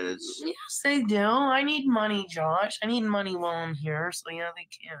do that. Yes, they do. I need money, Josh. I need money while I'm here, so yeah, they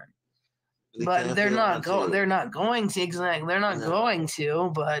can. But they're not going. They're not going to exactly. They're not going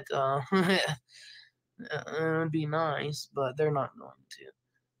to. But it would be nice. But they're not going to.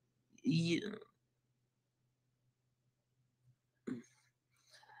 Yeah.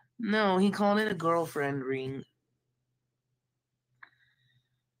 No, he called it a girlfriend ring.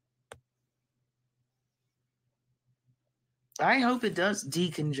 I hope it does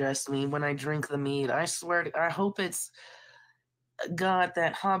decongest me when I drink the mead. I swear to, I hope it's got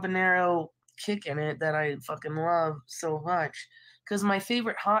that habanero kick in it that I fucking love so much. Because my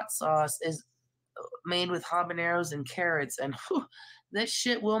favorite hot sauce is made with habaneros and carrots, and whew, that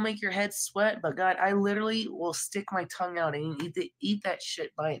shit will make your head sweat. But God, I literally will stick my tongue out and eat that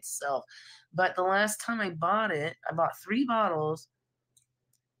shit by itself. But the last time I bought it, I bought 3 bottles,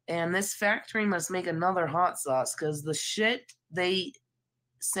 and this factory must make another hot sauce because the shit they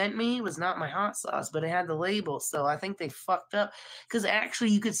sent me was not my hot sauce, but it had the label. So I think they fucked up because actually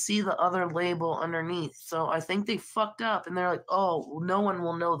you could see the other label underneath. So I think they fucked up and they're like, oh, no one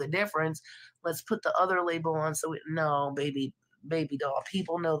will know the difference. Let's put the other label on. So no, baby doll,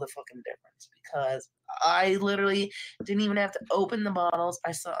 people know the fucking difference because I literally didn't even have to open the bottles.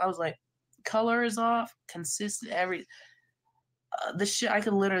 I was like, color is off, consistent, the shit, I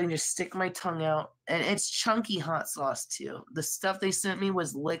could literally just stick my tongue out, and it's chunky hot sauce too. The stuff they sent me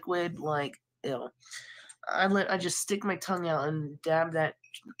was liquid, like ew. I just stick my tongue out and dab that.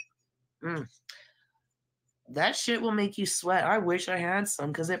 That shit will make you sweat. I wish I had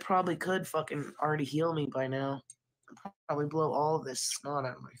some because it probably could fucking already heal me by now. I'd probably blow all of this snot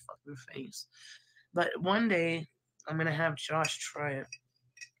out of my fucking face. But one day I'm gonna have Josh try it.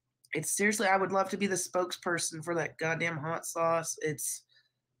 It's seriously, I would love to be the spokesperson for that goddamn hot sauce.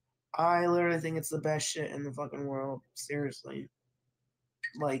 I literally think it's the best shit in the fucking world. Seriously.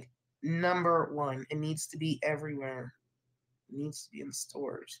 Like, number 1. It needs to be everywhere. It needs to be in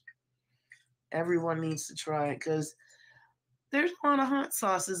stores. Everyone needs to try it because there's a lot of hot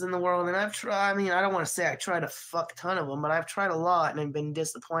sauces in the world, and I've tried, I mean, I don't want to say I tried a fuck ton of them, but I've tried a lot and I've been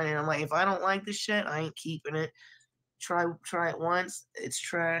disappointed. I'm like, if I don't like this shit, I ain't keeping it. Try it once, it's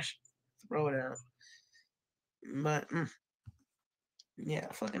trash, throw it out. But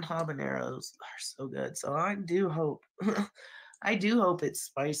yeah, fucking habaneros are so good. So I do hope, I do hope it's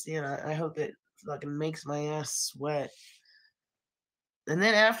spicy, and I hope it fucking makes my ass sweat. And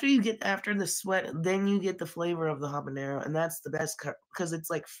then after the sweat, then you get the flavor of the habanero, and that's the best because it's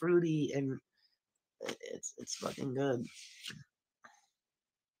like fruity and it's fucking good.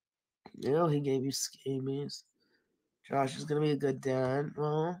 Ew, he gave you scabies. Josh is gonna be a good dad.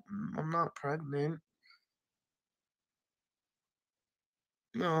 Well, I'm not pregnant.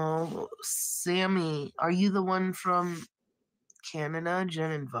 No, Sammy, are you the one from Canada,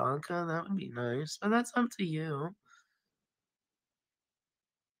 Jen and Vodka? That would be nice, but that's up to you.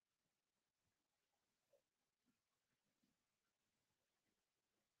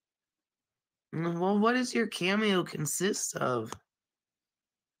 Well, what does your cameo consist of?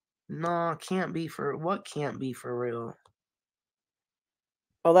 No, can't be for what can't be for real.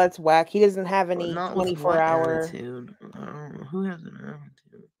 Oh, that's whack. He doesn't have But any not with 24-hour. attitude. I don't know. Who has an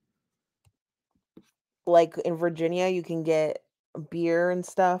attitude? Like in Virginia, you can get beer and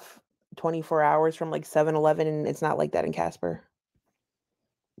stuff 24 hours from like 7-Eleven, and it's not like that in Casper.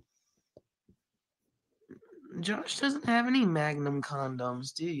 Josh doesn't have any Magnum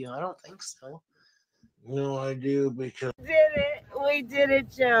condoms, do you? I don't think so. No, I do because Did it. We did it,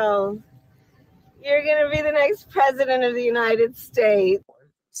 Joe. You're going to be the next president of the United States.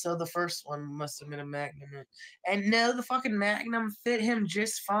 So the first one must have been a Magnum. And no, the fucking Magnum fit him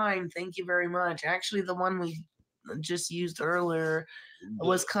just fine. Thank you very much. Actually, the one we just used earlier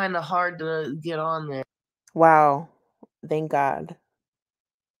was kind of hard to get on there. Wow. Thank God.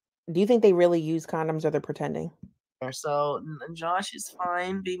 Do you think they really use condoms or they're pretending? So Josh is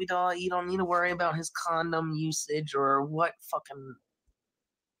fine, baby doll. You don't need to worry about his condom usage or what fucking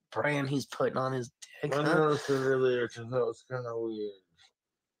brand he's putting on his dick. I noticed it earlier because that was kind of weird.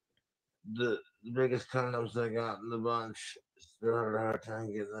 The biggest condoms I got in the bunch still had a hard time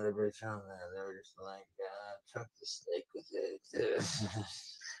getting that bitch on there. They were just like, chuck the snake with it.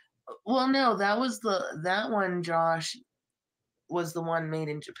 Well, no, that one, Josh, was the one made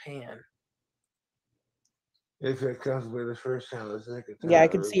in Japan. If it comes with the first time, the second time. Yeah, I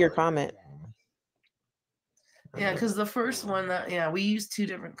could see your comment. Yeah, because the first one, we used 2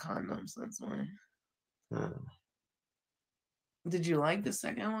 different condoms. That's why. Did you like the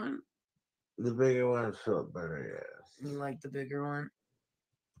second one? The bigger one felt better, yes. You like the bigger one?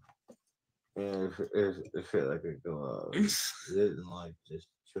 Yeah, it felt like a glove. It didn't like just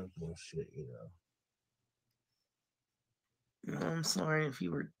choking shit, you know. I'm sorry if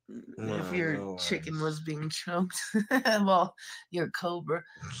you were if No, your no chicken worries. was being choked. Well, your cobra,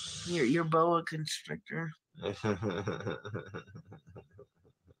 your boa constrictor.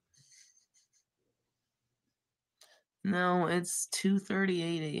 No, it's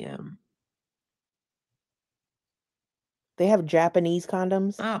 2:38 a.m. They have Japanese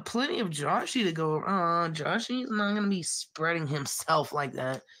condoms. Plenty of Joshy to go. Joshy's not gonna be spreading himself like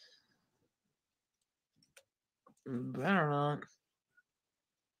that. Better not.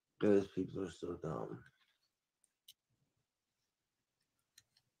 Those people are so dumb.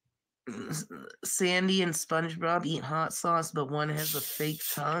 Sandy and SpongeBob eat hot sauce, but one has a fake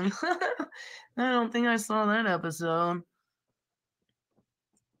tongue. I don't think I saw that episode.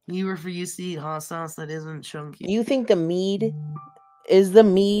 You refuse to eat hot sauce that isn't chunky. Do you think the Mead is the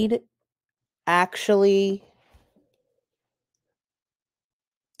Mead actually?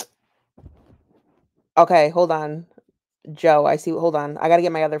 Okay, hold on. Joe, I see. Hold on. I got to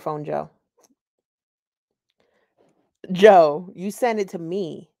get my other phone, Joe. Joe, you sent it to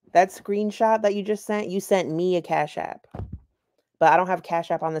me. That screenshot that you just sent, you sent me a Cash App. But I don't have Cash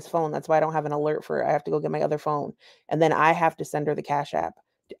App on this phone. That's why I don't have an alert for it. I have to go get my other phone. And then I have to send her the Cash App.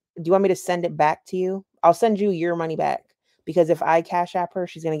 Do you want me to send it back to you? I'll send you your money back. Because if I Cash App her,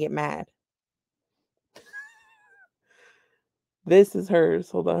 she's going to get mad. This is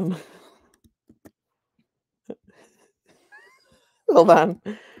hers. Hold on. Hold on.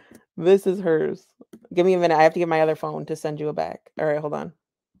 This is hers. Give me a minute. I have to get my other phone to send you a back. All right, hold on.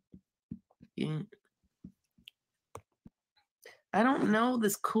 Yeah. I don't know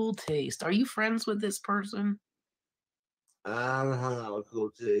this Cool Taste. Are you friends with this person? I haven't hung out with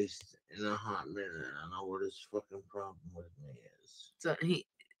Cool Taste in a hot minute. I know what his fucking problem with me is.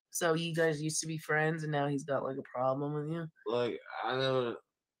 So you guys used to be friends, and now he's got like a problem with you. Like I never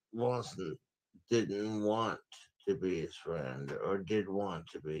once didn't want to be his friend, or did want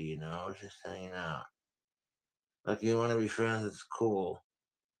to be. You know, just hanging out. Like you want to be friends, it's cool.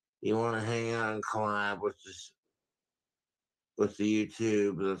 You want to hang out and collab with the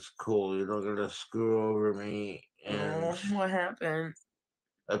YouTube, that's cool. You're not gonna screw over me and what happened?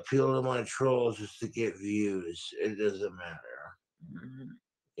 appeal to my trolls just to get views. It doesn't matter. Mm-hmm.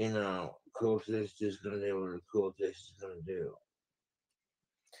 You know, Cool Taste is gonna do what Cool Taste is gonna do.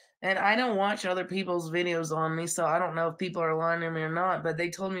 And I don't watch other people's videos on me, so I don't know if people are lying to me or not. But they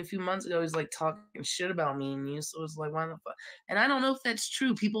told me a few months ago he's like talking shit about me and you. So it's like, why the fuck? And I don't know if that's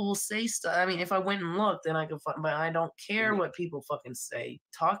true. People will say stuff. I mean, if I went and looked, then I could fuck. But I don't care what people fucking say.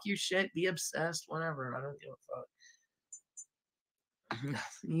 Talk your shit, be obsessed, whatever. And I don't give a fuck.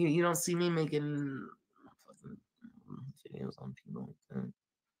 You don't see me making fucking videos on people like that.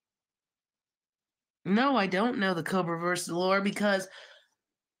 No, I don't know the Cobra versus lore because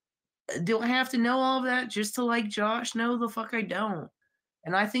do I have to know all of that just to like Josh? No, the fuck I don't.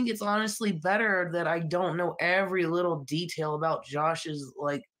 And I think it's honestly better that I don't know every little detail about Josh's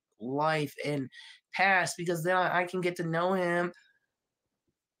like life and past because then I can get to know him.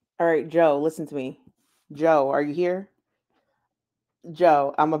 All right, Joe, listen to me. Joe, are you here?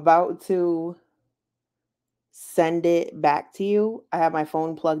 Joe, I'm about to send it back to you. I have my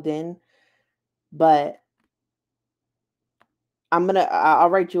phone plugged in, but I'll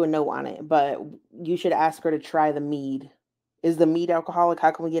write you a note on it, but you should ask her to try the mead. Is the mead alcoholic?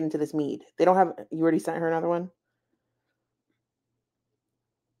 How can we get into this mead? They don't have, you already sent her another one?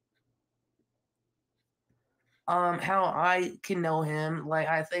 How I can know him, like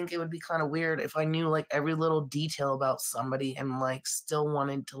I think it would be kind of weird if I knew like every little detail about somebody and like still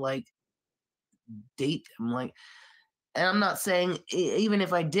wanted to like date them. Like, and I'm not saying even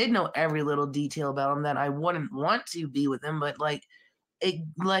if I did know every little detail about him that I wouldn't want to be with him, but like it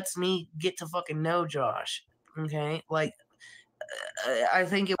lets me get to fucking know Josh. Okay, like I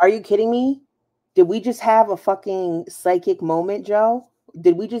think. Are you kidding me? Did we just have a fucking psychic moment, Joe?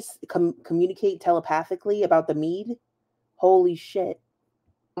 Did we just communicate telepathically about the mead? Holy shit.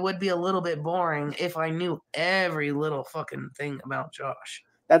 It would be a little bit boring if I knew every little fucking thing about Josh.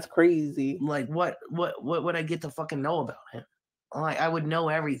 That's crazy. Like what would I get to fucking know about him? Like I would know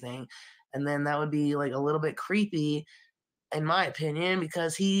everything, and then that would be like a little bit creepy, in my opinion,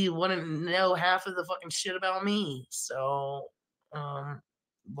 because he wouldn't know half of the fucking shit about me. So,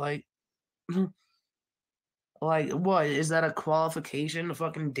 like. Like, what? Is that a qualification to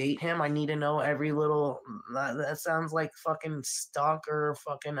fucking date him? I need to know every little... That sounds like fucking stalker,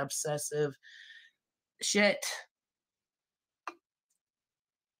 fucking obsessive shit.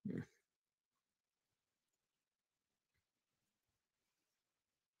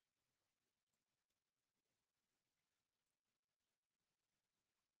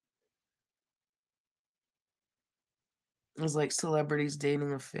 It's like celebrities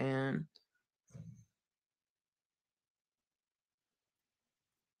dating a fan.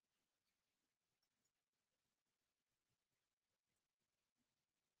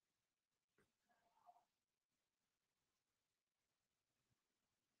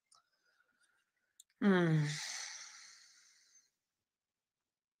 Hmm.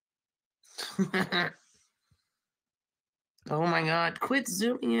 Oh my god, quit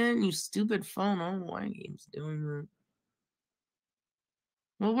zooming in, you stupid phone. I don't know why game's doing that.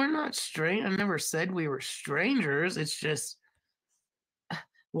 Well, we're not straight. I never said we were strangers. It's just,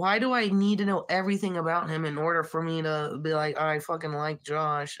 why do I need to know everything about him in order for me to be like, I fucking like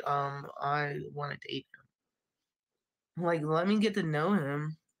Josh. I want to date him. Like, let me get to know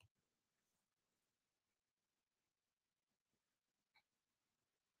him.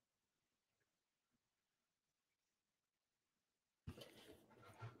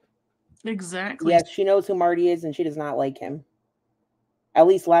 Exactly. Yes, she knows who Marty is and she does not like him. At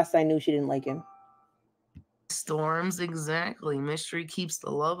least last I knew she didn't like him. Storms, exactly. Mystery keeps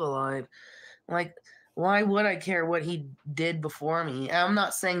the love alive. Like, why would I care what he did before me? I'm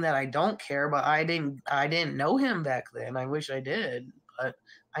not saying that I don't care, but I didn't know him back then. I wish I did, but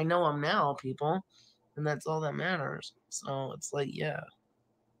I know him now, people, and that's all that matters. So it's like, yeah.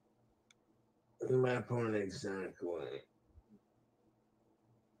 My point exactly.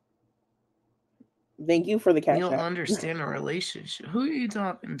 Thank you for the catch You'll up. understand a relationship. Who are you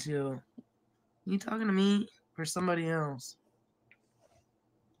talking to? You talking to me or somebody else?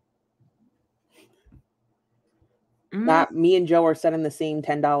 Not me and Joe are sending the same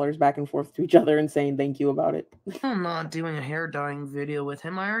 $10 back and forth to each other and saying thank you about it. I'm not doing a hair dyeing video with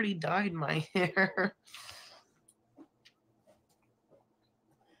him. I already dyed my hair.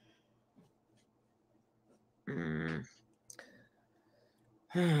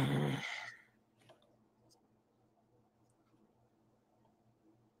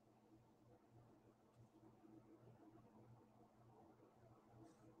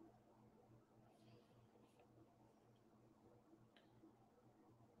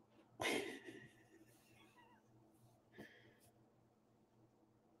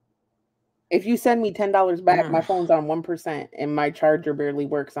 If you send me $10 back, my phone's on 1% and my charger barely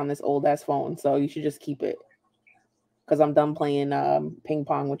works on this old ass phone. So you should just keep it. because I'm done playing ping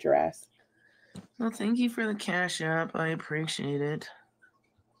pong with your ass. Well, thank you for the Cash App. I appreciate it.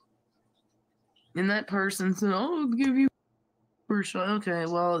 And that person said, "Oh, I'll give you per shot." Okay,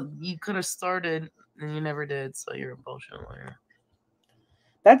 well, you could have started and you never did, so you're a bullshit liar.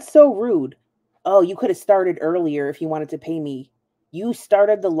 That's so rude. Oh, you could have started earlier if you wanted to pay me. You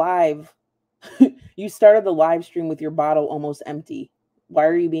started the live. You started the live stream with your bottle almost empty. Why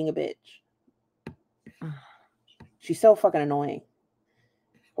are you being a bitch? She's so fucking annoying.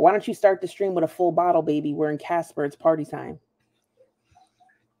 Why don't you start the stream with a full bottle, baby? We're in Casper. It's party time.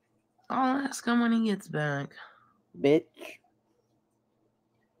 I'll ask him when he gets back. Bitch.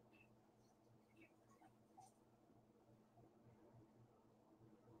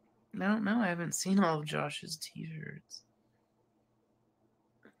 I don't know. I haven't seen all of Josh's t-shirts.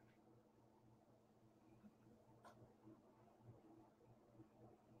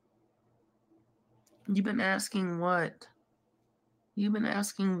 You've been asking what? You've been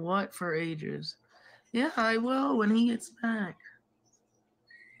asking what for ages? Yeah, I will when he gets back.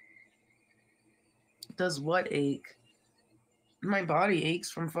 Does what ache? My body aches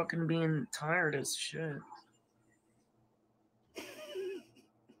from fucking being tired as shit.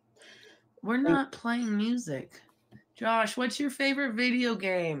 We're not playing music. Josh, what's your favorite video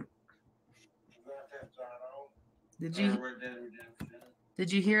game? Did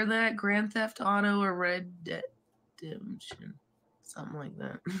you hear that? Grand Theft Auto or Red Dead Redemption? Something like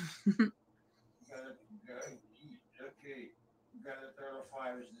that.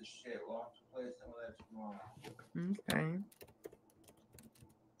 Okay.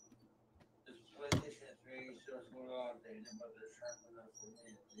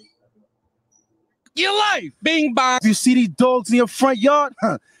 Your life, bing bong. If you see these dogs in your front yard,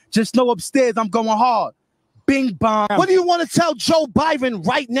 just know upstairs I'm going hard. Bing bong. What do you want to tell Joe Biden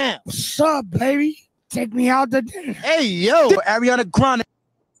right now? What's up, baby? Take me out to dinner. Hey, yo, Ariana Grande.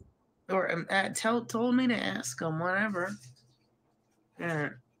 Or told me to ask him, whatever. Yeah.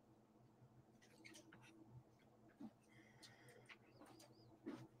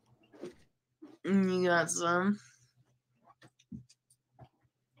 You got some?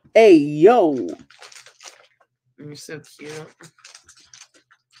 Hey, yo. You're so cute.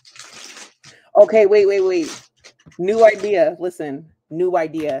 Okay, wait. New idea. Listen, new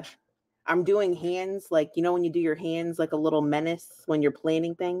idea. I'm doing hands like, you know, when you do your hands like a little menace when you're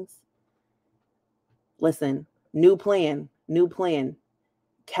planning things? Listen, new plan.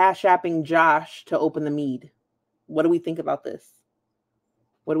 Cash apping Josh to open the Mead. What do we think about this?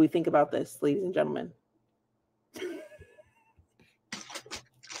 What do we think about this, ladies and gentlemen?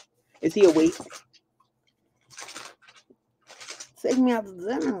 Is he awake? Take me out to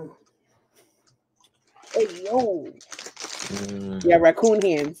dinner. Hey, yo. Yeah, raccoon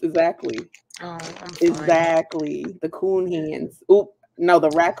hands. Exactly. Oh, exactly. The coon hands. Oop. No,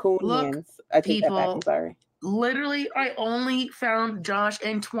 the raccoon hands. I take that back. I'm sorry. Literally, I only found Josh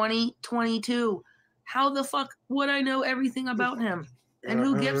in 2022. How the fuck would I know everything about him? And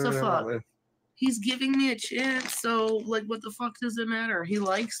who gives a fuck? He's giving me a chance, so, like, what the fuck does it matter? He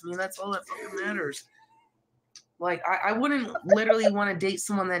likes me. That's all that fucking matters. Like, I wouldn't literally want to date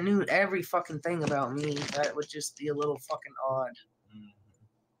someone that knew every fucking thing about me. That would just be a little fucking odd.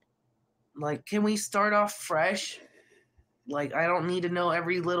 Like, can we start off fresh? Like, I don't need to know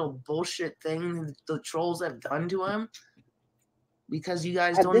every little bullshit thing the trolls have done to him. Because you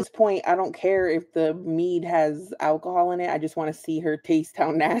guys don't... At this point, I don't care if the mead has alcohol in it. I just want to see her taste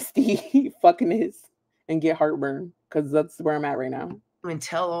how nasty fucking is and get heartburn. Because that's where I'm at right now. I mean,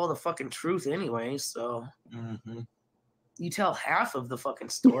 tell all the fucking truth anyway, so... You tell half of the fucking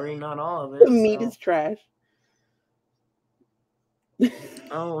story, not all of it. The meat is trash.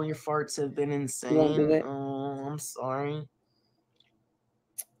 Oh, your farts have been insane. You won't do it? Oh, I'm sorry.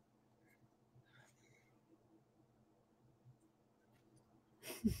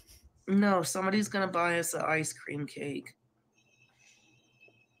 No, somebody's gonna buy us an ice cream cake.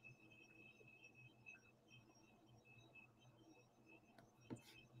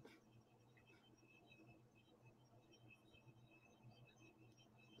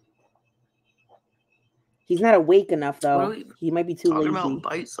 He's not awake enough, though. He might be too lazy. Talking about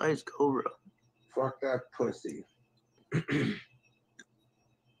bite-sized cobra. Fuck that pussy. I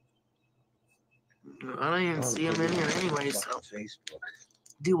don't even see him in here anyway, so. Facebook.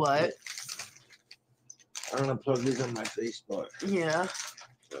 Do what? I'm gonna plug these on my Facebook. Yeah.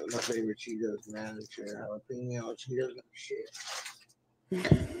 My favorite Cheetos manager, jalapeno Cheetos and shit.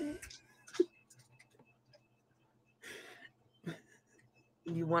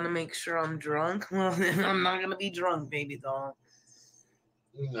 You want to make sure I'm drunk? Well, then I'm not gonna be drunk, baby doll.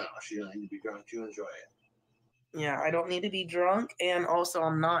 No, she don't need to be drunk. You enjoy it. Yeah, I don't need to be drunk, and also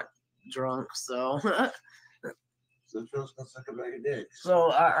I'm not drunk, so. So Joe's gonna suck a bag of dicks.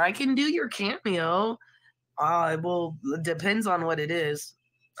 So I can do your cameo. Well, depends on what it is.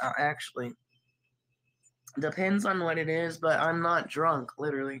 Actually, depends on what it is, but I'm not drunk.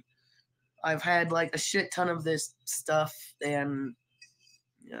 Literally, I've had like a shit ton of this stuff, and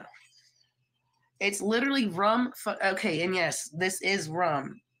yeah, it's literally rum. Okay, and yes, this is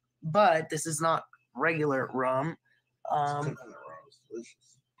rum, but this is not regular rum.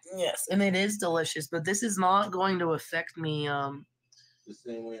 Yes, and it is delicious, but this is not going to affect me. The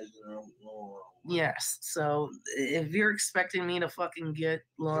same way as the normal. Yes, so if you're expecting me to fucking get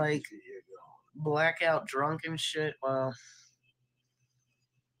like blackout drunk and shit, well,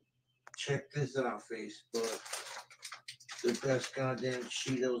 check this out, Facebook. The best goddamn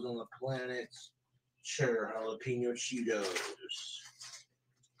Cheetos on the planet. Cheddar jalapeno Cheetos.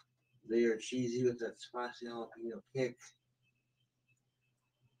 They are cheesy with that spicy jalapeno kick.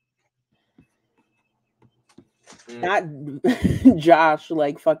 Not Josh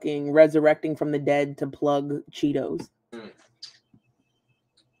like fucking resurrecting from the dead to plug Cheetos.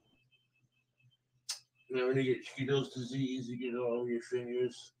 Now when you get Cheetos disease, you get it all over your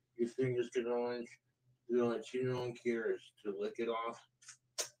fingers. Your fingers get orange. The only thing no one cares to lick it off,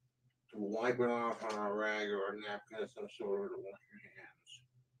 to wipe it off on a rag or a napkin of some sort, or to wash your hands.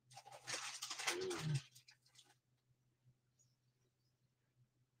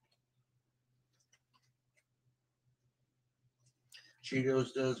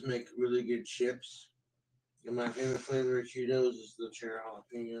 Cheetos does make really good chips. And my favorite flavor of Cheetos is the cheddar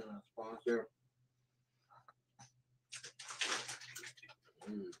jalapeno, not sponsor.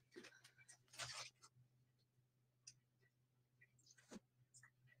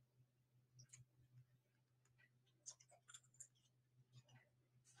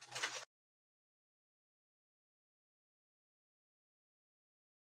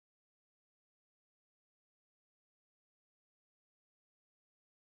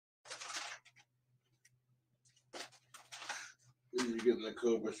 This is getting the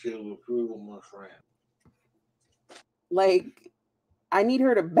Cobra seal of approval, my friend. Like, I need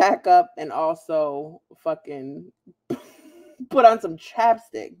her to back up and also fucking put on some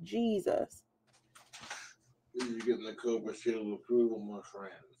chapstick. Jesus. This is getting the Cobra seal of approval, my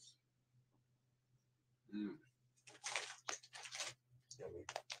friends.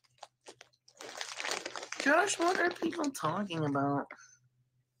 Josh, what are people talking about?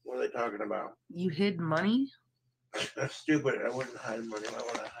 What are they talking about? You hid money? That's stupid. I wouldn't hide money. Why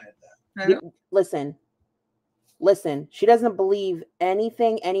would I hide that? Listen, she doesn't believe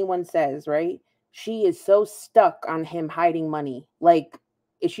anything anyone says, right? She is so stuck on him hiding money. Like,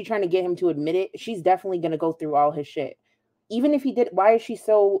 is she trying to get him to admit it? She's definitely going to go through all his shit. Even if he did, why is she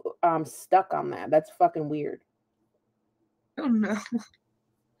so stuck on that? That's fucking weird. Oh no.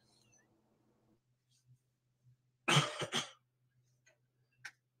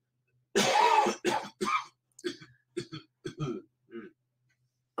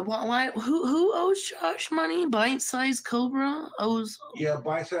 Why? Who owes Josh money? Bite Size Cobra owes. Yeah,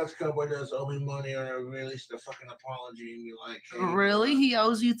 Bite Size Cobra does owe me money, or I released a fucking apology and be like, hey, Really? He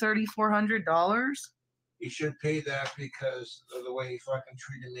owes you $3,400? He should pay that because of the way he fucking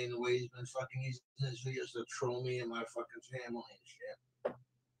treated me and the way he's been fucking using his videos to troll me and my fucking family and shit.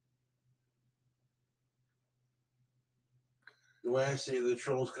 The way I say the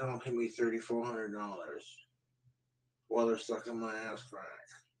trolls gonna pay me $3,400 while they're sucking my ass crack.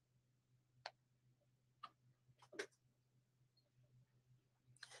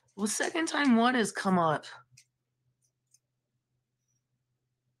 Well, second time what has come up?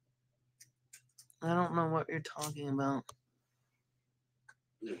 I don't know what you're talking about.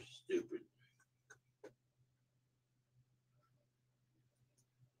 You're stupid.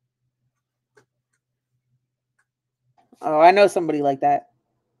 Oh, I know somebody like that.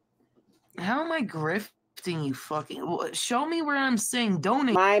 How am I grifting you fucking? Show me where I'm saying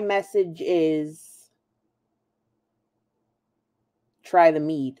donate. My message is try the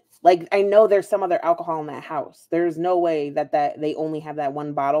mead. Like, I know there's some other alcohol in that house. There's no way that they only have that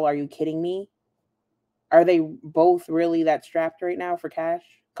one bottle. Are you kidding me? Are they both really that strapped right now for cash?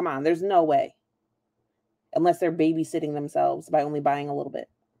 Come on, there's no way. Unless they're babysitting themselves by only buying a little bit.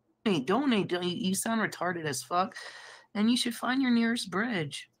 Hey, donate. You sound retarded as fuck. And you should find your nearest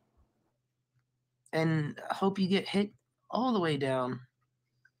bridge. And hope you get hit all the way down.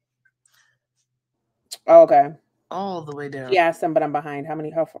 Oh, okay. All the way down. Yeah, but I'm behind.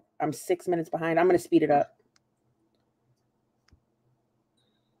 How far? I'm 6 minutes behind. I'm going to speed it up.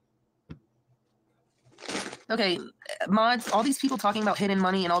 Okay, mods, all these people talking about hidden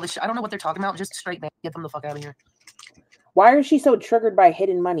money and all this shit. I don't know what they're talking about. Just straight back. Get them the fuck out of here. Why is she so triggered by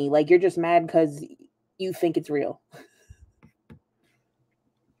hidden money? Like, you're just mad because you think it's real.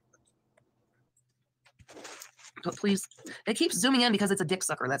 But please, it keeps zooming in because it's a dick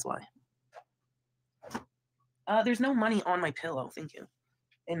sucker. That's why. There's no money on my pillow. Thank you.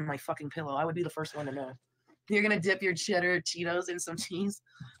 In my fucking pillow. I would be the first one to know. You're gonna dip your cheddar Cheetos in some cheese?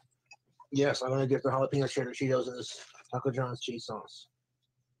 Yes, I'm gonna dip the jalapeno cheddar Cheetos in this Taco John's cheese sauce.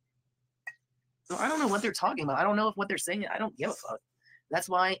 So I don't know what they're talking about. I don't know if what they're saying. I don't give a fuck. That's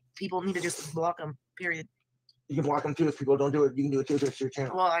why people need to just block them. Period. You can block them too if people don't do it. You can do it too if it's your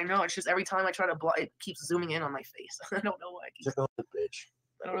channel. Well, I know. It's just every time I try to block, it keeps zooming in on my face. I don't know why.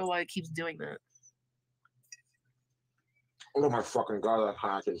 I don't know why it keeps doing that. Oh my fucking god, that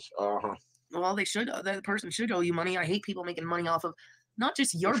hack is. Well, they should. That person should owe you money. I hate people making money off of not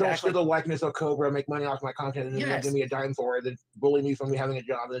just your back. back. Like, the likeness of Cobra, make money off my content, and then give me a dime for it, then bully me from me having a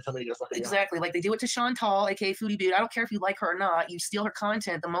job, and then tell me to go fucking exactly. Like they do it to Chantal, aka Foodie Dude. I don't care if you like her or not. You steal her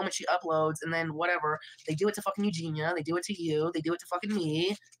content the moment she uploads, and then whatever. They do it to fucking Eugenia. They do it to you. They do it to fucking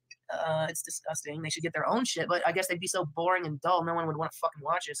me. It's disgusting. They should get their own shit, but I guess they'd be so boring and dull, no one would want to fucking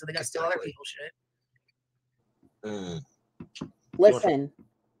watch it. So they got to steal other people's shit. Listen,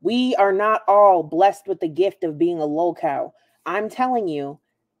 we are not all blessed with the gift of being a lolcow. I'm telling you,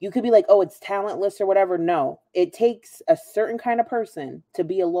 you could be like, oh, it's talentless or whatever. No, it takes a certain kind of person to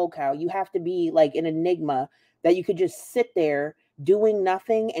be a lolcow. You have to be like an enigma that you could just sit there doing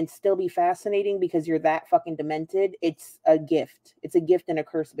nothing and still be fascinating because you're that fucking demented. It's a gift. It's a gift and a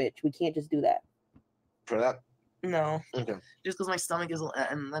curse, bitch. We can't just do that. For that? No. Okay. Just because my stomach is,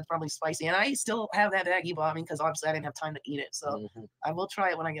 and that's probably spicy. And I still have that bag you bought me because obviously I didn't have time to eat it. So I will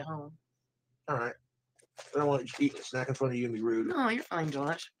try it when I get home. All right. I don't want you to eat a snack in front of you and be rude. No, you're fine,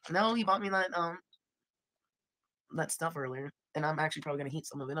 Josh. No, you bought me that that stuff earlier, and I'm actually probably gonna heat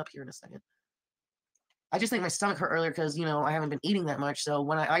some of it up here in a second. I just think my stomach hurt earlier because I haven't been eating that much. So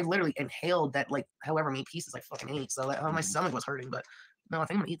when I literally inhaled that like however many pieces I fucking ate, so that my stomach was hurting. But no, I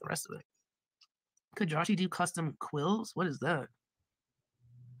think I'm gonna eat the rest of it. Could Joshy do custom quills? What is that?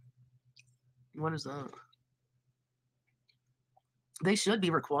 What is that? They should be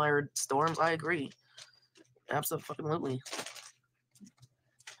required. Storms, I agree. Absolutely.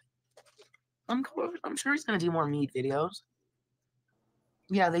 I'm sure he's gonna do more Mead videos.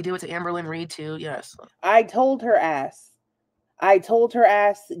 Yeah, they do it to Amberlynn Reed too. Yes. I told her ass,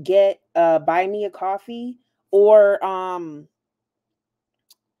 get buy me a coffee or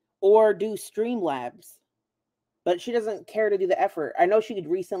do Streamlabs. But she doesn't care to do the effort. I know she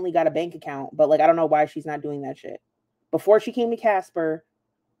recently got a bank account, but like I don't know why she's not doing that shit. Before she came to Casper,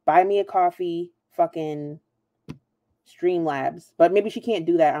 buy me a coffee, fucking Streamlabs. But maybe she can't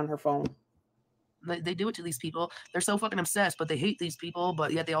do that on her phone. They do it to these people. They're so fucking obsessed, but they hate these people,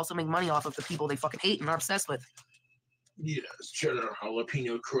 but yet they also make money off of the people they fucking hate and are obsessed with. Yes, cheddar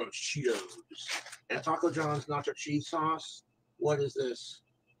jalapeno crunch Cheetos. And Taco John's nacho cheese sauce. What is this?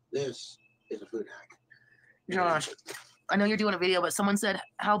 This is a food hack. Josh, I know you're doing a video, but someone said,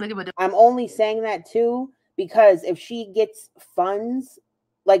 how big of a... I'm only saying that too because if she gets funds,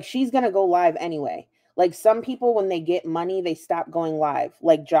 like she's going to go live anyway. Like some people, when they get money, they stop going live.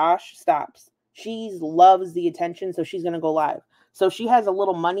 Like Josh stops. She loves the attention, so she's going to go live. So she has a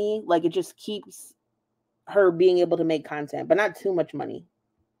little money, like it just keeps her being able to make content, but not too much money.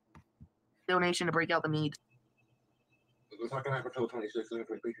 Donation to break out the Mead. It's not going to happen until 26.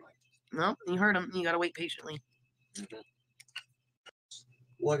 No, you heard him. You got to wait patiently.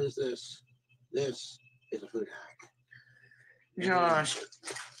 What is this? This is a food hack. Josh,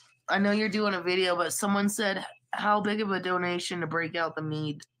 I know you're doing a video, but someone said, how big of a donation to break out the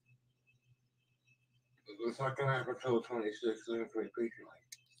Mead? It's not going to happen until 26.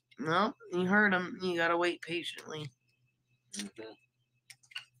 No, you heard him. You got to wait patiently.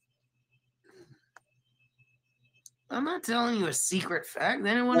 I'm not telling you a secret fact.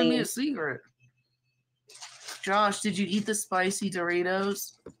 Then it wouldn't be a secret. Josh, did you eat the spicy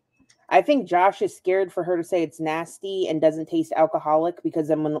Doritos? I think Josh is scared for her to say it's nasty and doesn't taste alcoholic because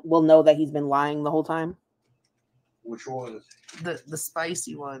then we'll know that he's been lying the whole time. Which ones? The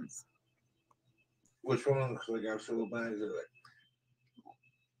spicy ones. Which ones? Like I have several bags of it.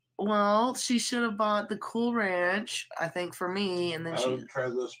 Well, she should have bought the Cool Ranch, I think, for me, and then I would try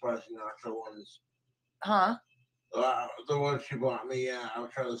those spicy nacho ones. Huh? The ones she bought me, yeah. I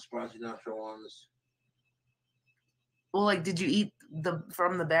would try the spicy nacho ones. Well, like, did you eat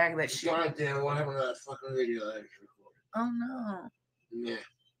from the bag that she... God damn, what happened to that fucking video that I just recorded? Oh, no. Yeah.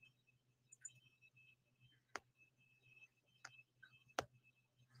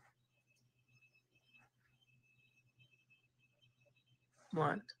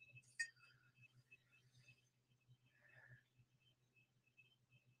 What?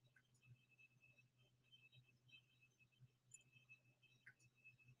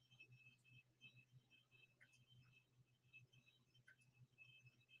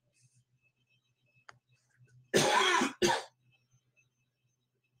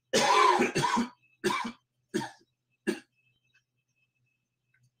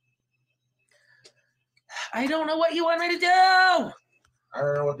 I don't know what you want me to do. I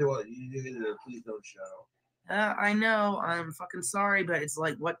don't know what they want you to do. Please don't show. I know. I'm fucking sorry, but it's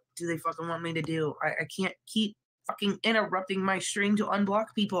like, what do they fucking want me to do? I can't keep fucking interrupting my stream to unblock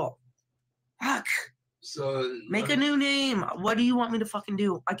people. Fuck. So make a new name. What do you want me to fucking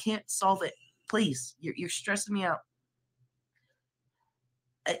do? I can't solve it. Please. You're stressing me out.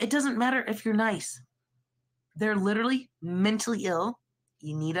 It doesn't matter if you're nice. They're literally mentally ill.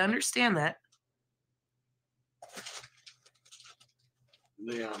 You need to understand that.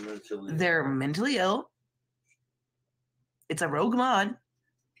 They are mentally They're mentally ill. It's a rogue mod.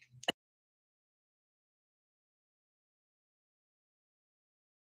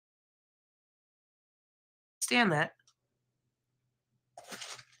 Understand that.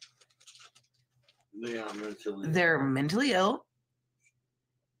 They are mentally They're mentally ill.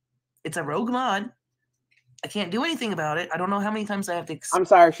 It's a rogue mod. I can't do anything about it. I don't know how many times I have to I'm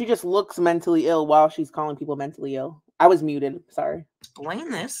sorry. She just looks mentally ill while she's calling people mentally ill. I was muted. Sorry. explain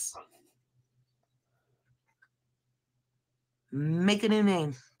this. Make a new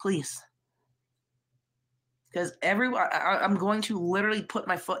name, please. Because everyone, I'm going to literally put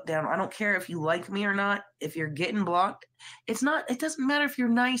my foot down. I don't care if you like me or not. If you're getting blocked, it's not. It doesn't matter if you're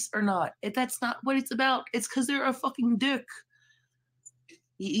nice or not. That's not what it's about. It's because they're a fucking dick.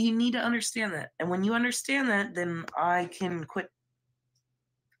 You need to understand that. And when you understand that, then I can quit.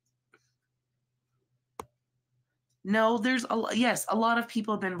 No, there's a lot of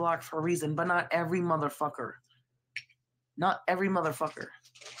people have been blocked for a reason, but not every motherfucker. Not every motherfucker.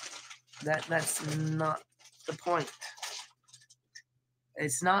 That's not the point.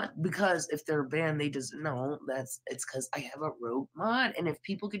 It's not because if they're banned, they just no. It's because I have a rogue mod, and if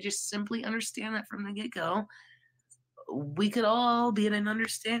people could just simply understand that from the get-go, we could all be in an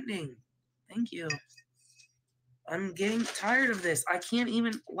understanding. Thank you. I'm getting tired of this. I can't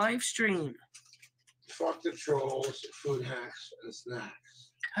even live stream. Fuck the trolls, food hacks, and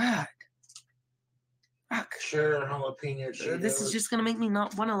snacks. God. Fuck. Sure, jalapeno Cheetos. This is just gonna make me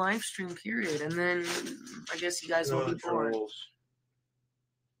not want to live stream, period. And then I guess you guys will be bored.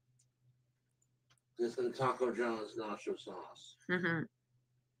 This is Taco John's nacho sauce. Mm-hmm.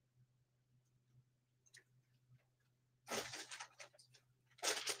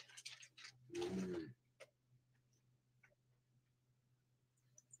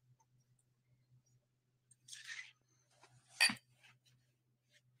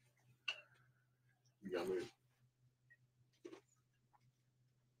 Yummy.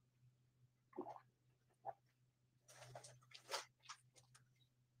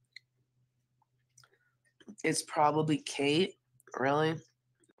 It's probably Kate. Really?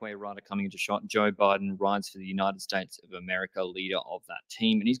 Rider coming into shot. Joe Biden rides for the United States of America, leader of that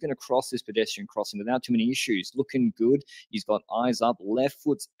team. And he's going to cross this pedestrian crossing without too many issues. Looking good. He's got eyes up, left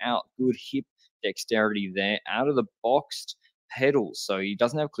foot's out, good hip dexterity there. Out of the boxed pedals. So he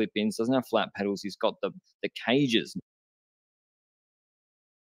doesn't have clip-ins, doesn't have flat pedals. He's got the cages.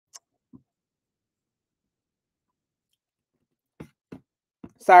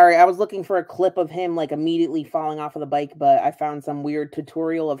 Sorry, I was looking for a clip of him like immediately falling off of the bike, but I found some weird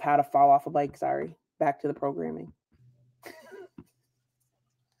tutorial of how to fall off a bike. Sorry. Back to the programming.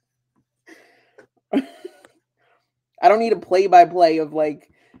 I don't need a play-by-play of like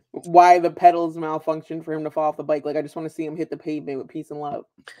why the pedals malfunction for him to fall off the bike. Like I just want to see him hit the pavement with peace and love.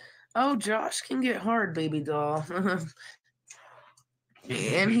 Oh, Josh can get hard, baby doll.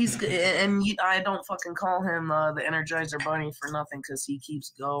 And I don't fucking call him the Energizer Bunny for nothing because he keeps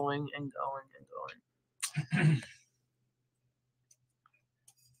going and going and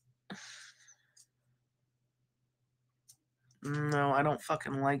going. No, I don't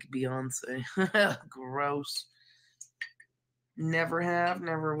fucking like Beyonce. Gross. Never have,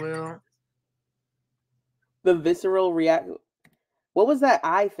 never will. The visceral react. What was that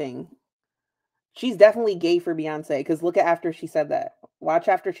eye thing? She's definitely gay for Beyonce because look at after she said that. Watch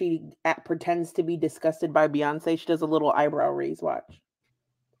after she pretends to be disgusted by Beyonce. She does a little eyebrow raise. Watch.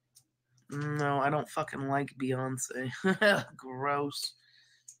 No, I don't fucking like Beyonce. Gross.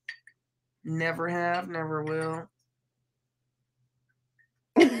 Never have, never will.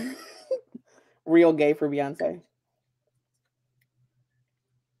 Real gay for Beyonce.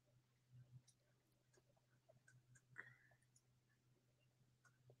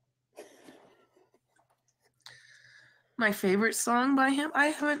 My favorite song by him? I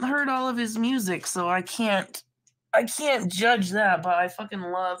haven't heard all of his music, so I can't judge that, but I fucking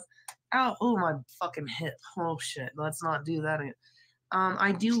love oh my fucking hip. Oh shit, let's not do that again.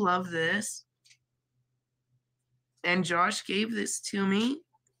 I do love this. And Josh gave this to me,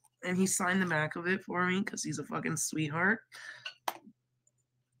 and he signed the back of it for me because he's a fucking sweetheart.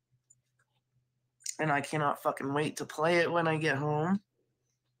 And I cannot fucking wait to play it when I get home.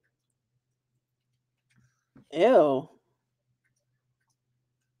 Ew.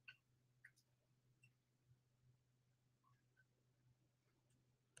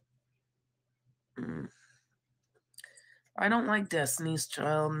 I don't like Destiny's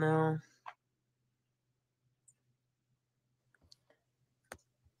Child, no.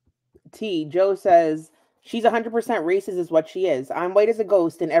 Joe says, she's 100% racist is what she is. I'm white as a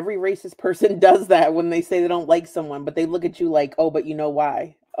ghost, and every racist person does that when they say they don't like someone, but they look at you like, oh, but you know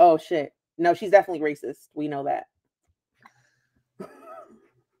why. Oh, shit. No, she's definitely racist. We know that.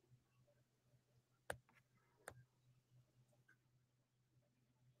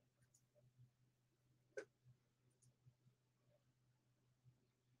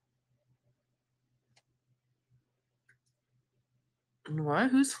 What?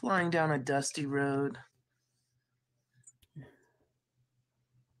 Who's flying down a dusty road?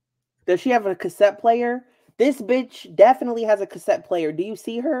 Does she have a cassette player? This bitch definitely has a cassette player. Do you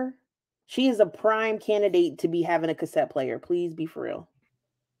see her? She is a prime candidate to be having a cassette player. Please be for real.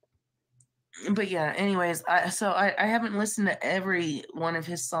 But yeah, anyways, I haven't listened to every one of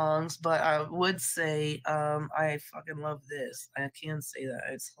his songs, but I would say I fucking love this. I can say that.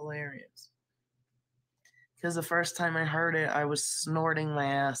 It's hilarious. Because the first time I heard it, I was snorting my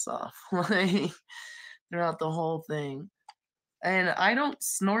ass off like throughout the whole thing. And I don't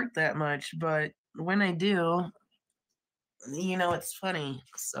snort that much, but when I do, you know, it's funny.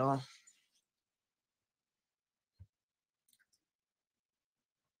 So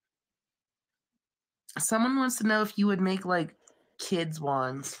someone wants to know if you would make like kids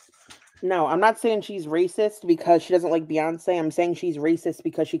ones. No, I'm not saying she's racist because she doesn't like Beyonce. I'm saying she's racist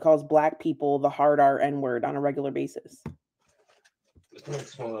because she calls black people the hard R N-word on a regular basis.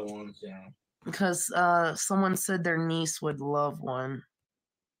 Smaller ones, yeah. Because someone said their niece would love one.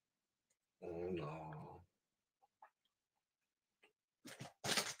 Oh no.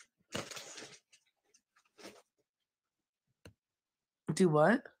 Do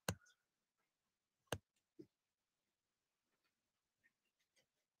what?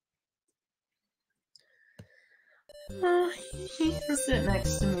 He can sit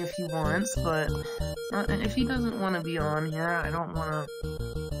next to me if he wants, but if he doesn't want to be on here, I don't want to.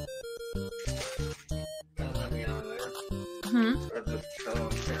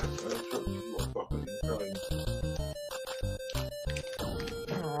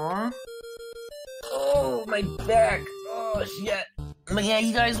 Aww. Oh, my back. Oh, shit. But yeah,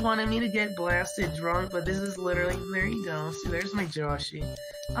 you guys wanted me to get blasted drunk, but this is literally, there you go. See, there's my Joshy.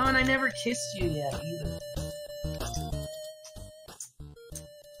 Oh, and I never kissed you yet, either.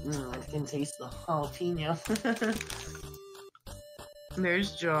 I can taste the jalapeno.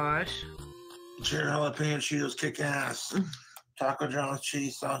 There's Josh. Cheer jalapeno Cheetos kick ass. Taco John's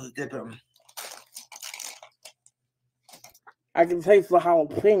cheese sauce to dip them. I can taste the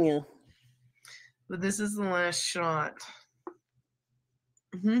jalapeno. But this is the last shot.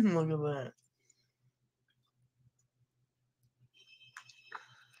 Look at that.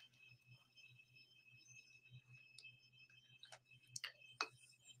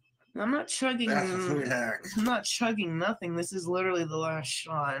 I'm not chugging. That's a food hack. I'm not chugging nothing. This is literally the last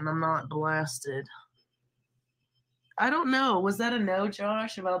shot, and I'm not blasted. I don't know. Was that a no,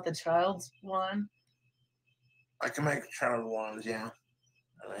 Josh, about the child's one? I can make child ones, yeah.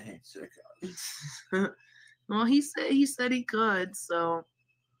 And I hate sickos. Well, he said he could, so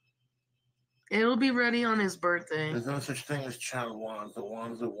it'll be ready on his birthday. There's no such thing as child ones. The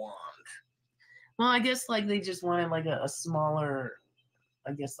ones that want. Well, I guess like they just wanted like a smaller.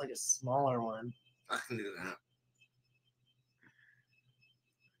 I guess like a smaller one. I can do that.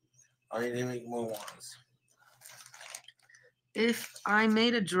 I need to make more ones. If I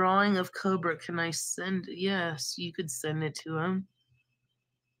made a drawing of Cobra, can I send? Yes, you could send it to him.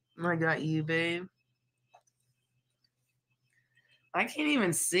 I got you, babe. I can't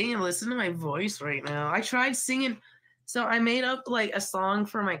even sing and listen to my voice right now. I tried singing. So I made up like a song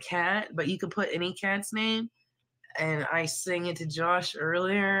for my cat, but you could put any cat's name. And I sang it to Josh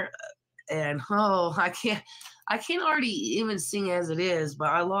earlier, and oh, I can't already even sing as it is,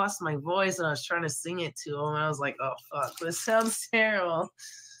 but I lost my voice and I was trying to sing it to him, and I was like, oh fuck, this sounds terrible.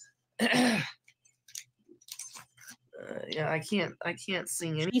 Yeah, I can't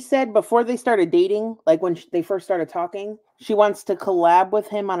sing any. She said before they started dating, like when they first started talking, she wants to collab with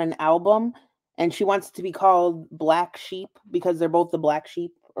him on an album, and she wants it to be called Black Sheep because they're both the black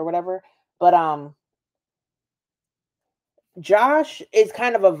sheep or whatever. But Josh is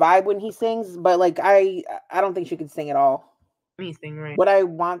kind of a vibe when he sings, but like I don't think she can sing at all. Anything, right?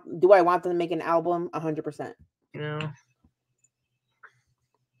 Do I want them to make an album? 100%. You know.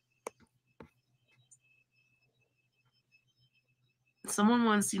 Someone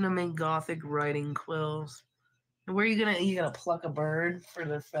wants you to make gothic writing quills. Where are you gonna pluck a bird for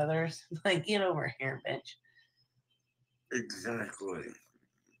the feathers? Like, get over here, bitch. Exactly.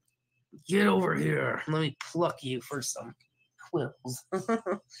 Get over here. Let me pluck you for some quills.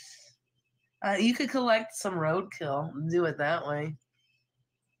 You could collect some roadkill and do it that way.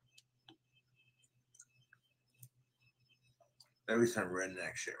 Maybe some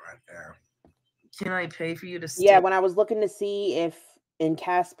redneck shit right there. Can I pay for you to Yeah, when I was looking to see if in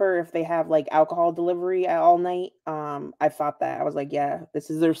Casper if they have like alcohol delivery all night, I thought that. I was like, yeah, this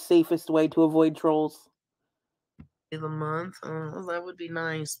is their safest way to avoid trolls. The month? Well, that would be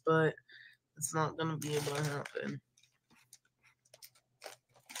nice, but it's not gonna be able to happen.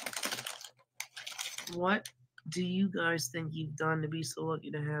 What do you guys think you've done to be so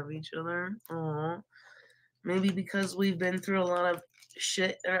lucky to have each other? Aw. Maybe because we've been through a lot of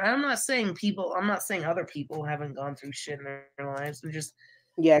shit. I'm not saying other people haven't gone through shit in their lives. We just,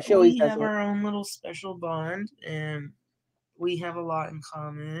 yeah, she always we does have it. our own little special bond, and we have a lot in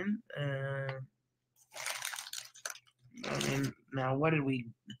common. I mean, now what did we?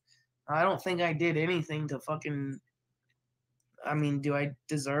 I don't think I did anything to fucking. I mean, do I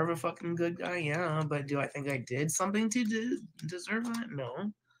deserve a fucking good guy? Yeah, but do I think I did something to deserve that?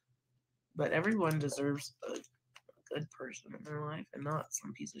 No. But everyone deserves a good person in their life and not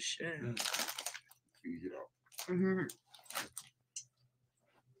some piece of shit. Mm-hmm.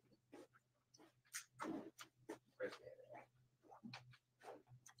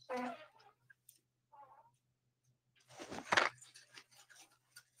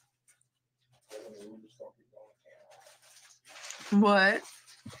 What?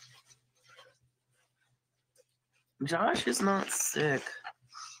 Josh is not sick.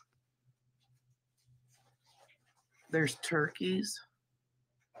 There's turkeys.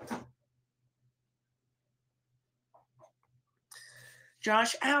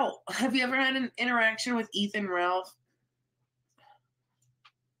 Josh, ow! Have you ever had an interaction with Ethan Ralph?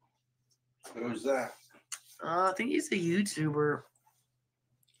 Who's that? I think he's a YouTuber.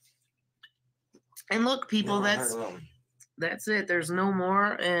 And look, people, that's it. There's no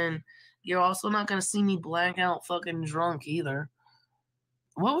more, and you're also not gonna see me black out fucking drunk either.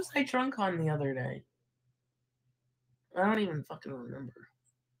 What was I drunk on the other day? I don't even fucking remember.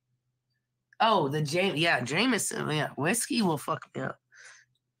 Oh, the Jameson. Yeah, whiskey will fuck me up.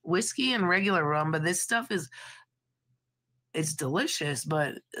 Whiskey and regular rum, but this stuff it's delicious,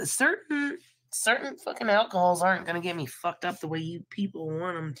 but certain fucking alcohols aren't gonna get me fucked up the way you people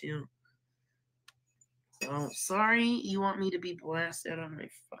want them to. So sorry you want me to be blasted out of my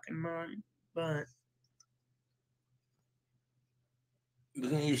fucking mind, but You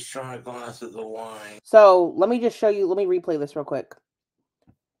can use try a glass of the wine. So let me just show you. Let me replay this real quick.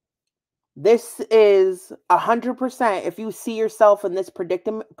 This is 100%. If you see yourself in this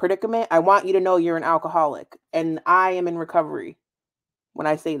predicament, I want you to know you're an alcoholic, and I am in recovery. When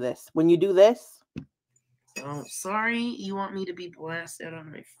I say this, when you do this, so sorry you want me to be blasted out of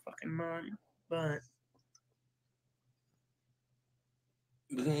my fucking mind, but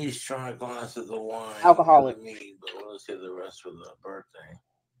You can use try a glass of the wine. Alcoholic. For the Mead, but we'll see the rest for the birthday.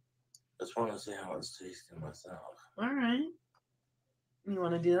 Just want to see how it's tasting myself. All right. You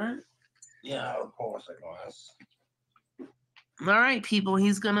want to do that? Yeah, of course, a glass. All right, people.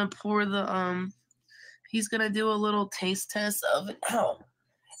 He's gonna pour the He's gonna do a little taste test of it. Oh.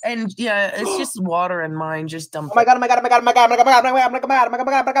 And yeah, it's just water and mine. Just dump. Oh my god! Oh my god! Oh my god! Oh my god! Oh my god! Oh my god! Oh my god! Oh my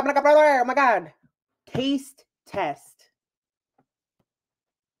god! Oh my god! Oh my god! Oh my god! Taste test.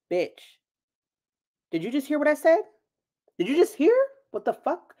 Bitch. Did you just hear what I said? Did you just hear what the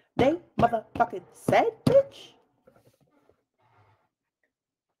fuck they motherfucking said, bitch?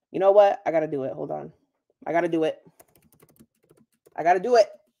 You know what? I gotta do it. Hold on. I gotta do it. I gotta do it.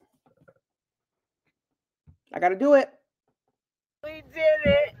 I gotta do it. We did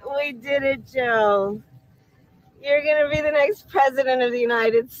it. We did it, Joe. You're going to be the next president of the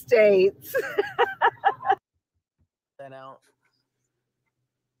United States. That out.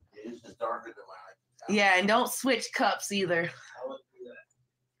 This is darker than mine. Yeah, and don't switch cups either.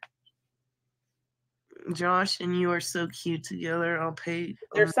 Josh and you are so cute together. I'll pay.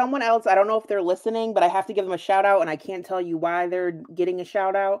 There's someone else. I don't know if they're listening, but I have to give them a shout out, and I can't tell you why they're getting a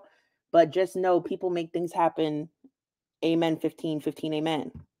shout out. But just know people make things happen. Amen. 15,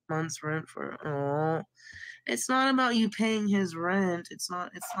 amen. Month's rent for it's not about you paying his rent. It's not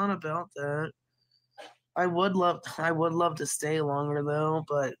about that. I would love to stay longer though,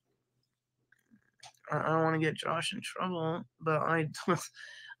 but I don't want to get Josh in trouble. But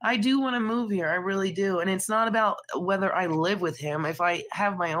I do want to move here. I really do. And it's not about whether I live with him. If I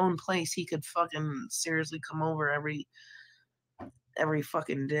have my own place, he could fucking seriously come over every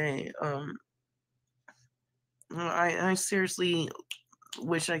fucking day. I seriously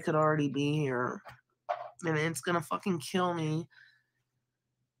wish I could already be here, and it's gonna fucking kill me.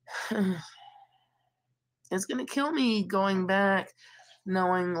 It's gonna kill me going back,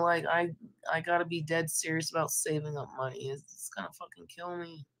 knowing like I gotta be dead serious about saving up money. It's gonna fucking kill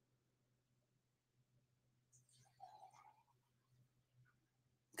me.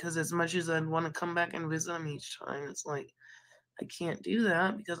 Because as much as I'd want to come back and visit him each time, it's like I can't do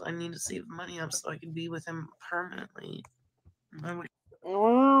that because I need to save money up so I can be with him permanently. I'm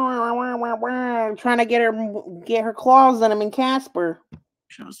trying to get her claws in him in Casper.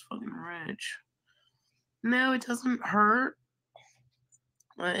 She was fucking rich. No, it doesn't hurt.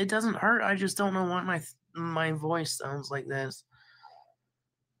 It doesn't hurt. I just don't know why my voice sounds like this.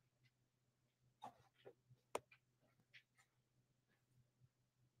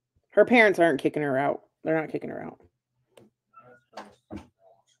 Her parents aren't kicking her out. They're not kicking her out.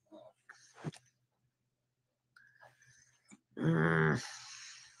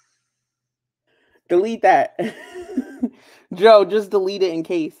 Delete that. Joe, just delete it in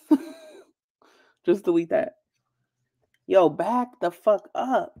case. Just delete that. Yo, back the fuck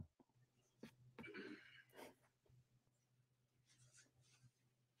up.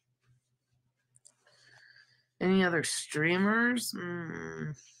 Any other streamers?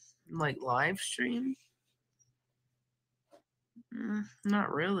 Like live stream?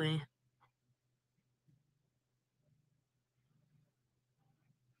 Not really.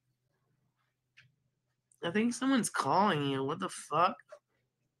 I think someone's calling you. What the fuck?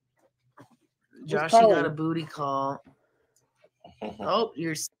 Josh, you got a booty call. Oh,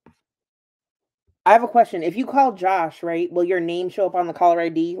 you're... I have a question. If you call Josh, right, will your name show up on the caller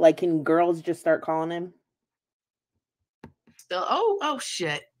ID? Like, can girls just start calling him? Oh,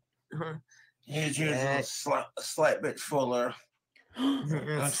 shit. He's usually a slight bit fuller.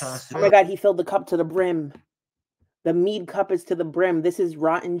 Oh my God, he filled the cup to the brim. The Mead cup is to the brim. This is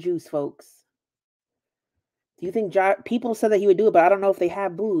rotten juice, folks. Do you think people said that he would do it, but I don't know if they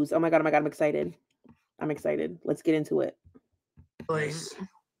have booze. Oh my God, I'm excited. I'm excited. Let's get into it.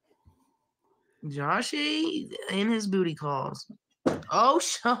 Joshy and his booty calls. Oh,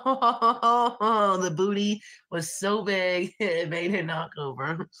 the booty was so big it made it knock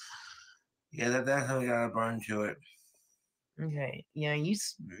over. Yeah, that definitely got a burn to it. Okay, yeah, you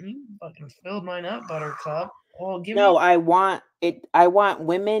fucking filled mine up, Buttercup. Well, give No, me... I want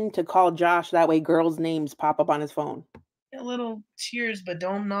women to call Josh. That way, girls' names pop up on his phone. A little cheers, but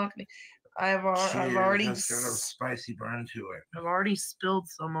don't knock me. I've already got a spicy burn to it. I've already spilled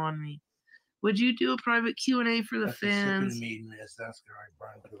some on me. Would you do a private Q&A for the fans? Mead, miss. That's correct.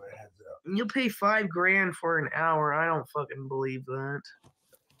 Burn to it. Heads up. You'll pay $5 grand for an hour. I don't fucking believe that.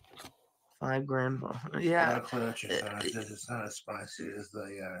 $5 grand. Yeah. It's not as spicy as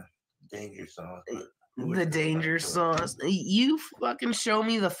the danger sauce. The danger sauce. You fucking show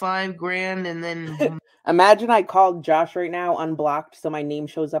me the $5 grand and then... Imagine I called Josh right now, unblocked, so my name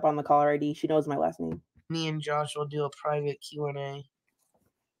shows up on the caller ID. She knows my last name. Me and Josh will do a private Q&A.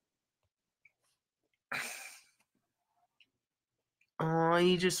 Oh,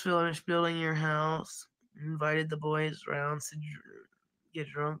 you just finished building your house. Invited the boys around to get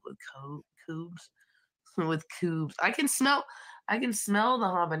drunk with Coobs. With Coobs. I can smell the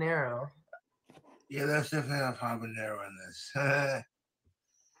habanero. Yeah, that's definitely a habanero in this.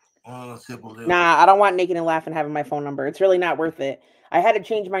 Nah, I don't want Naked and Laughing having my phone number. It's really not worth it. I had to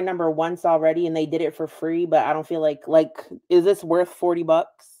change my number once already, and they did it for free, but I don't feel like is this worth $40?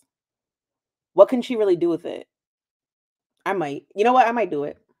 What can she really do with it? I might. You know what? I might do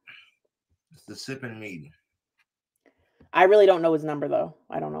it. It's the sipping Mead. I really don't know his number, though.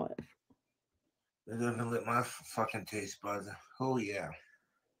 I don't know it. It doesn't lit my fucking taste buds. Oh, yeah.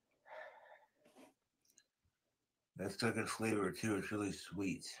 That's got good flavor, too. It's really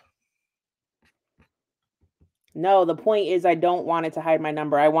sweet. No, the point is I don't want it to hide my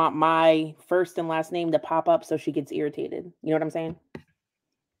number. I want my first and last name to pop up so she gets irritated. You know what I'm saying?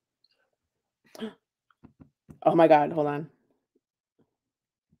 Oh my God, hold on.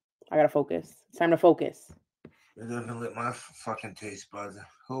 I gotta focus. It's time to focus. It doesn't lit my fucking taste buds.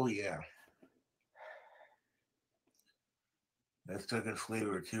 Oh, yeah. That's got good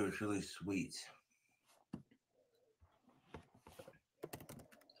flavor, too. It's really sweet.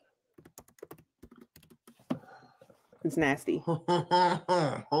 It's nasty.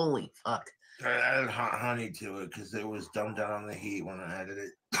 Holy fuck. I added hot honey to it because it was dumbed down on the heat when I added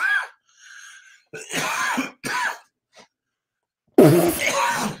it.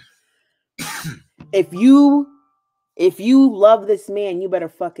 If you love this man, you better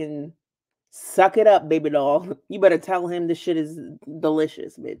fucking Suck it up, baby doll. You better tell him this shit is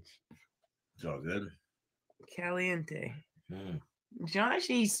delicious, bitch. It's all good. Caliente. Mm. Josh,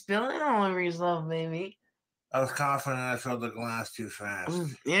 he's spilling all over yourself, baby. I was confident I filled the glass too fast.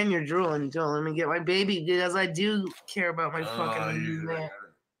 And you're drooling, Joe. Let me get my baby because I do care about my fucking man.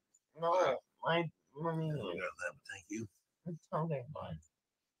 No, let me. Thank you. It's okay, fine.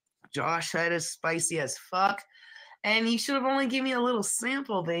 Josh had is spicy as fuck, and you should have only given me a little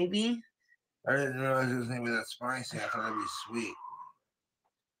sample, baby. I didn't realize it was gonna be that spicy. I thought it'd be sweet.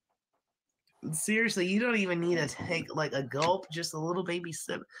 Seriously, you don't even need to take like a gulp, just a little baby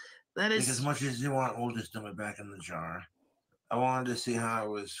sip. That is Take as much as you want. We'll just dump it back in the jar. I wanted to see how it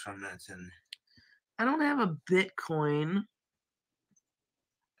was fermenting. I don't have a Bitcoin.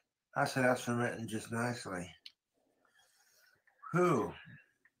 I said that's fermenting just nicely. Who?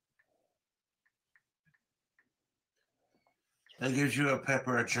 That gives you a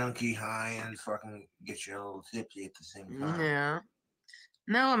pepper, a junkie high, and fucking get you a little tipsy at the same time. Yeah.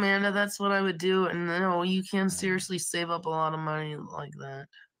 No, Amanda, that's what I would do. And no, you can seriously save up a lot of money like that.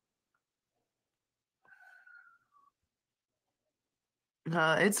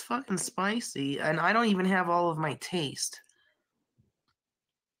 It's fucking spicy, and I don't even have all of my taste.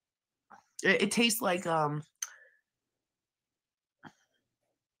 It tastes like I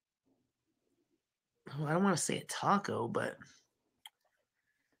don't want to say a taco, but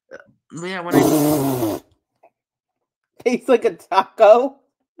yeah, when I tastes like a taco.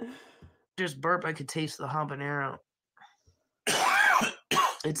 Just burp, I could taste the habanero.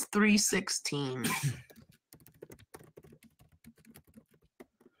 It's 316.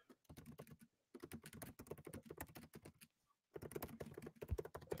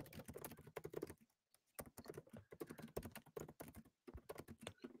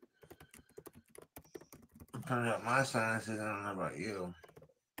 Turns out my sinuses, I don't know about you.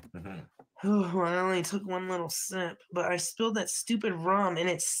 Oh, I only took one little sip, but I spilled that stupid rum and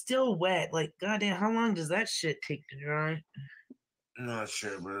it's still wet. Like, goddamn, how long does that shit take to dry? Not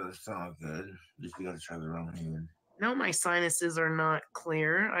sure, but it's all good. Just gotta try the rum even. No, my sinuses are not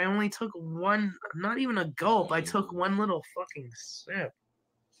clear. I only took one, not even a gulp. I took one little fucking sip.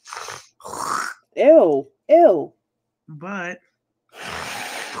 Ew. Ew. But.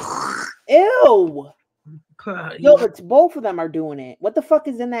 Ew. Yo, it's both of them are doing it. What the fuck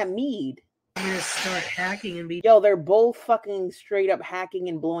is in that mead? I'm gonna start hacking and be. Yo, they're both fucking straight up hacking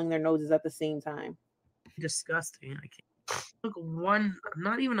and blowing their noses at the same time. Disgusting. I can't. I took one,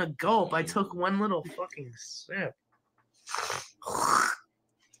 not even a gulp. I took one little fucking sip.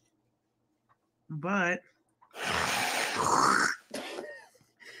 But.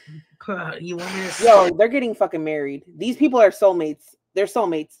 You want me to? Yo, they're getting fucking married. These people are soulmates. They're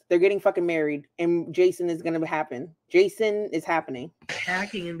soulmates. They're getting fucking married, and Jason is gonna happen. Jason is happening.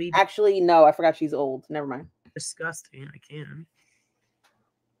 Hacking and be. Actually, no, I forgot she's old. Never mind. Disgusting. I can.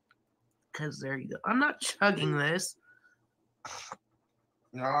 Because there you go. I'm not chugging this.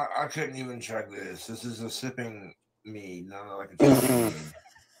 No, I couldn't even chug this. This is a sipping mead, not like a chugging mead.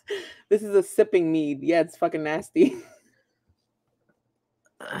 This is a sipping mead. Yeah, it's fucking nasty.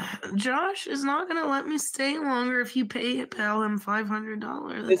 Josh is not gonna let me stay longer if you PayPal him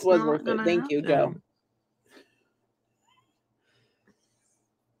 $500. This was worth it. Thank you, Joe.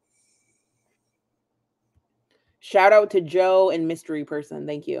 Shout out to Joe and Mystery Person.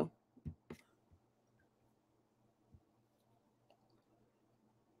 Thank you.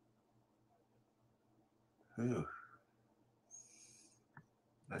 Ooh.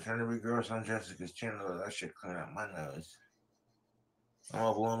 I'm trying to be gross on Jessica's channel. That shit cleared out my nose. I'm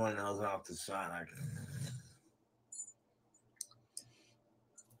gonna blow my nose off the side.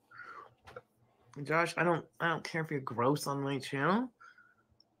 Josh, I don't care if you're gross on my channel.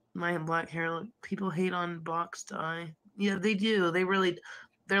 My black hair, look, people hate on box dye. Yeah, they do. They really,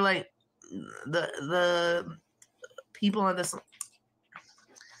 they're like the people on this.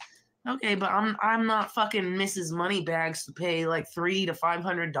 Okay, but I'm not fucking Mrs. Moneybags to pay like $300 to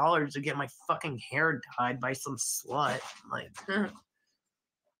 $500 to get my fucking hair dyed by some slut. Like.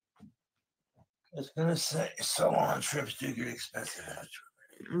 I was gonna say, salon trips do get expensive.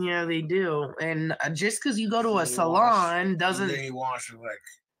 Yeah, they do. And just because you go to a salon doesn't. Then you wash with like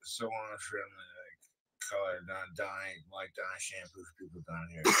salon trim and like color dye shampoo for people down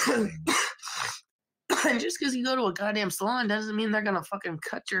here. And just because you go to a goddamn salon doesn't mean they're gonna fucking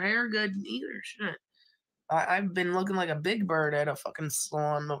cut your hair good either. Shit. I've been looking like a big bird at a fucking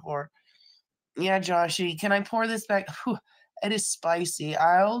salon before. Yeah, Joshy, can I pour this back? Whew. It is spicy.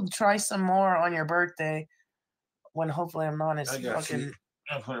 I'll try some more on your birthday when hopefully I'm not as fucking.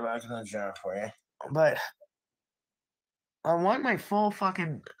 I'll put it back in the jar for you. But I want my full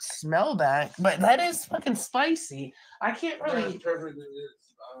fucking smell back, but that is fucking spicy. I can't really.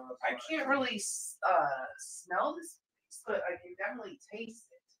 I can't really smell this, but I can definitely taste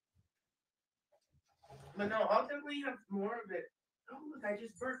it. But no, I'll definitely have more of it. Oh look, I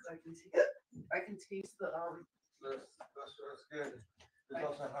just burped. I can taste. I can taste the That's good. There's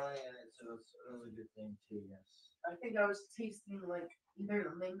also honey in it, so it's a really good thing too. Yes. I think I was tasting like either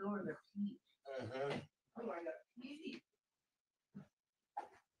the mango or the peach. Mm-hmm. Oh, I got peach.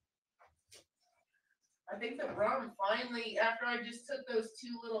 I think the rum finally, after I just took those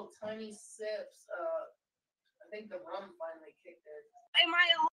 2 little tiny sips, I think the rum finally kicked in.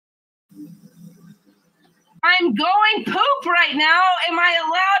 I'm going poop right now. Am I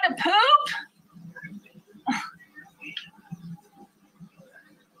allowed to poop?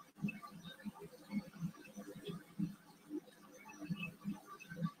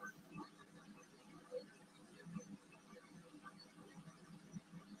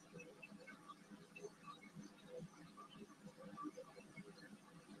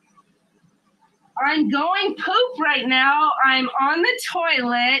 I'm going poop right now. I'm on the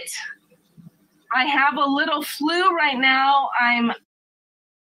toilet. I have a little flu right now. I'm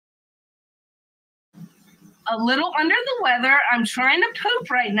a little under the weather. I'm trying to poop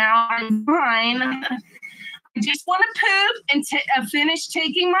right now. I'm fine. I just want to poop and finish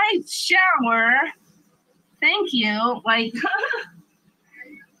taking my shower. Thank you. Like,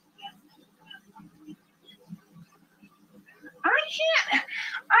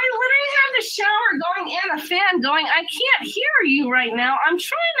 I literally have the shower going and a fan going. I can't hear you right now. I'm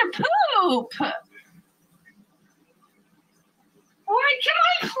trying to poop. Like, can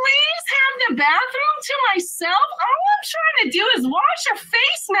I please have the bathroom to myself? All I'm trying to do is wash a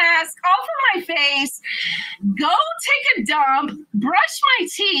face mask off of my face, go take a dump, brush my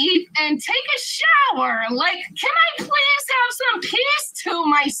teeth, and take a shower. Like, can I please have some peace to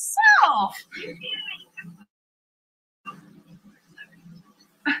myself?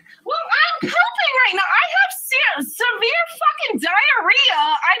 Well, I'm pooping right now. I have severe fucking diarrhea.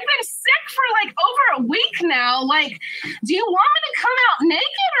 I've been sick for like over a week now. Like, do you want me to come out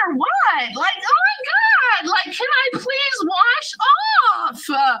naked or what? Like, oh my God. Like, can I please wash off? What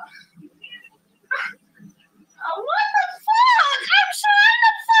the fuck? I'm trying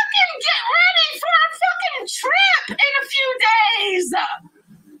to fucking get ready for a fucking trip in a few days.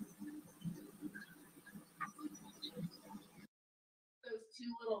 Those 2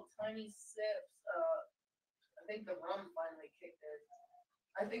 little tiny sips, I think the rum finally kicked in.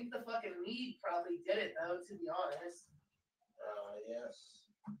 I think the fucking mead probably did it though, to be honest. Yes.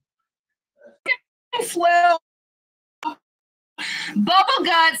 Flu, bubble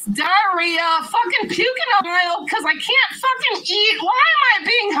guts, diarrhea, fucking puking up oil because I can't fucking eat. Why am I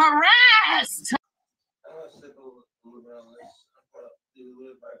being harassed? I'm gonna sip a little bit on this. I'm gonna do a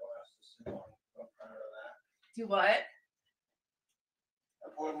little bit of glass to sip on. I'm proud of that. Do what? I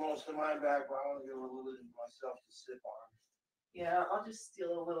poured most of mine back, but I want to give a little bit of myself to sip on. Yeah, I'll just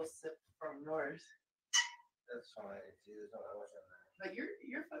steal a little sip from yours. That's fine. See, there's not much in there. But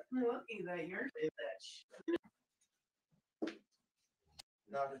you're fucking lucky that you're that shit.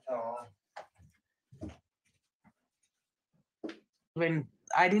 Not at all.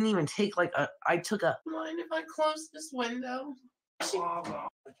 I didn't even take like a. I took a. Mind if I close this window? Not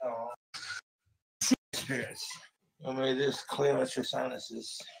at all. Spirits. I made this clear out your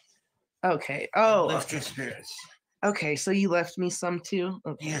sinuses. Okay. Oh. Lift your spirits. Okay, so you left me some too?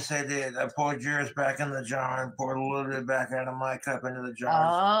 Okay. Yes, I did. I poured yours back in the jar and poured a little bit back out of my cup into the jar.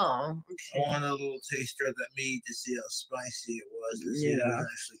 Oh. Okay. I wanted a little taster of that mead to see how spicy it was, to see if it was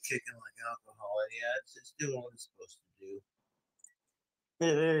actually kicking like alcohol. And yeah, it's doing what it's supposed to do.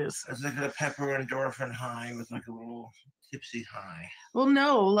 It is. It's like a pepper endorphin high with like a little tipsy high. Well,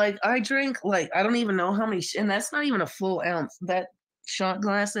 no, like I drink like I don't even know how many, and that's not even a full ounce. That shot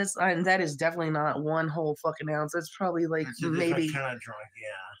glass, that is definitely not one whole fucking ounce. That's probably like It's a maybe kind of drunk,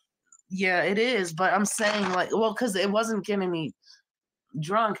 yeah. Yeah, it is. But I'm saying like, well, because it wasn't getting me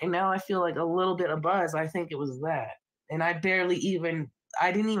drunk, and now I feel like a little bit of buzz. I think it was that, and I didn't even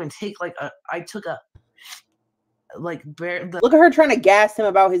take like a. I took a. Like look at her trying to gas him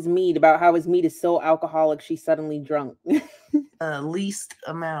about his mead, about how his mead is so alcoholic she's suddenly drunk. Least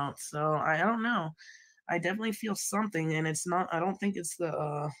amount. So I don't know. I definitely feel something, and it's not. I don't think it's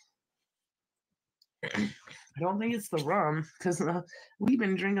the. I don't think it's the rum, because we've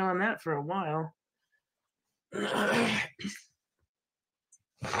been drinking on that for a while.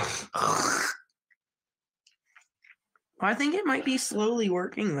 I think it might be slowly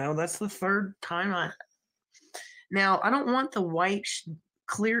working though. That's the 3rd time Now, I don't want the white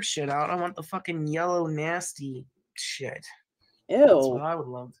clear shit out. I want the fucking yellow nasty Shit. Ew. That's what I would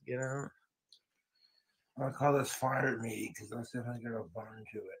love to get out. I call this fire mead because that's definitely got a burn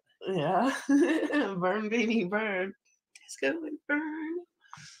to it. Yeah. Burn, baby, burn. It's going burn.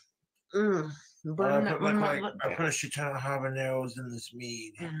 Burn that I put a shit ton of habaneros in this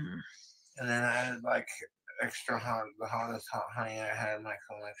mead. And then I added like extra hot, the hottest hot honey I had in my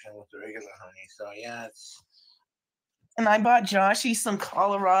collection with the regular honey. So yeah, it's. And I bought Joshy some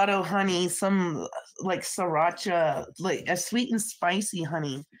Colorado honey, some like sriracha, like a sweet and spicy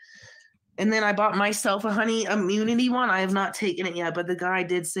honey. And then I bought myself a honey immunity one. I have not taken it yet, but the guy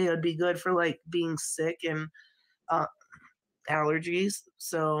did say it would be good for like being sick and allergies.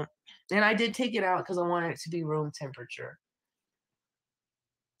 So, and I did take it out because I wanted it to be room temperature.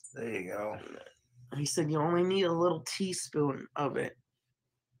 There you go. He said you only need a little teaspoon of it.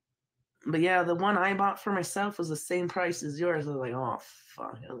 But yeah, the one I bought for myself was the same price as yours. I was like, oh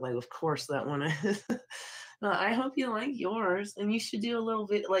fuck! Like, of course that one is. No, I hope you like yours, and you should do a little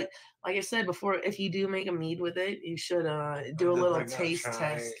bit like I said before. If you do make a mead with it, you should do a little taste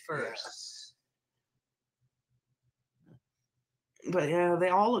test first. But yeah, they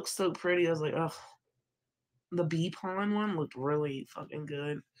all look so pretty. I was like, oh, the bee pollen one looked really fucking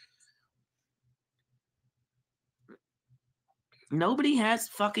good. Nobody has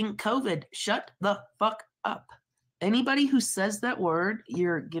fucking COVID. Shut the fuck up. Anybody who says that word,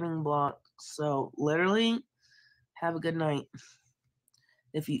 you're getting blocked. So literally, have a good night.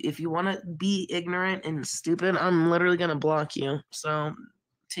 If you want to be ignorant and stupid, I'm literally gonna block you. So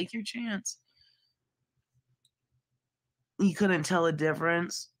take your chance. You couldn't tell a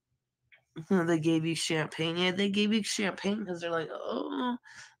difference. They gave you champagne. Yeah, they gave you champagne because they're like, oh,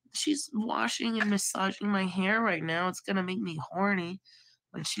 she's washing and massaging my hair right now. It's gonna make me horny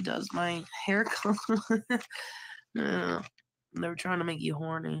when she does my hair color. No, they're trying to make you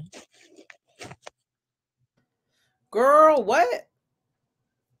horny. Girl, what?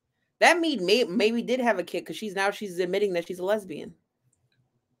 That Mead maybe did have a kid because she's admitting that she's a lesbian.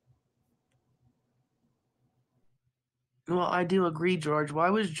 Well, I do agree, George. Why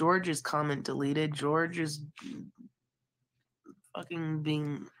was George's comment deleted? George is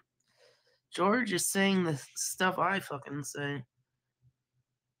saying the stuff I fucking say.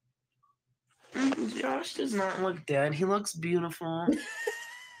 Josh does not look dead. He looks beautiful.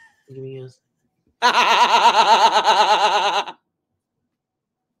 He is.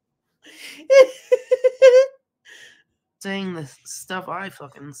 Saying the stuff I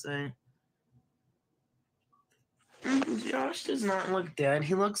fucking say. Josh does not look dead.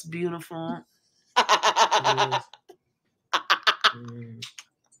 He looks beautiful.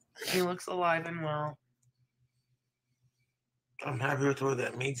 He looks alive and well. I'm happy with the way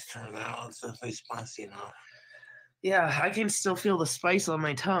that meat's turned out. It's definitely spicy enough. Yeah, I can still feel the spice on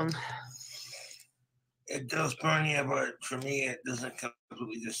my tongue. It does burn you, but for me, it doesn't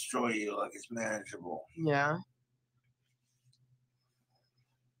completely destroy you. Like, it's manageable. Yeah.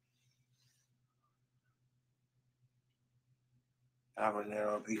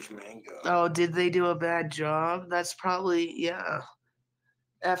 Habanero peach mango. Oh, did they do a bad job? That's probably, yeah.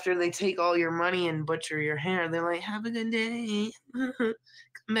 After they take all your money and butcher your hair, they're like, have a good day. Come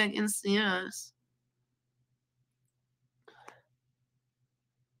back and see us.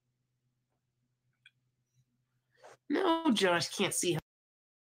 No, Josh can't see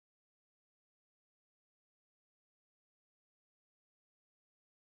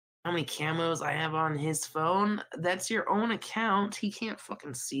how many camos I have on his phone. That's your own account. He can't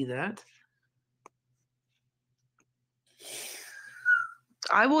fucking see that.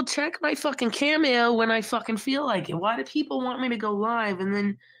 I will check my fucking Cameo when I fucking feel like it. Why do people want me to go live and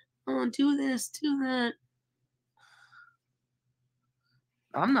then, oh, do this, do that?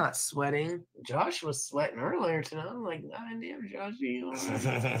 I'm not sweating. Josh was sweating earlier tonight. I'm like, God damn, Joshy.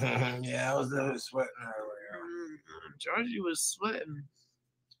 Yeah, I was there sweating earlier. Joshy was sweating.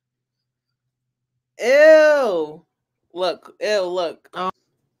 Ew. Look. Ew, look. Oh.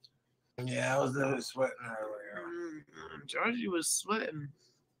 Yeah, I was there sweating earlier. Joshy was sweating.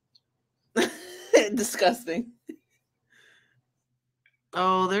 Disgusting.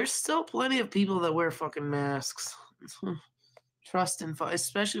 Oh, there's still plenty of people that wear fucking masks. Trust and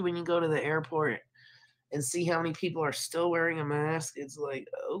especially when you go to the airport and see how many people are still wearing a mask. It's like,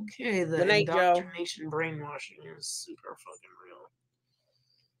 okay, the indoctrination brainwashing is super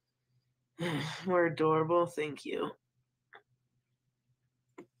fucking real. We're adorable. Thank you.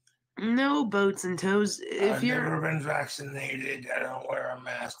 No boats and toes. I've never been vaccinated. I don't wear a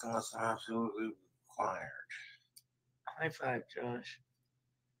mask unless I'm absolutely required. High five, Josh.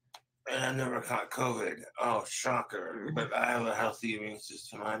 And I never caught COVID. Oh, shocker. But I have a healthy immune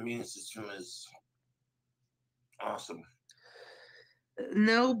system. My immune system is Awesome.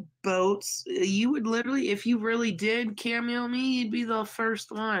 No boats. You would literally, if you really did cameo me, you'd be the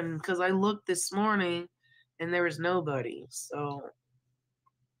first one. Because I looked this morning and there was nobody. So,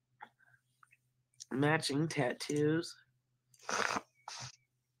 matching tattoos.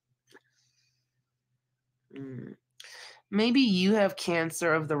 Maybe you have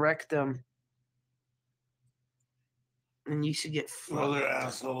cancer of the rectum. And you should get fucked. Well, they're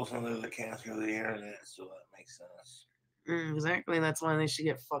assholes and they're the cancer of the internet, so that makes sense. Exactly, that's why they should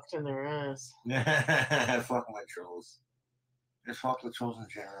get fucked in their ass. Fuck my trolls. Just fuck the trolls in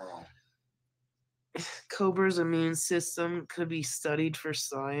general. Cobra's immune system could be studied for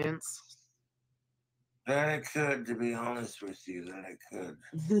science. That it could, to be honest with you, that it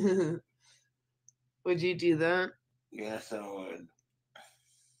could. Would you do that? Yes, I would.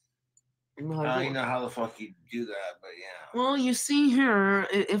 Well, I don't even know how the fuck you do that, but yeah. Well, you see here,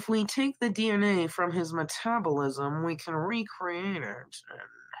 if we take the DNA from his metabolism, we can recreate it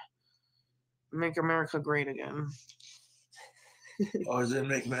and make America great again. Or is it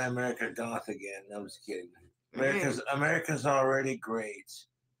make America goth again? I was kidding. America's already great.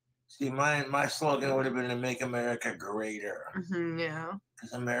 See, my slogan would have been to make America greater. Yeah.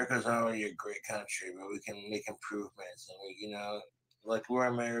 Because America's already a great country, but we can make improvements, and we, like we're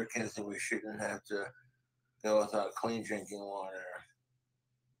Americans, and we shouldn't have to go without clean drinking water.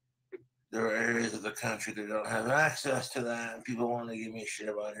 There are areas of the country that don't have access to that, and people want to give me shit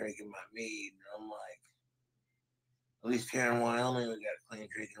about drinking my mead. And I'm like, at least here in Wyoming, we got clean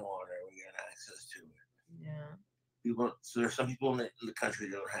drinking water. We got access to it. Yeah. So there's some people in the country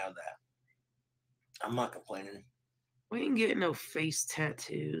that don't have that. I'm not complaining. We ain't getting no face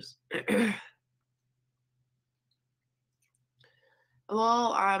tattoos.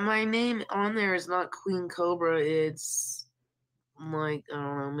 Well, my name on there is not Queen Cobra. It's like, I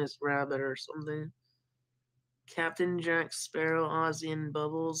don't know, Miss Rabbit or something. Captain Jack Sparrow, Ozzy and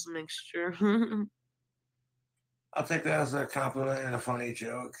Bubbles mixture. I'll take that as a compliment and a funny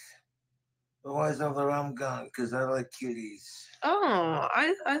joke. But why is all the rum gone? Because I like cuties. Oh,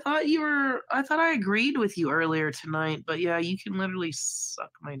 I thought I agreed with you earlier tonight, but yeah, you can literally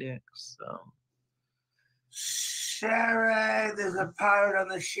suck my dick, so. Sharon, there's a pirate on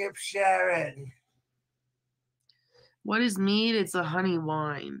the ship, Sharon. What is mead? It's a honey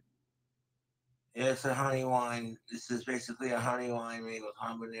wine. Yeah, it's a honey wine. This is basically a honey wine made with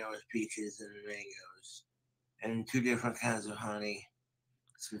habaneros, peaches, and mangoes. And 2 different kinds of honey.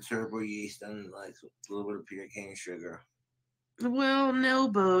 Some turbo yeast and like a little bit of pure cane sugar. Well, no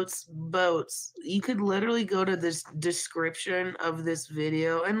boats. You could literally go to this description of this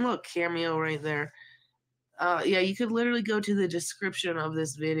video and look, cameo right there. Yeah, you could literally go to the description of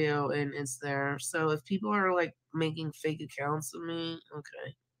this video and it's there. So if people are like making fake accounts of me,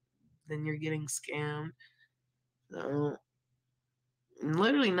 okay, then you're getting scammed. So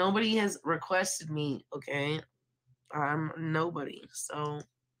literally nobody has requested me, okay? I'm nobody, so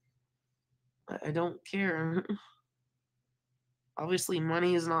I don't care. Obviously,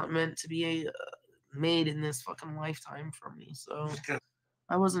 money is not meant to be made in this fucking lifetime for me, so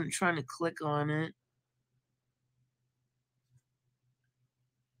I wasn't trying to click on it.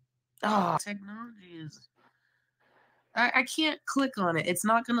 Oh, technology is... I can't click on it. It's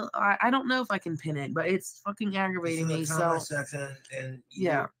not gonna... I don't know if I can pin it, but it's fucking aggravating me, so... Section and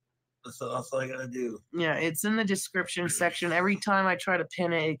yeah. That's all I gotta do. Yeah, it's in the description section. Every time I try to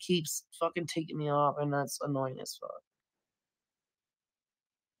pin it, it keeps fucking taking me off, and that's annoying as fuck.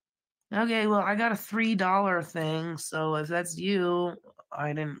 Okay, well, I got a $3 thing, so if that's you, I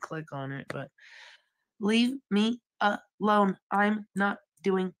didn't click on it, but leave me alone. I'm not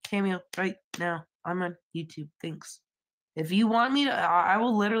doing Cameo right now. I'm on YouTube. Thanks. If you want me to, I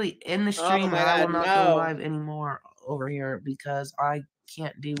will literally end the stream and I will not go live anymore over here because I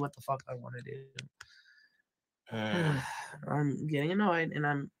can't do what the fuck I want to do. I'm getting annoyed, and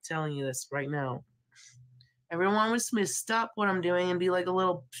I'm telling you this right now. Everyone wants me to stop what I'm doing and be like a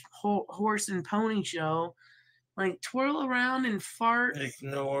little horse and pony show. Like, twirl around and fart.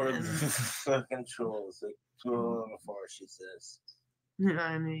 Ignore the fucking trolls. Like, twirl and fart, she says.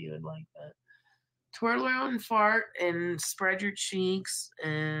 I knew you would like that. Twirl around and fart and spread your cheeks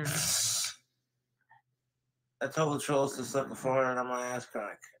and... I told the trolls to suck a fart on my ass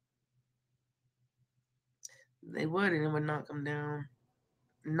crack. They would, and it would knock them down.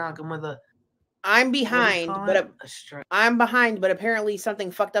 Knock them with a... I'm behind, but apparently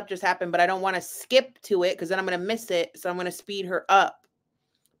something fucked up just happened, but I don't want to skip to it because then I'm going to miss it. So I'm going to speed her up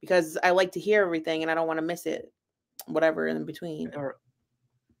because I like to hear everything and I don't want to miss it. Whatever in between. Or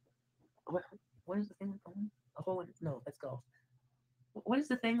what is the thing? Oh, no, let's go. What is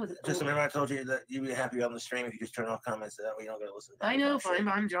the thing with? Just remember, I told you that you'd be happy on the stream if you just turn off comments. So that way you don't gotta listen. I know, fine.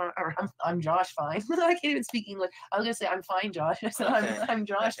 But I'm Josh. Or I'm Josh. Fine. I can't even speak English. I was gonna say I'm fine, Josh. I said I'm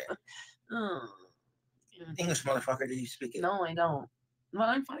Josh. Okay. Oh. English motherfucker, do you speak it? No, I don't. Well,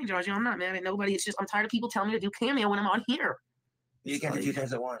 I'm fine, Josh. I'm not mad at nobody. It's just I'm tired of people telling me to do cameo when I'm on here. You can't do two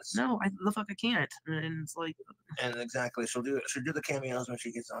things at once. No, the fuck I can't. And it's like. And exactly, she'll do the cameos when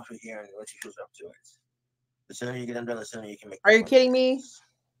she gets off of here and when she goes up to it. The sooner you get them done, the sooner you can make. Are you kidding me?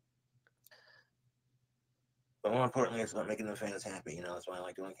 But more importantly, it's about making the fans happy. You know, that's why I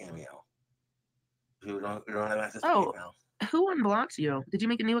like doing cameo. Who don't have access to PayPal. Who unblocked you? Did you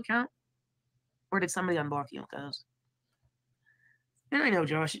make a new account, or did somebody unblock you? Cause, and I know,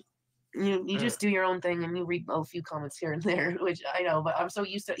 Josh, you just do your own thing and you read a few comments here and there, which I know. But I'm so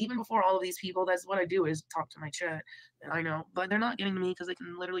used to, even before all of these people, that's what I do is talk to my chat. And I know, but they're not getting to me because they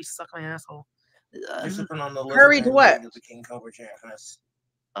can literally suck my asshole. Hurry to what? The King Cobra chat.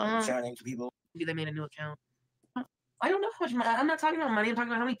 Chatting to people. Maybe they made a new account. I don't know how much. I'm not talking about money. I'm talking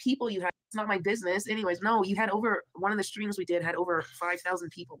about how many people you had. It's not my business. Anyways, no, you had over one of the streams we did had over 5,000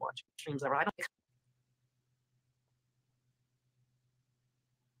 people watching streams ever. I don't.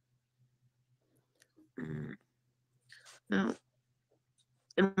 No.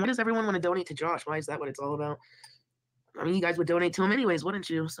 And why does everyone want to donate to Josh? Why is that what it's all about? I mean, you guys would donate to him anyways, wouldn't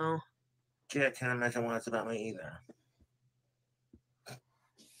you? So. Yeah, I can't imagine why it's about me either.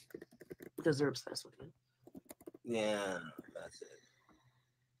 Because they're obsessed with me. Yeah, that's it.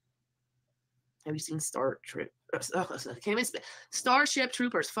 Have you seen Starship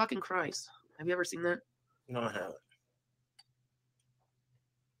Troopers? Fucking Christ. Have you ever seen that? No, I haven't.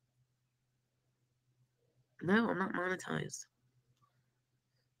 No, I'm not monetized.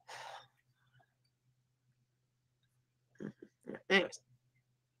 Anyways.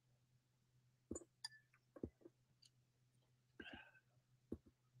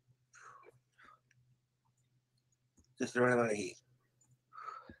 Just the right amount of heat.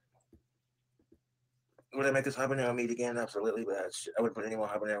 Would I make this habanero meat again? Absolutely, but I wouldn't put any more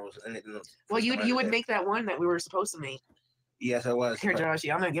habaneros in it. Well, you would make that one that we were supposed to make. Yes, I was. Here, Josh,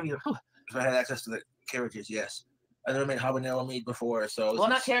 I'm gonna give you. If I had access to the carrot juice, yes. I never made habanero meat before, so. Well,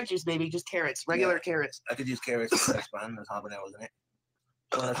 not carrot juice, baby, just carrots, regular carrots. I could use carrots instead of spun. There's habaneros in it.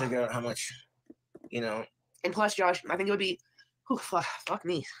 I want to figure out how much, you know. And plus, Josh, I think it would be. Fuck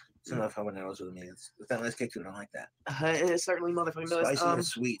me. It's enough habaneros with me. It's that nice kick to it. I don't like that. It certainly motherfucking does. Spicy and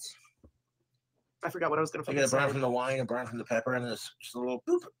sweet. I forgot what I was gonna. You get a burn from the wine, a burn from the pepper, and there's just a little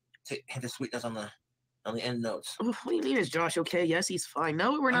boop, hint of sweetness on the end notes. What do you mean, is Josh okay? Yes, he's fine.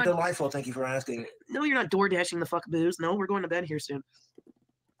 No, we're not. Delightful. Thank you for asking. No, you're not door dashing the fuck booze. No, we're going to bed here soon.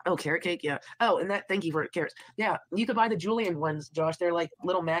 Oh, carrot cake, yeah. Oh, and that. Thank you for carrots. Yeah, you could buy the Julian ones, Josh. They're like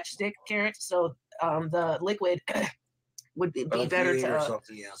little matchstick carrots. So the liquid would be better to. Or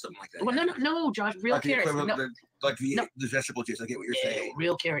something, yeah, something like that. Well, no, Josh. Real like carrots. The vegetable juice. I get what you're saying.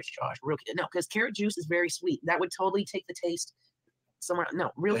 Real carrots, Josh. No, because carrot juice is very sweet. That would totally take the taste somewhere. No,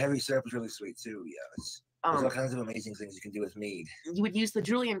 really. The heavy syrup is really sweet too. Yeah, there's all kinds of amazing things you can do with mead. You would use the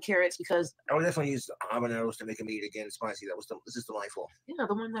Julian carrots because I would definitely use habaneros to make a mead again spicy. This is delightful. Yeah,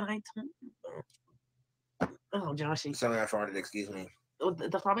 the one that I told you about. Oh, Joshy. Sorry, I farted. Excuse me.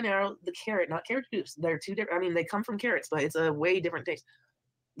 The habanero, the carrot, not carrot juice. They're two different. I mean, they come from carrots, but it's a way different taste.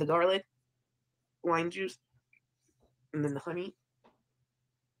 The garlic, lime juice, and then the honey.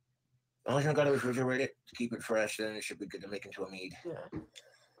 As long as you got to refrigerate it to keep it fresh, then it should be good to make into a mead.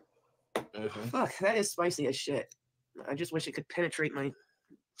 Yeah. Fuck, that is spicy as shit. I just wish it could penetrate my.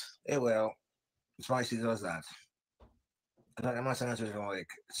 It will. Spicy does that. My senses are like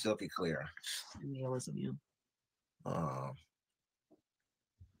silky clear. I'm jealous of you.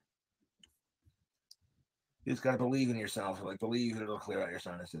 You just gotta believe in yourself. Like, believe it'll clear out your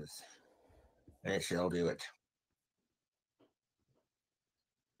sinuses. And it shall do it.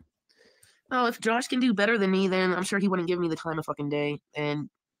 Oh, if Josh can do better than me, then I'm sure he wouldn't give me the time of fucking day. And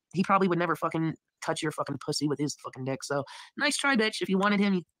he probably would never fucking touch your fucking pussy with his fucking dick. So, nice try, bitch. If you wanted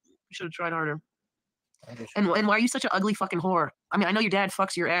him, you should have tried harder. And why are you such an ugly fucking whore? I mean, I know your dad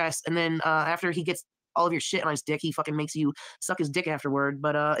fucks your ass, and then after he gets all of your shit on his dick, he fucking makes you suck his dick afterward.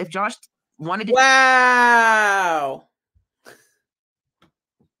 But if Josh wanted to... Wow!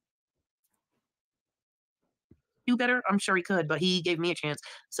 Do better, I'm sure he could, but he gave me a chance.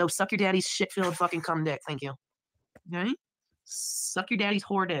 So suck your daddy's shit-filled fucking cum dick. Thank you. Okay? Suck your daddy's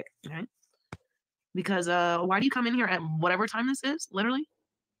whore dick. Okay? Because why do you come in here at whatever time this is? Literally?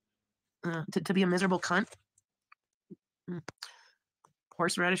 To be a miserable cunt?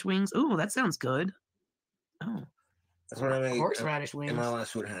 Horseradish wings. Ooh, that sounds good. Oh. That's what I made horseradish wings. In my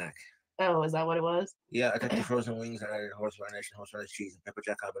last food hack. Oh, is that what it was? Yeah, I got the frozen wings. I added horseradish cheese, and pepper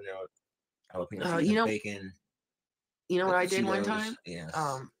jack habanero, jalapeno cheese, You and know, bacon. You know what I did one Cheetos, time? Yes.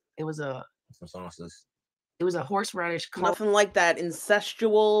 It was a Some sauces. It was a horseradish Nothing like that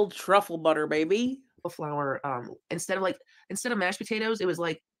incestual truffle butter, baby. cauliflower. Instead of mashed potatoes, it was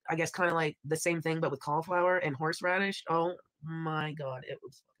like, I guess, kind of like the same thing, but with cauliflower and horseradish. Oh my god, it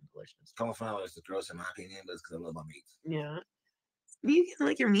was fucking delicious. Cauliflower is the gross in my opinion, but it's because I love my meat. Yeah. You can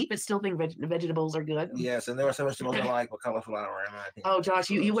like your meat, but still think vegetables are good. Yes, and there are some vegetables I like, but cauliflower, in my opinion. Oh,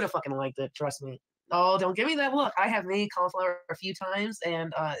 Josh, you would have fucking liked it. Trust me. Oh, don't give me that look. I have made cauliflower a few times,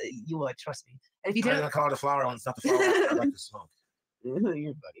 and you would trust me. And if you I'm didn't, gonna call it a flower one. It's not the flower. I like to smoke. You're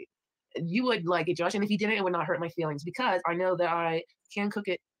buddy. You would like it, Josh. And if you didn't, it would not hurt my feelings because I know that I can cook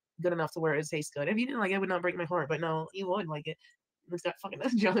it good enough to where it tastes good. If you didn't like it, it would not break my heart. But no, you would like it. It's got fucking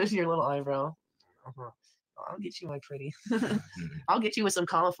Josh, your little eyebrow. I'll get you, my pretty. I'll get you with some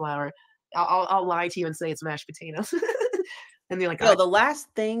cauliflower. I'll lie to you and say it's mashed potatoes. And they're like, yo, the last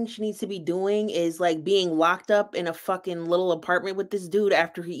thing she needs to be doing is like being locked up in a fucking little apartment with this dude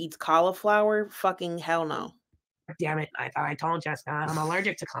after he eats cauliflower. Fucking hell no. Damn it. I told Jessica I'm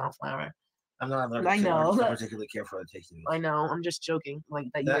allergic to cauliflower. I'm not allergic I to it. I know. just don't particularly care for the taste of it. I know. I'm just joking. Like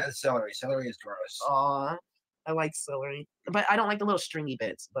that. That and celery. Celery is gross. Aw, I like celery, but I don't like the little stringy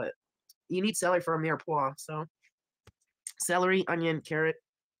bits. But you need celery for a mirepoix. So celery, onion, carrot,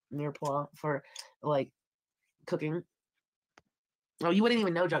 mirepoix for like cooking. Oh, you wouldn't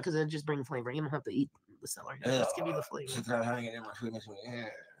even know, John, because it'd just bring flavor. You don't have to eat the celery. It'll just give you the flavor. Since I'm having it in my food, makes me, yeah.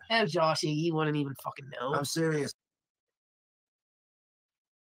 Oh, Joshy, you wouldn't even fucking know. I'm serious.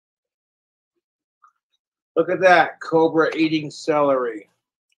 Look at that. Cobra eating celery.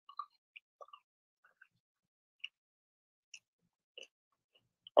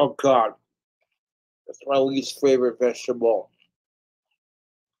 Oh, God. That's my least favorite vegetable.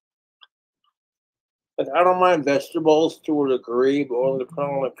 Like, I don't mind vegetables to a degree, but when they put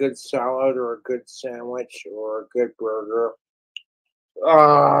on a good salad or a good sandwich or a good burger.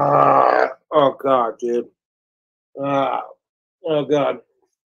 Oh, God, dude. Oh, God.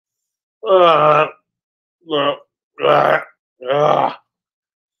 Oh, God.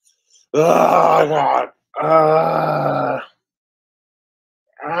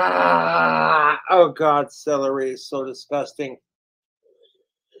 Oh, God, celery is so disgusting.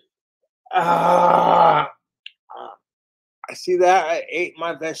 I see that. I ate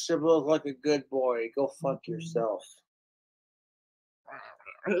my vegetables like a good boy. Go fuck yourself.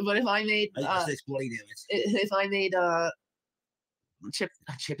 But if I made, if I made chicken,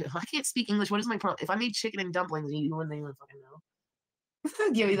 I can't speak English. What is my problem? If I made chicken and dumplings, you wouldn't even fucking know.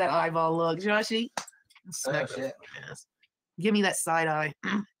 Give me that eyeball look, Joshy. Smack that ass. Give me that side eye.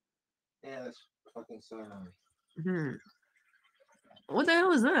 Yeah, that's fucking side eye. What the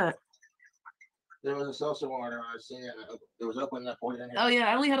hell is that? There was a salsa water. I was seeing it. It was open. I poured it in here. Oh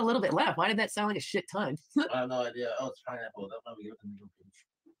yeah, I only had a little bit left. Why did that sound like a shit ton? I have no idea. Oh, it's pineapple. That might be open.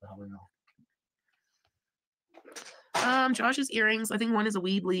 I don't know. Josh's earrings. I think one is a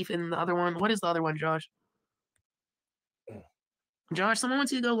weed leaf, and the other one. What is the other one, Josh? Josh, someone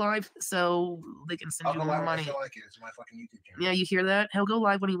wants you to go live so they can send you more money. I feel like it. It's my fucking YouTube channel. Yeah, you hear that? He'll go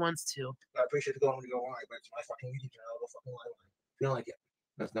live when he wants to. I appreciate the going to go live, but it's my fucking YouTube channel. I'll go fucking live. Feel like it.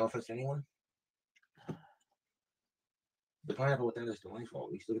 That's no offense to anyone. The pineapple within is delightful.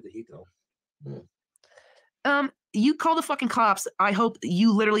 We still get the heat though. You call the fucking cops. I hope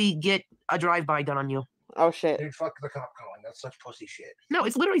you literally get a drive-by done on you. Oh shit. Dude, fuck the cop calling. That's such pussy shit. No,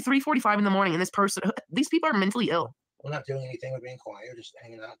 it's literally 3:45 in the morning, and these people are mentally ill. We're not doing anything. We're being quiet. We're just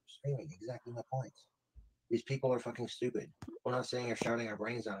hanging out, screaming. Exactly my point. These people are fucking stupid. We're not saying or shouting our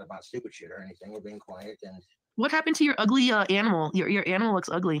brains out about stupid shit or anything. We're being quiet and. What happened to your ugly animal? Your animal looks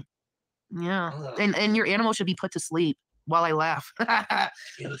ugly. Yeah, and your animal should be put to sleep while I laugh. Yeah,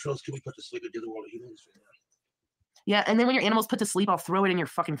 the trolls could be put to sleep and do the world of humans. Yeah, and then when your animal's put to sleep, I'll throw it in your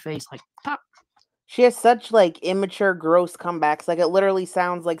fucking face, like pop. She has such like immature, gross comebacks. Like it literally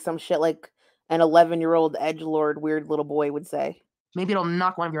sounds like some shit like an 11-year-old edgelord weird little boy would say. Maybe it'll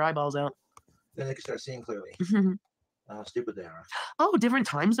knock one of your eyeballs out. Then they can start seeing clearly. How stupid they are. Oh, different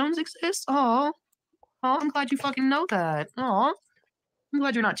time zones exist? Oh, I'm glad you fucking know that. Oh, I'm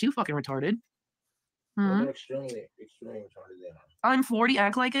glad you're not too fucking retarded. Well, extremely, extremely retarded they are. I'm 40,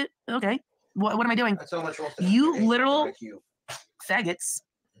 act like it. Okay. What am I doing? That's how much you literal faggots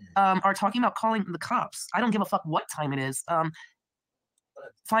are talking about calling the cops. I don't give a fuck what time it is.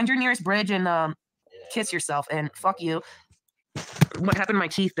 Find your nearest bridge and kiss yourself and fuck you. What happened to my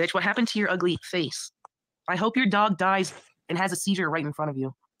teeth, bitch? What happened to your ugly face? I hope your dog dies and has a seizure right in front of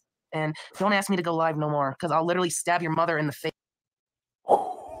you. And don't ask me to go live no more, because I'll literally stab your mother in the face.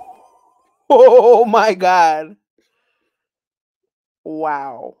 Oh my God.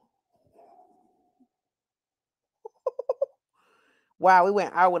 Wow. Wow, we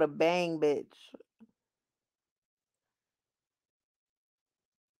went out with a bang, bitch.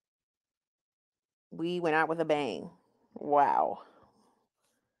 We went out with a bang. Wow.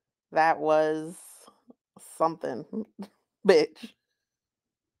 That was something, bitch.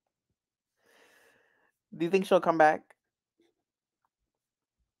 Do you think she'll come back?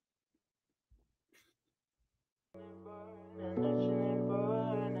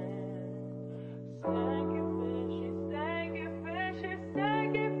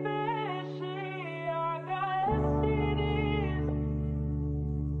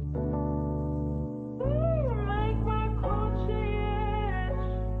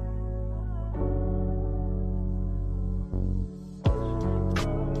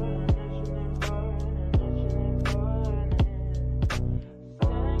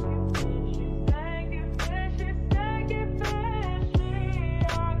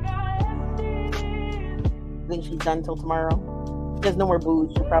 Think she's done till tomorrow? There's no more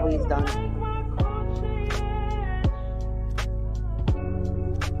booze. She probably is done.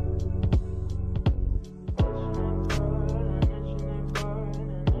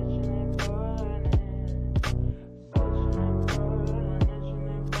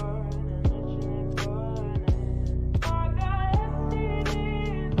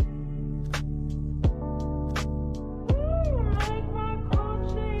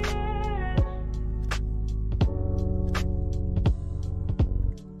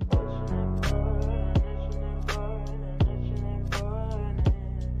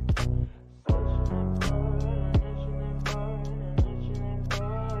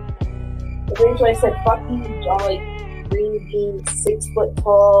 So I said, fuck you, Jolly Green Bean, 6 foot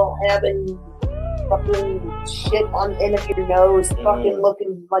tall, having fucking shit on the end of your nose, fucking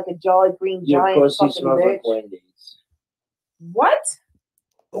looking like a Jolly Green Giant. Your pussy fucking smells bitch. like Wendy's. What?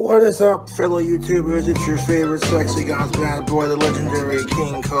 What is up, fellow YouTubers? It's your favorite sexy God's bad boy, the legendary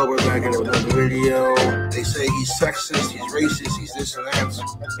King Cobra, back at another video. They say he's sexist, he's racist, he's this and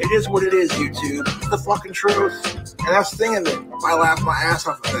that. It is what it is, YouTube. It's the fucking truth. And that's the thing of it. I laugh my ass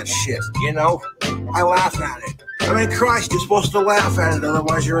off at that shit, you know? I laugh at it. I mean, Christ, you're supposed to laugh at it,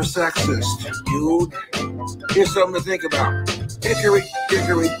 otherwise you're a sexist, dude. Here's something to think about. Hickory,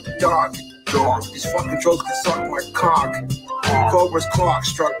 dickory, dog. These fucking trolls can suck my cock. Cobra's clock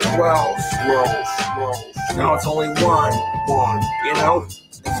struck 12. Now it's only one. You know?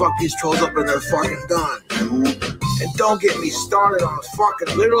 Fuck these trolls up and they're fucking done. And don't get me started on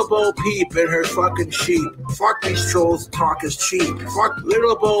fucking little Bo Peep and her fucking sheep. Fuck these trolls, talk is cheap. Fuck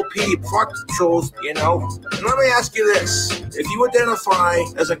little Bo Peep, fuck the trolls, you know? And let me ask you this. If you identify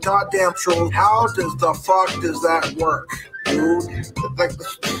as a goddamn troll, how does the fuck does that work? Dude, like,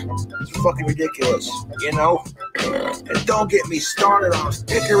 it's fucking ridiculous, you know? And don't get me started on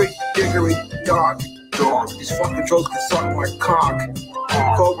hickory, dickory, dog. These fucking trolls can suck my cock.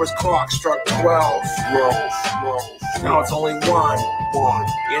 Cobra's clock struck 12. Now it's only one.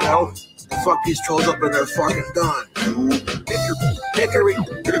 You know? Fuck these trolls up and they're fucking done. Hickory,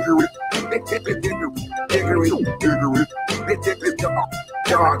 dickory, dog.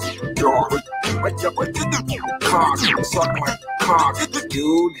 Cock, suck my cock,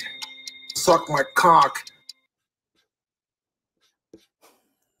 dude. Suck my cock.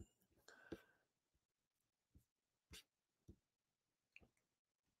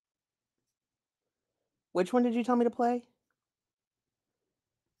 Which one did you tell me to play?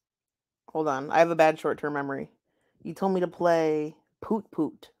 Hold on. I have a bad short-term memory. You told me to play Poot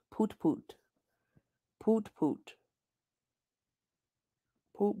Poot. Poot Poot. Poot Poot.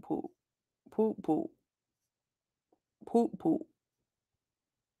 Poot Poot. Poot Poot. Poot Poot.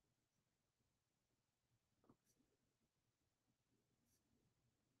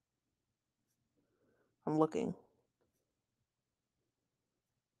 I'm looking.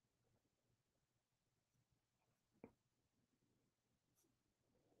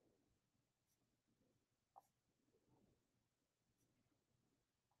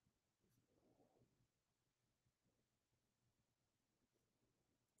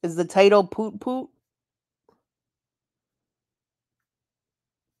 Is the title Poot Poot?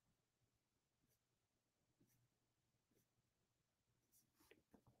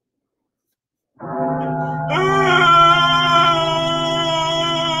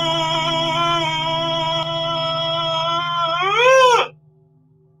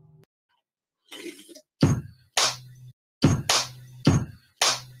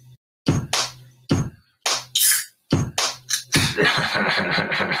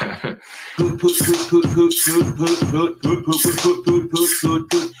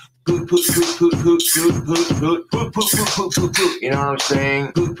 You know what I'm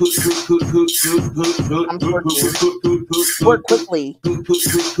saying? I'm Work quickly.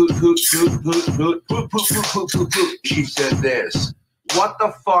 She said this. What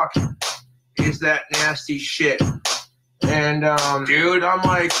the fuck is that nasty shit? And dude, I'm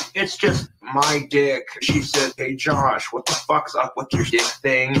like, it's just my dick. She said, hey Josh, what the fuck's up with your dick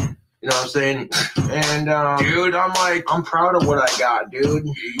thing? You know what I'm saying? And dude, I'm like, I'm proud of what I got, dude.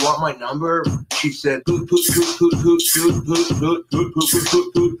 You want my number? She said, and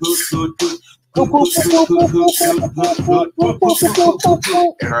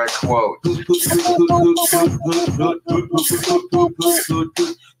I quote,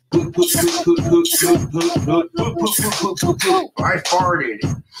 I farted.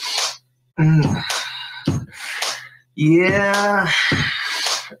 Yeah.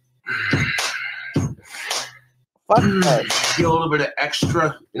 Get a little bit of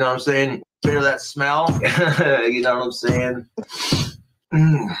extra, you know what I'm saying? Bit of that smell, you know what I'm saying?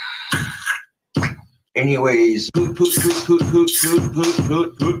 Anyways. You're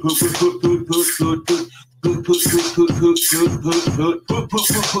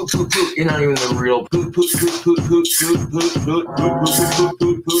not even the real.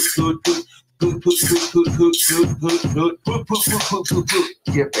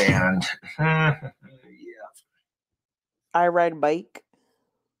 Get banned. Yeah. I ride bike.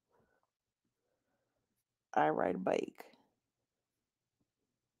 I ride bike.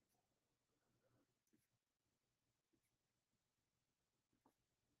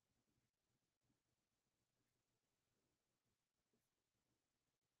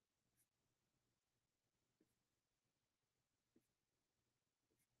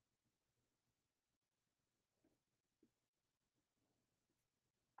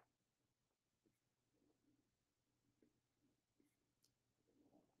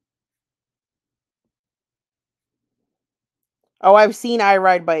 Oh, I've seen I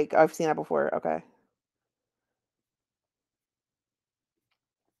ride bike. I've seen that before. Okay.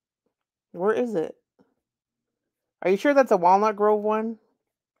 Where is it? Are you sure that's a Walnut Grove one?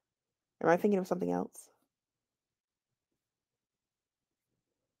 Am I thinking of something else?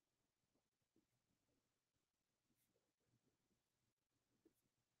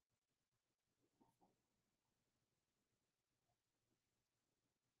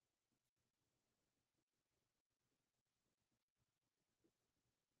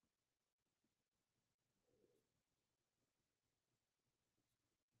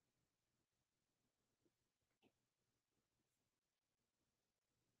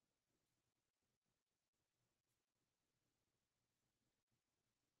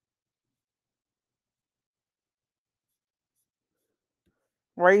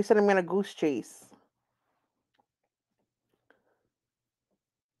 Where you said I'm gonna goose chase?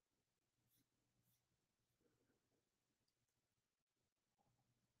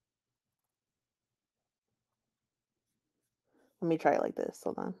 Let me try it like this.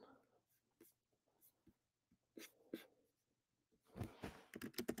 Hold on.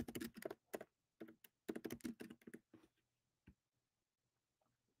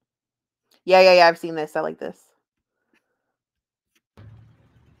 Yeah. I've seen this. I like this.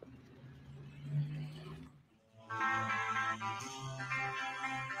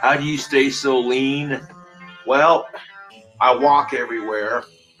 How do you stay so lean? Well, I walk everywhere.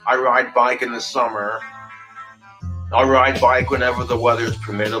 I ride bike in the summer. I ride bike whenever the weather's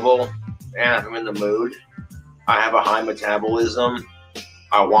permittable and if I'm in the mood. I have a high metabolism.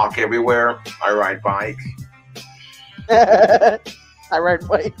 I walk everywhere. I ride bike. I ride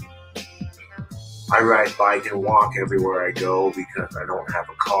bike. I ride bike and walk everywhere I go because I don't have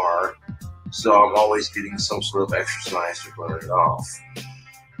a car. So I'm always getting some sort of exercise to burn it off.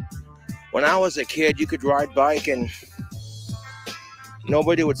 When I was a kid, you could ride bike and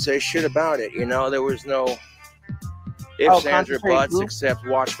nobody would say shit about it. You know, there was no ifs, ands, or buts except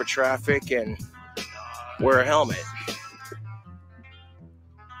watch for traffic and wear a helmet.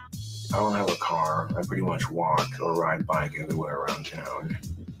 I don't have a car. I pretty much walk or ride bike everywhere around town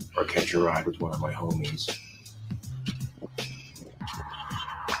or catch a ride with one of my homies.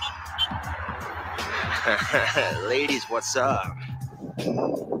 Ladies, what's up?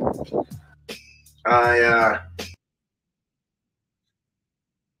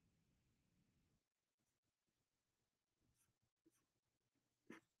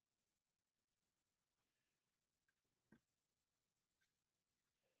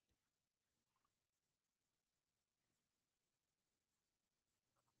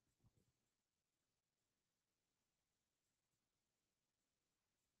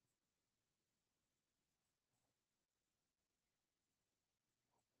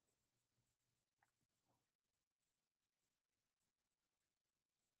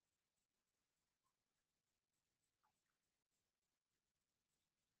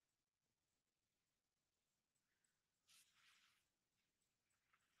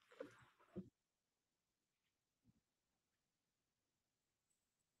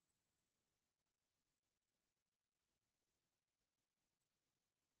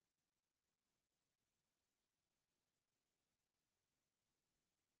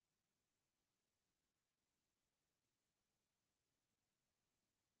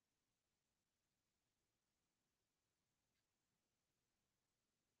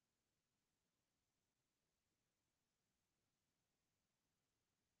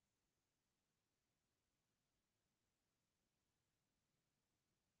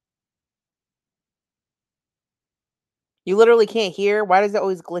 You literally can't hear? Why does it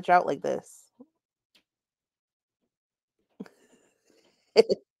always glitch out like this?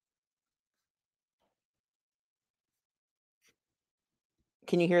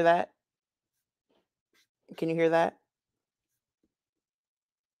 Can you hear that? Can you hear that?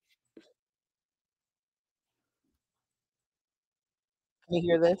 Can you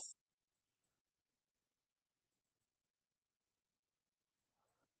hear this?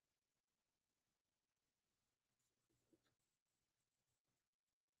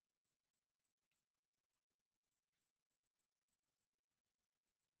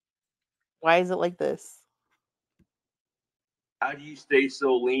 Why is it like this? How do you stay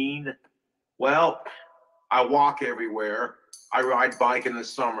so lean? Well, I walk everywhere. I ride bike in the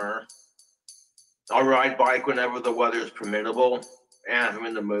summer. I'll ride bike whenever the weather is permittable and if I'm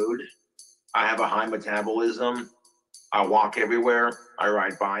in the mood. I have a high metabolism. I walk everywhere. I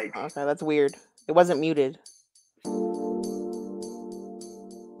ride bike. Okay, that's weird. It wasn't muted.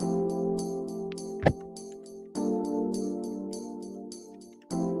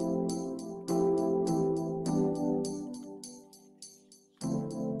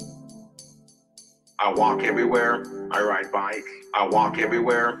 I walk everywhere. I ride bike. I walk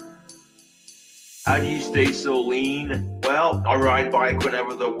everywhere. How do you stay so lean? Well, I'll ride bike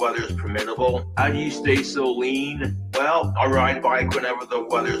whenever the weather's permittable. How do you stay so lean? Well, I'll ride bike whenever the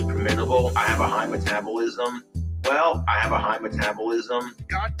weather's permittable. I have a high metabolism. Well, I have a high metabolism.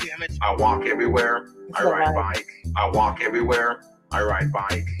 God damn it. I walk everywhere. I ride bike. I walk everywhere. I ride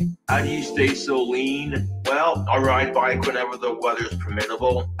bike. How do you stay so lean? Well, I'll ride bike whenever the weather's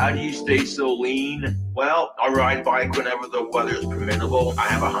permittable. How do you stay so lean? Well, I'll ride bike whenever the weather's permittable. I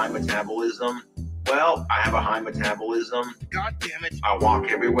have a high metabolism. Well, I have a high metabolism. God damn it. I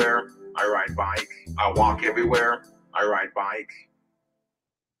walk everywhere. I ride bike. I walk everywhere. I ride bike.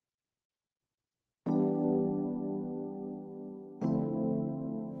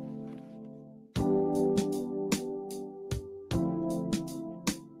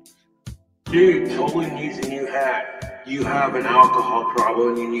 Dude, totally needs a new hat. You have an alcohol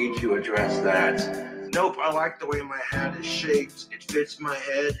problem and you need to address that. Nope, I like the way my hat is shaped. It fits my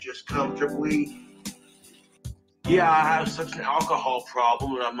head just comfortably. Yeah, I have such an alcohol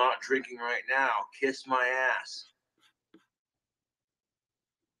problem and I'm not drinking right now. Kiss my ass.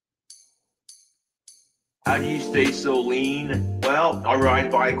 How do you stay so lean? Well, I'll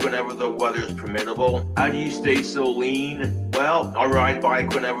ride bike whenever the weather's permittable. How do you stay so lean? Well, I'll ride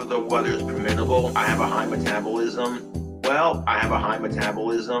bike whenever the weather's permittable. I have a high metabolism. Well, I have a high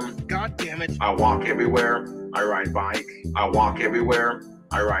metabolism. God damn it. I walk everywhere. I ride bike. I walk everywhere.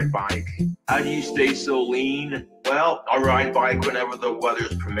 I ride bike. How do you stay so lean? Well, I'll ride bike whenever the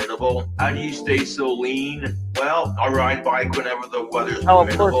weather's permittable. How do you stay so lean? Well, I'll ride bike whenever the weather's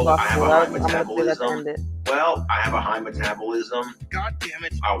permittable. I have a high metabolism. Well, I have a high metabolism. God damn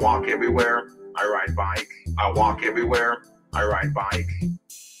it. I walk everywhere. I ride bike. I walk everywhere. I ride bike.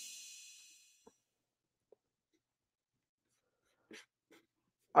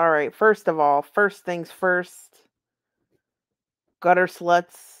 All right, first of all, first things first. Gutter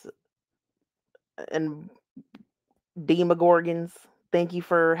sluts and demogorgons, thank you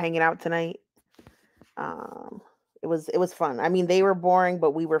for hanging out tonight. It was fun. I mean, they were boring,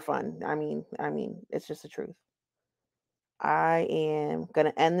 but we were fun. I mean, it's just the truth. I am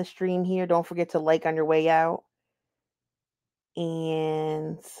gonna end the stream here. Don't forget to like on your way out.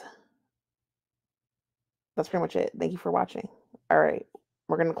 And that's pretty much it. Thank you for watching. All right.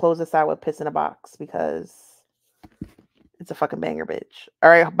 We're gonna close this out with Piss in a Box because it's a fucking banger, bitch. All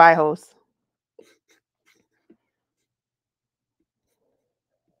right, bye, host.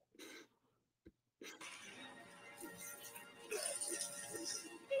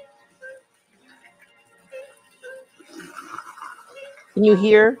 Can you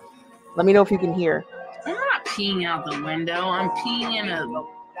hear? Let me know if you can hear. I'm not peeing out the window. I'm peeing in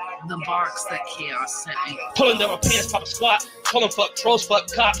the box that Chaos sent me. Pulling down my pants, pop a squat. Calling fuck trolls,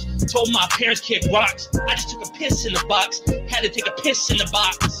 fuck cops. Told my parents kick rocks. I just took a piss in the box. Had to take a piss in the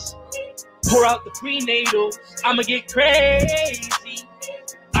box. Pour out the prenatal. I'ma get crazy.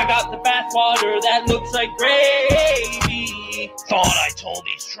 I got the bath water that looks like gravy. Thought I told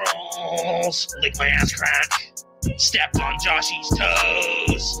these trolls. Lick my ass crack. Stepped on Joshy's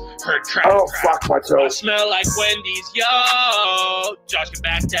toes. Heard crack. Oh, crack. fuck my toes. I smell like Wendy's, yo. Josh, get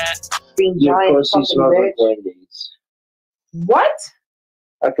back that. Your pussy smells like Wendy's. What?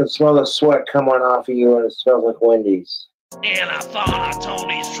 I can smell the sweat coming off of you and it smells like Wendy's. And I thought I told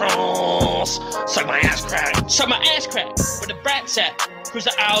these trolls. Suck my ass crack. Suck my ass crack. Where the brats at? Cruise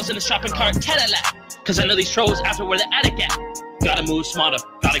the aisles in the shopping cart Cadillac. Cause I know these trolls after where the attic at. Gotta move smarter,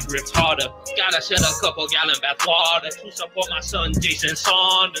 gotta grip harder. Gotta shed a couple gallon bath water to support my son Jason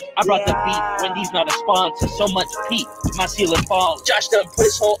Saunders. I brought the beat, Wendy's not a sponsor. So much Pete, my ceiling falls. Josh done put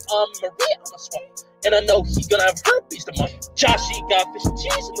his whole Maria on the swamp. And I know he's gonna have herpes tomorrow. Joshy got fish and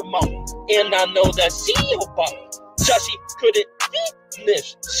cheese in the morning. And I know that CEO bought. Joshy couldn't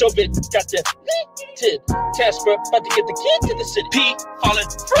finish. So it got deleted. Casper about to get the kid to the city. Pete falling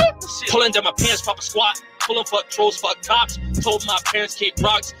from the city. Pulling down my pants, pop a squat. Pulling fuck trolls, fuck cops. Told my parents kick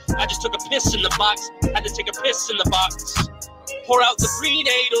rocks. I just took a piss in the box. Had to take a piss in the box. Pour out the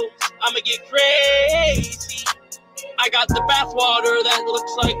prenatal. I'ma get crazy. I got the bathwater that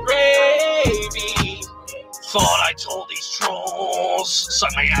looks like gravy. Thought I told these trolls.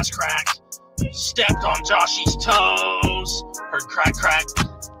 Suck my ass crack. Stepped on Joshy's toes. Heard crack crack.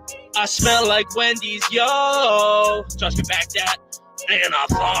 I smell like Wendy's, yo. Josh, get back that. And I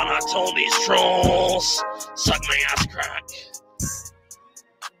thought I told these trolls. Suck my ass crack.